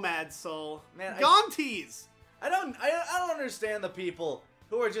 Nomad soul. Man, Gontees! I don't understand the people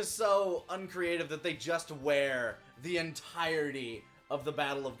who are just so uncreative that they just wear the entirety of the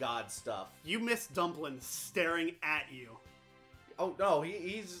Battle of Gods stuff. You missed Dumplin staring at you. Oh no,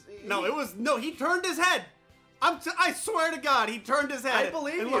 he's no. It was no. He turned his head. I swear to God, he turned his head. I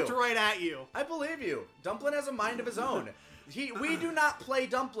believe and you. Looked right at you. I believe you. Dumplin has a mind of his own. We do not play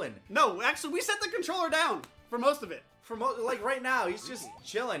Dumplin. No, actually, we set the controller down for most of it. Like right now, he's just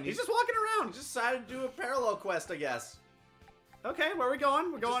chilling. He's just walking around. He just decided to do a parallel quest, I guess. Okay, where are we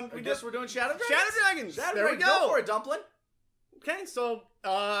going? We're going. I guess we're doing Shadow Dragons. Shadow Dragons. There we go. Go for it, Dumplin. Okay, so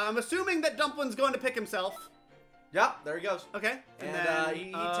I'm assuming that Dumplin's going to pick himself. Yep, there he goes. Okay, and then,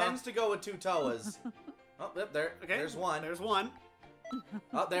 he tends to go with two Toas. Oh, yep, there. Okay, there's one. There's one.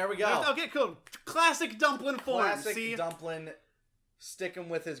 Oh, there we go. Okay, cool. Classic Dumplin form. Classic Dumplin sticking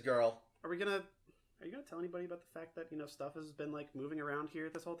with his girl. Are you gonna tell anybody about the fact that stuff has been like moving around here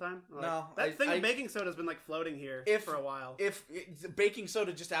this whole time? Like, no, that thing of baking soda's been like floating here for a while. If baking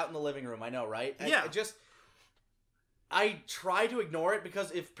soda just out in the living room, I know, right? Yeah. I try to ignore it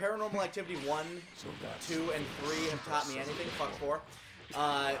because if Paranormal Activity 1, 2, and 3 have taught me anything, fuck 4,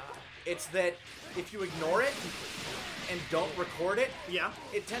 it's that if you ignore it and don't record it,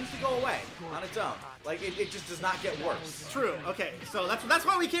 it tends to go away on its own. Like, it just does not get worse. True. Okay, so that's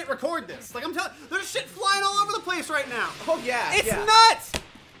why we can't record this. Like, I'm telling there's shit flying all over the place right now. Oh, yeah. It's nuts!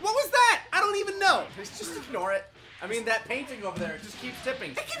 What was that? I don't even know. Just ignore it. I mean, that painting over there just keeps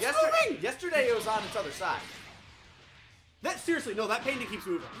tipping. It keeps moving! Yesterday it was on its other side. Seriously, no, that painting keeps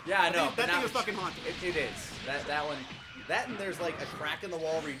moving. Yeah, I know. That thing is fucking haunted. It is. That one. That and there's like a crack in the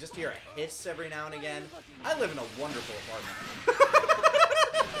wall where you just hear a hiss every now and again. I live in a wonderful apartment.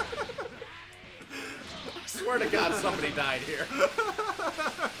 I swear to God, somebody died here.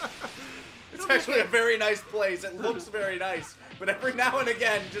 It's actually a very nice place. It looks very nice. But every now and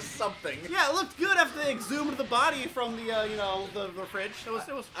again, just something. Yeah, it looked good after they exhumed the body from the, the fridge. It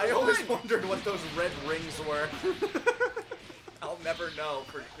was I always wondered what those red rings were. I'll never know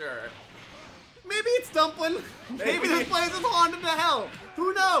for sure. Maybe it's Dumplin. Maybe this place is haunted to hell.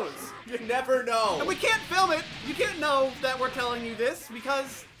 Who knows? You never know. And we can't film it. You can't know that we're telling you this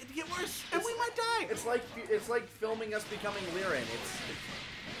because it'd get worse and we might die. It's like filming us becoming Lirin.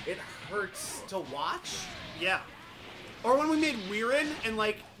 It hurts to watch. Yeah. Or when we made Weirin and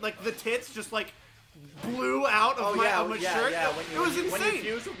like the tits just like blew out of my shirt. Yeah. It was insane. When you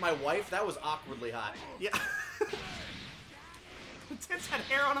fused with my wife, that was awkwardly hot. Yeah. The tits had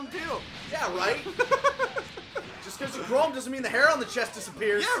hair on them too. Yeah, right? Just because you grow them doesn't mean the hair on the chest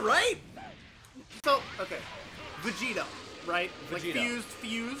disappears. Yeah, right? So, okay. Vegeta, right? Vegeta. Like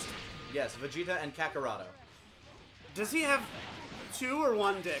fused? Yes, Vegeta and Kakarado. Does he have 2 or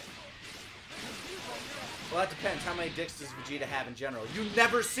 1 dick? Well, that depends. How many dicks does Vegeta have in general? You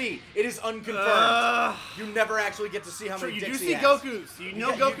never see. It is unconfirmed. You never actually get to see how many dicks he has. You do see Goku's. You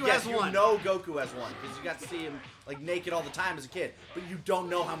know Goku has 1. You know Goku has 1 because you got to see him like naked all the time as a kid. But you don't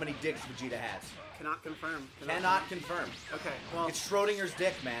know how many dicks Vegeta has. Cannot confirm. Cannot confirm. Okay, well. It's Schrodinger's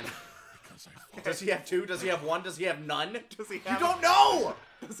dick, man. Does he have 2? Does he have 1? Does he have none? Does he have You don't know!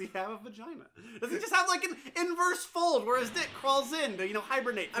 Does he have a vagina? Does he just have like an inverse fold where his dick crawls in to,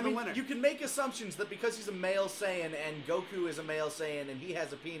 hibernate for the winter? You can make assumptions that because he's a male Saiyan and Goku is a male Saiyan and he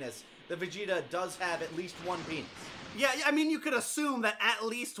has a penis, that Vegeta does have at least 1 penis. Yeah, I mean, you could assume that at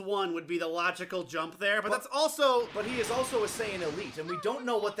least 1 would be the logical jump there, but that's also... But he is also a Saiyan elite, and we don't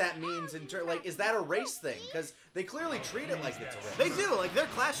know what that means in terms... Like, is that a race thing? Because they clearly treat it like it's a race. They do. Like, their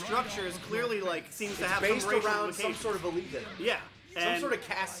class structure is clearly, like, seems to have based some racial around some implications. sort of elitism. Yeah. Some sort of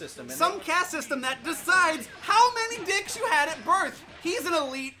caste system. Some caste system that decides how many dicks you had at birth. He's an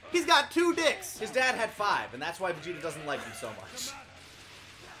elite. He's got 2 dicks. His dad had 5, and that's why Vegeta doesn't like him so much.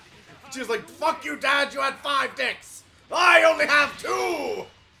 Vegeta's like, fuck you, Dad, you had 5 dicks. I only have 2.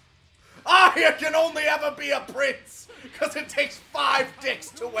 I can only ever be a prince, because it takes 5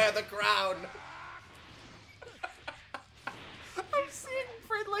 dicks to wear the crown. I'm seeing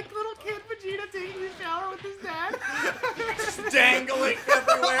like little kid Vegeta taking a shower with his dad. Just dangling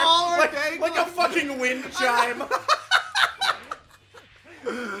everywhere. All like a fucking wind chime.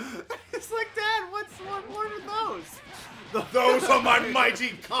 It's like, Dad, what are those? Those are my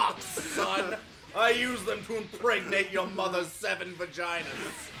mighty cocks, son. I use them to impregnate your mother's 7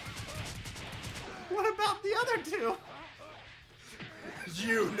 vaginas. What about the other 2?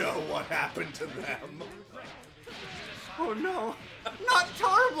 You know what happened to them. Oh no, not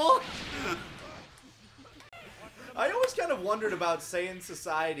Tarble! I always kind of wondered about Saiyan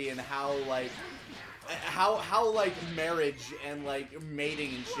society and how marriage and like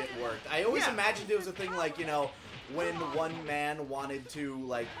mating and shit worked. I always imagined it was a thing like, when one man wanted to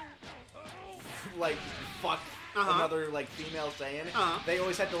like fuck another like female Saiyan, they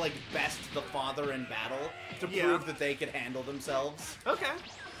always had to like best the father in battle to prove that they could handle themselves. Okay.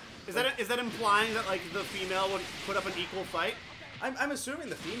 Is that implying that like the female would put up an equal fight? I'm assuming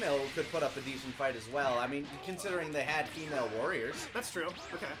the female could put up a decent fight as well. I mean, considering they had female warriors. That's true.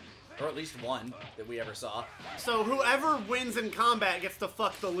 Okay. Or at least one that we ever saw. So whoever wins in combat gets to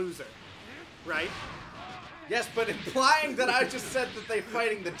fuck the loser, right? Yes, but implying that I just said that they're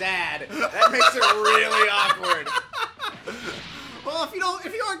fighting the dad, that makes it really awkward. Well, if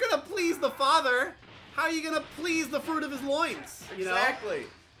you aren't gonna please the father, how are you gonna please the fruit of his loins? You know? Exactly.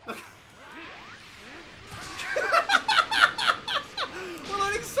 We're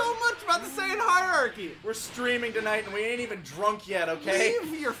learning so much about the Saiyan hierarchy. We're streaming tonight and we ain't even drunk yet, okay?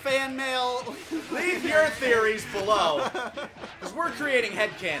 Leave your fan mail. Leave your theories below. Because we're creating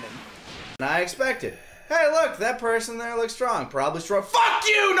headcanon. And I expected. Hey, look, that person there looks strong. Probably strong. Fuck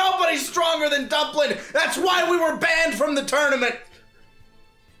you! Nobody's stronger than Dumplin! That's why we were banned from the tournament!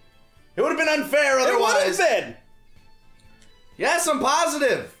 It would have been unfair otherwise. It would have been! Yes, I'm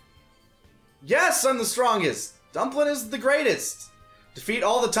positive. Yes, I'm the strongest. Dumplin is the greatest. Defeat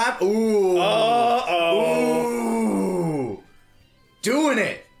all the time. Ooh. Ooh. Doing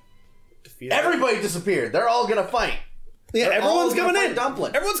it. Everybody disappeared. They're all gonna fight. Yeah, everyone's coming in.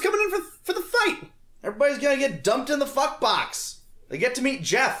 Dumplin. Everyone's coming in for the fight. Everybody's gonna get dumped in the fuck box. They get to meet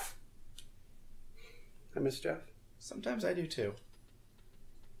Jeff. I miss Jeff. Sometimes I do too.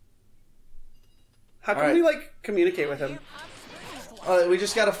 How can we like communicate with him? We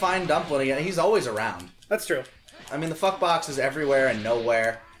just gotta find Dumplin again. He's always around. That's true. I mean, the fuck box is everywhere and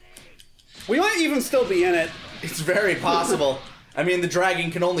nowhere. We might even still be in it. It's very possible. I mean, the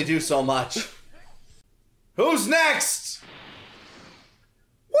dragon can only do so much. Who's next?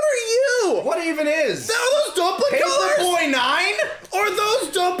 What are you? What even is? Are those Dumplin colors? Boy 9? Are those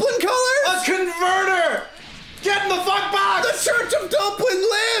Dumplin colors? A converter! Get in the fuck box! The Church of Dumplin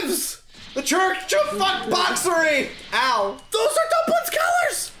lives! The Church of Fuck Boxery! Ow. Those are Dumplin's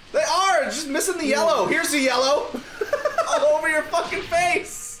colors! They are! Just missing the yellow. Here's the yellow. All over your fucking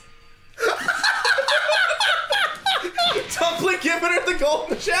face. Dumplin giving her the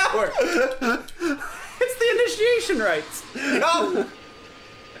golden shower. It's the initiation rites. No.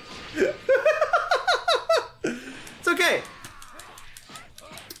 It's okay.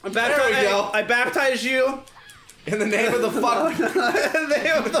 There we go. I baptize you. In the name of the fuck. In the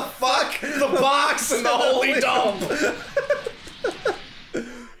name of the fuck. The box and the holy dump.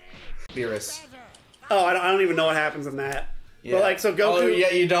 Beerus. Oh, I don't even know what happens in that. Yeah. But like, so Goku... Oh,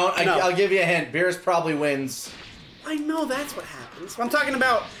 yeah, you don't? No. I'll give you a hint. Beerus probably wins. I know that's what happens. I'm talking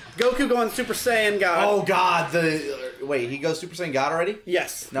about Goku going Super Saiyan God. Oh, God. Wait, he goes Super Saiyan God already?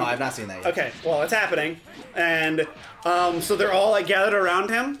 Yes. No, I've not seen that yet. Okay, well, it's happening. And so they're all like gathered around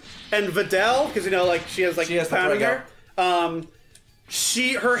him. And Videl, because you know, like she has pounding her.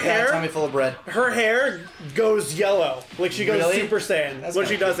 Her hair. Tummy full of bread. Her hair goes yellow. Like she goes Super Saiyan when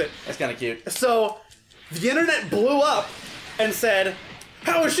she does it. That's kind of cute. So the internet blew up and said,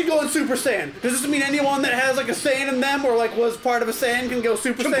 how is she going Super Saiyan? Does this mean anyone that has like a Saiyan in them or like was part of a Saiyan can go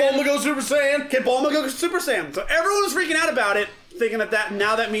Super Saiyan? Can Bulma go Super Saiyan? Can Bulma go Super Saiyan? So everyone was freaking out about it, thinking that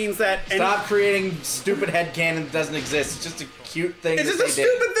now that means that... Stop creating stupid headcanon that doesn't exist. It's just a cute thing It's just a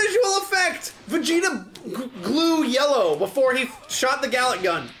stupid visual effect! Vegeta glue yellow before he shot the Gallic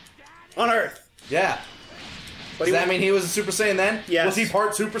gun on Earth. Yeah. Does that mean he was a Super Saiyan then? Yes. Was he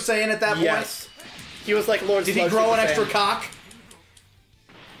part Super Saiyan at that point? Yes. He was like Lord Did he Slug grow Super an extra Saiyan. cock?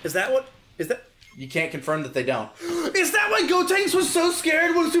 Is that what... Is that... You can't confirm that they don't. Is that why Gotenks was so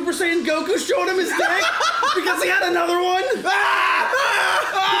scared when Super Saiyan Goku showed him his dick? Because he had another one?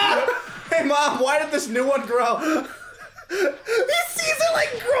 Hey Mom, why did this new one grow? He sees it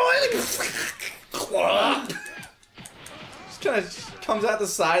like growing. Just kind of comes out the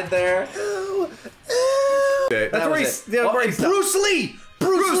side there. That's where he's... Bruce Lee!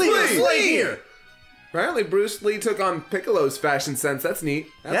 Bruce Lee here! Apparently Bruce Lee took on Piccolo's fashion sense. That's neat.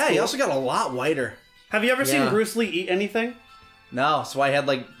 That's he cool. also got a lot whiter. Have you ever seen Bruce Lee eat anything? No, so I had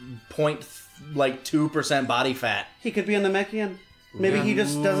like 0.2% body fat. He could be a Namekian. Maybe he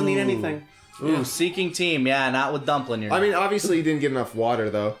just doesn't eat anything. Ooh, seeking team. Yeah, not with Dumplin. I mean, obviously he didn't get enough water,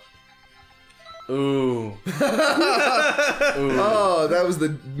 though. Ooh. Oh, that was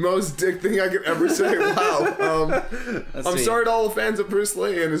the most dick thing I could ever say. Wow. I'm sorry to all the fans of Bruce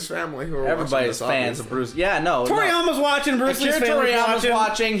Lee and his family who are Everybody's fans of Bruce. Yeah, no. Toriyama's watching. Bruce Lee's Toriyama's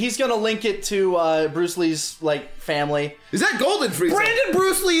watching. He's gonna link it to Bruce Lee's like family. Is that Golden Frieza? Brandon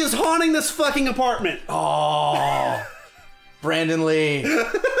Bruce Lee is haunting this fucking apartment. Oh, Brandon Lee.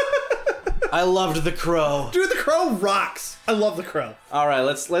 I loved the crow. Dude, the crow rocks. I love the crow. All right,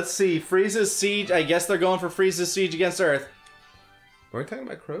 let's see. Frieza's siege. I guess they're going for Frieza's siege against Earth. Were we talking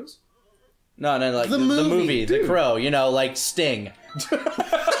about crows? No, like The the movie, the dude. crow. You know, like Sting.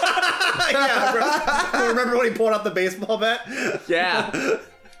 Yeah, remember when he pulled out the baseball bat? Yeah.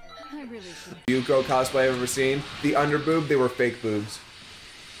 I really should. Yuko cosplay I've ever seen. The underboob, they were fake boobs.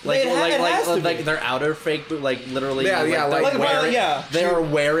 Like, It has to like be. their outer fake boobs, like literally. Yeah, yeah, they're like- wearing, yeah. They are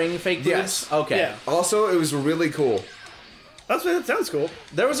wearing fake boobs. Yes. Okay. Yeah. Also, it was really cool. That sounds cool.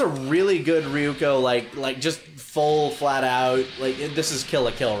 There was a really good Ryuko, like just full, flat out. Like this is Kill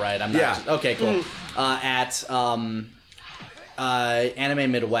la Kill, right? I'm not. Yeah. Okay, cool. At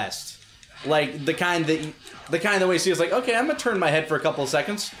Anime Midwest, like the kind that we see is like, okay, I'm gonna turn my head for a couple of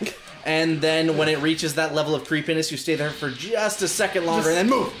seconds, and then when it reaches that level of creepiness, you stay there for just a second longer, and then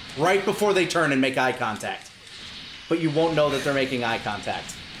move right before they turn and make eye contact. But you won't know that they're making eye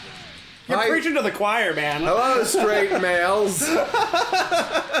contact. You're preaching to the choir, man. Hello, straight males.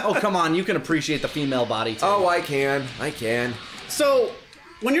 Oh, come on, you can appreciate the female body too. Oh, I can. So,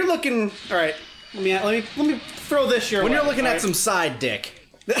 when you're looking, all right, let me throw this your When way, you're looking all at right? some side dick.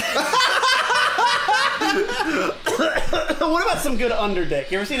 What about some good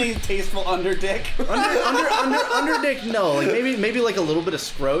underdick? You ever seen any tasteful underdick? Underdick, no. Like maybe like a little bit of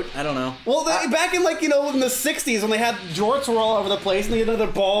scrot. I don't know. Well, back in like in the '60s when they had jorts were all over the place, and their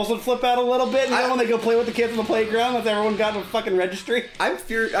balls would flip out a little bit. And when they go play with the kids on the playground, if everyone got a fucking registry. I'm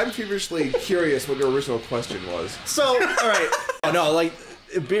feverishly curious what your original question was. So, all right. Oh no, like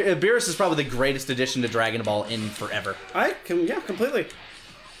Beerus is probably the greatest addition to Dragon Ball in forever. Yeah, completely.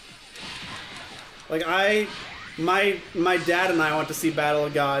 Like my dad and I went to see Battle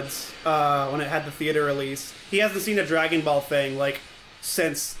of Gods when it had the theater release. He hasn't seen a Dragon Ball thing like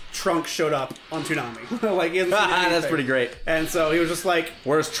since Trunks showed up on Toonami. Like he hasn't seen anything. That's pretty great. And so he was just like,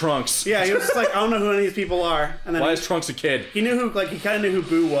 "Where's Trunks?" Yeah, he was just like, "I don't know who any of these people are." And then why is Trunks a kid? He knew who, like he kind of knew who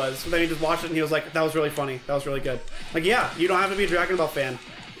Boo was. So then he just watched it and he was like, "That was really funny. That was really good." Like, yeah, you don't have to be a Dragon Ball fan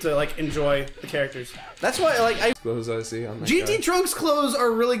to like enjoy the characters. That's why, like, Clothes I see on that GT guy. Trunks clothes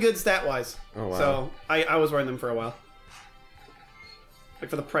are really good stat-wise. Oh, wow. So I was wearing them for a while. Like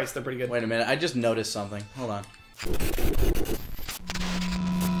for the price, they're pretty good. Wait a minute, I just noticed something. Hold on.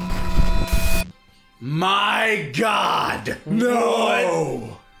 My God!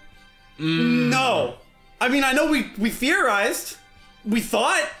 No! No! I mean, I know we theorized, we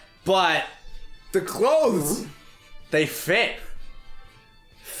thought, but the clothes, they fit.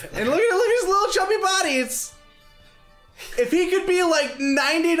 And look at his little chubby body. It's if he could be like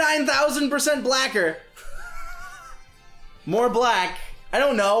 99,000% blacker, more black. I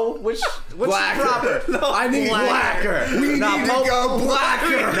don't know what's Blacker. proper. No, I need blacker. We need to go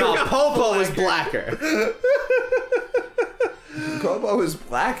blacker. No, Popo is blacker. Popo is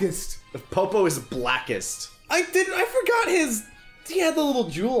blackest. Popo is blackest. I forgot he had the little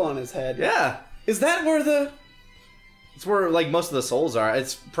jewel on his head. Yeah. Is that where it's where like most of the souls are.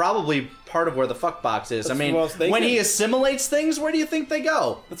 It's probably part of where the fuck box is. That's I mean, what I was thinking. when he assimilates things, where do you think they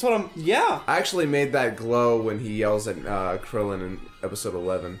go? That's what yeah. I actually made that glow when he yells at Krillin in episode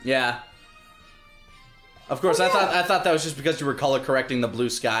 11. Yeah. Of course, I thought that was just because you were color correcting the blue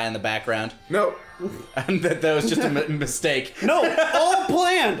sky in the background. No. And that was just a mistake. No, all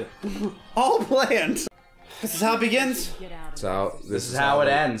planned. All planned. This is how it begins. So this is how it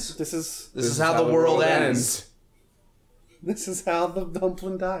ends. This is how the world ends. This is how the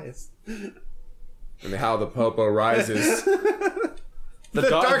Dumplin dies. And how the Popo rises. The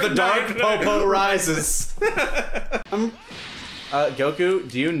dark Popo rises. Goku,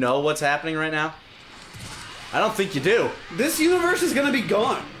 do you know what's happening right now? I don't think you do. This universe is gonna be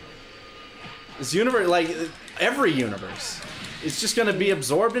gone. This universe, like every universe, it's just gonna be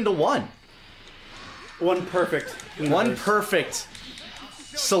absorbed into one. One perfect universe. One perfect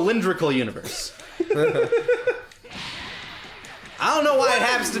cylindrical universe. I don't know why it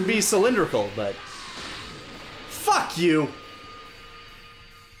happens to be cylindrical, but fuck you.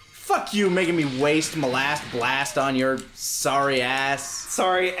 Fuck you making me waste my last blast on your sorry ass.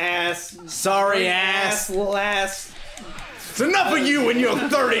 Sorry ass. Sorry ass. Last. It's enough of you and your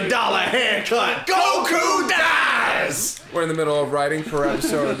 $30 haircut. Goku dies! We're in the middle of writing for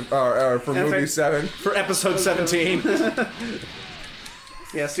episode, or for movie 7. For episode 17.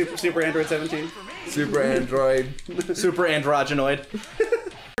 Yeah, Super Android 17. Super Android. Super Androgynoid.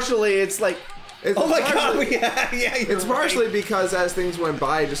 Partially, it's like... Oh my god, yeah, it's partially because as things went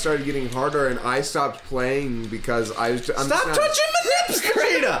by, it just started getting harder, and I stopped playing because I was. Stop touching my nips,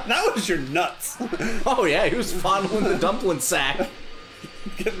 Krita! That was your nuts. Oh yeah, he was fondling the dumpling sack.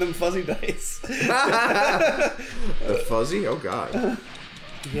 Getting them fuzzy dice. The fuzzy? Oh god.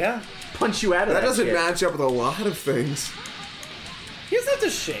 Yeah. punch you out of that. That doesn't shit. match up with a lot of things. He doesn't have to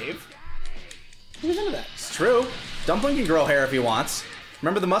shave. Who's into that? It's true. Dumplin can grow hair if he wants.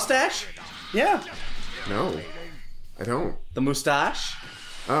 Remember the mustache? Yeah. No, I don't. The mustache?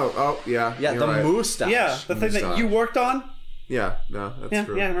 Oh, yeah. Yeah, the right. mustache. Yeah, the thing that you worked on. Yeah, no, that's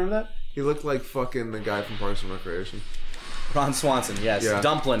true. Yeah, remember that? He looked like fucking the guy from Parks and Recreation. Ron Swanson, yes. Yeah.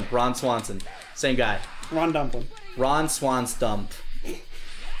 Dumplin, Ron Swanson. Same guy. Ron Dumplin. Ron Swans Dump.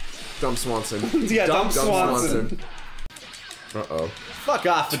 Dump Swanson. Yeah, Dump Swanson. Uh-oh. Fuck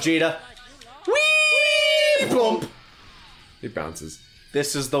off, Vegeta. Whee! Boom. He bounces.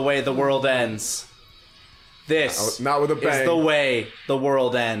 This is the way the world ends. This not with a bang. is the way the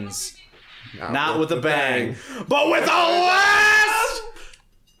world ends. Not with a bang, but with a last!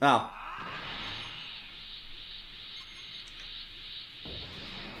 Oh.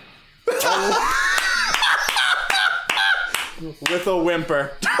 With a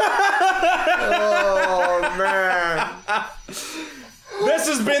whimper. Oh, man. This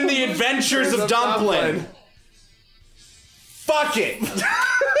has been the adventures of Dumplin. Fuck it.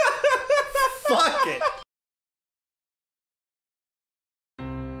 Fuck it.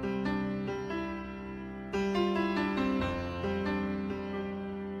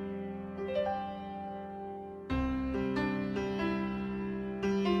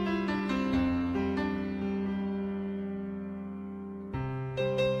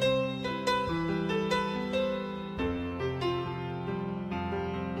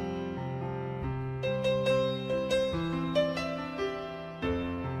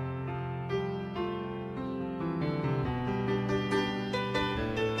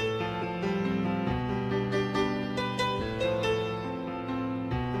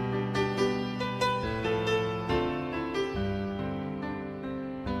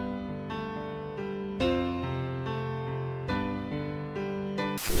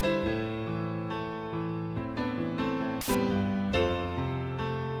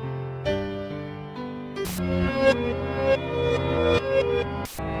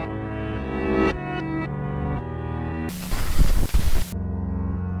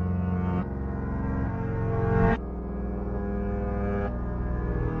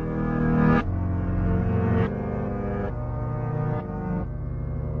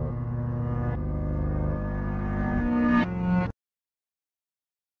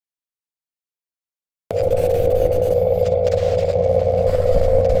 You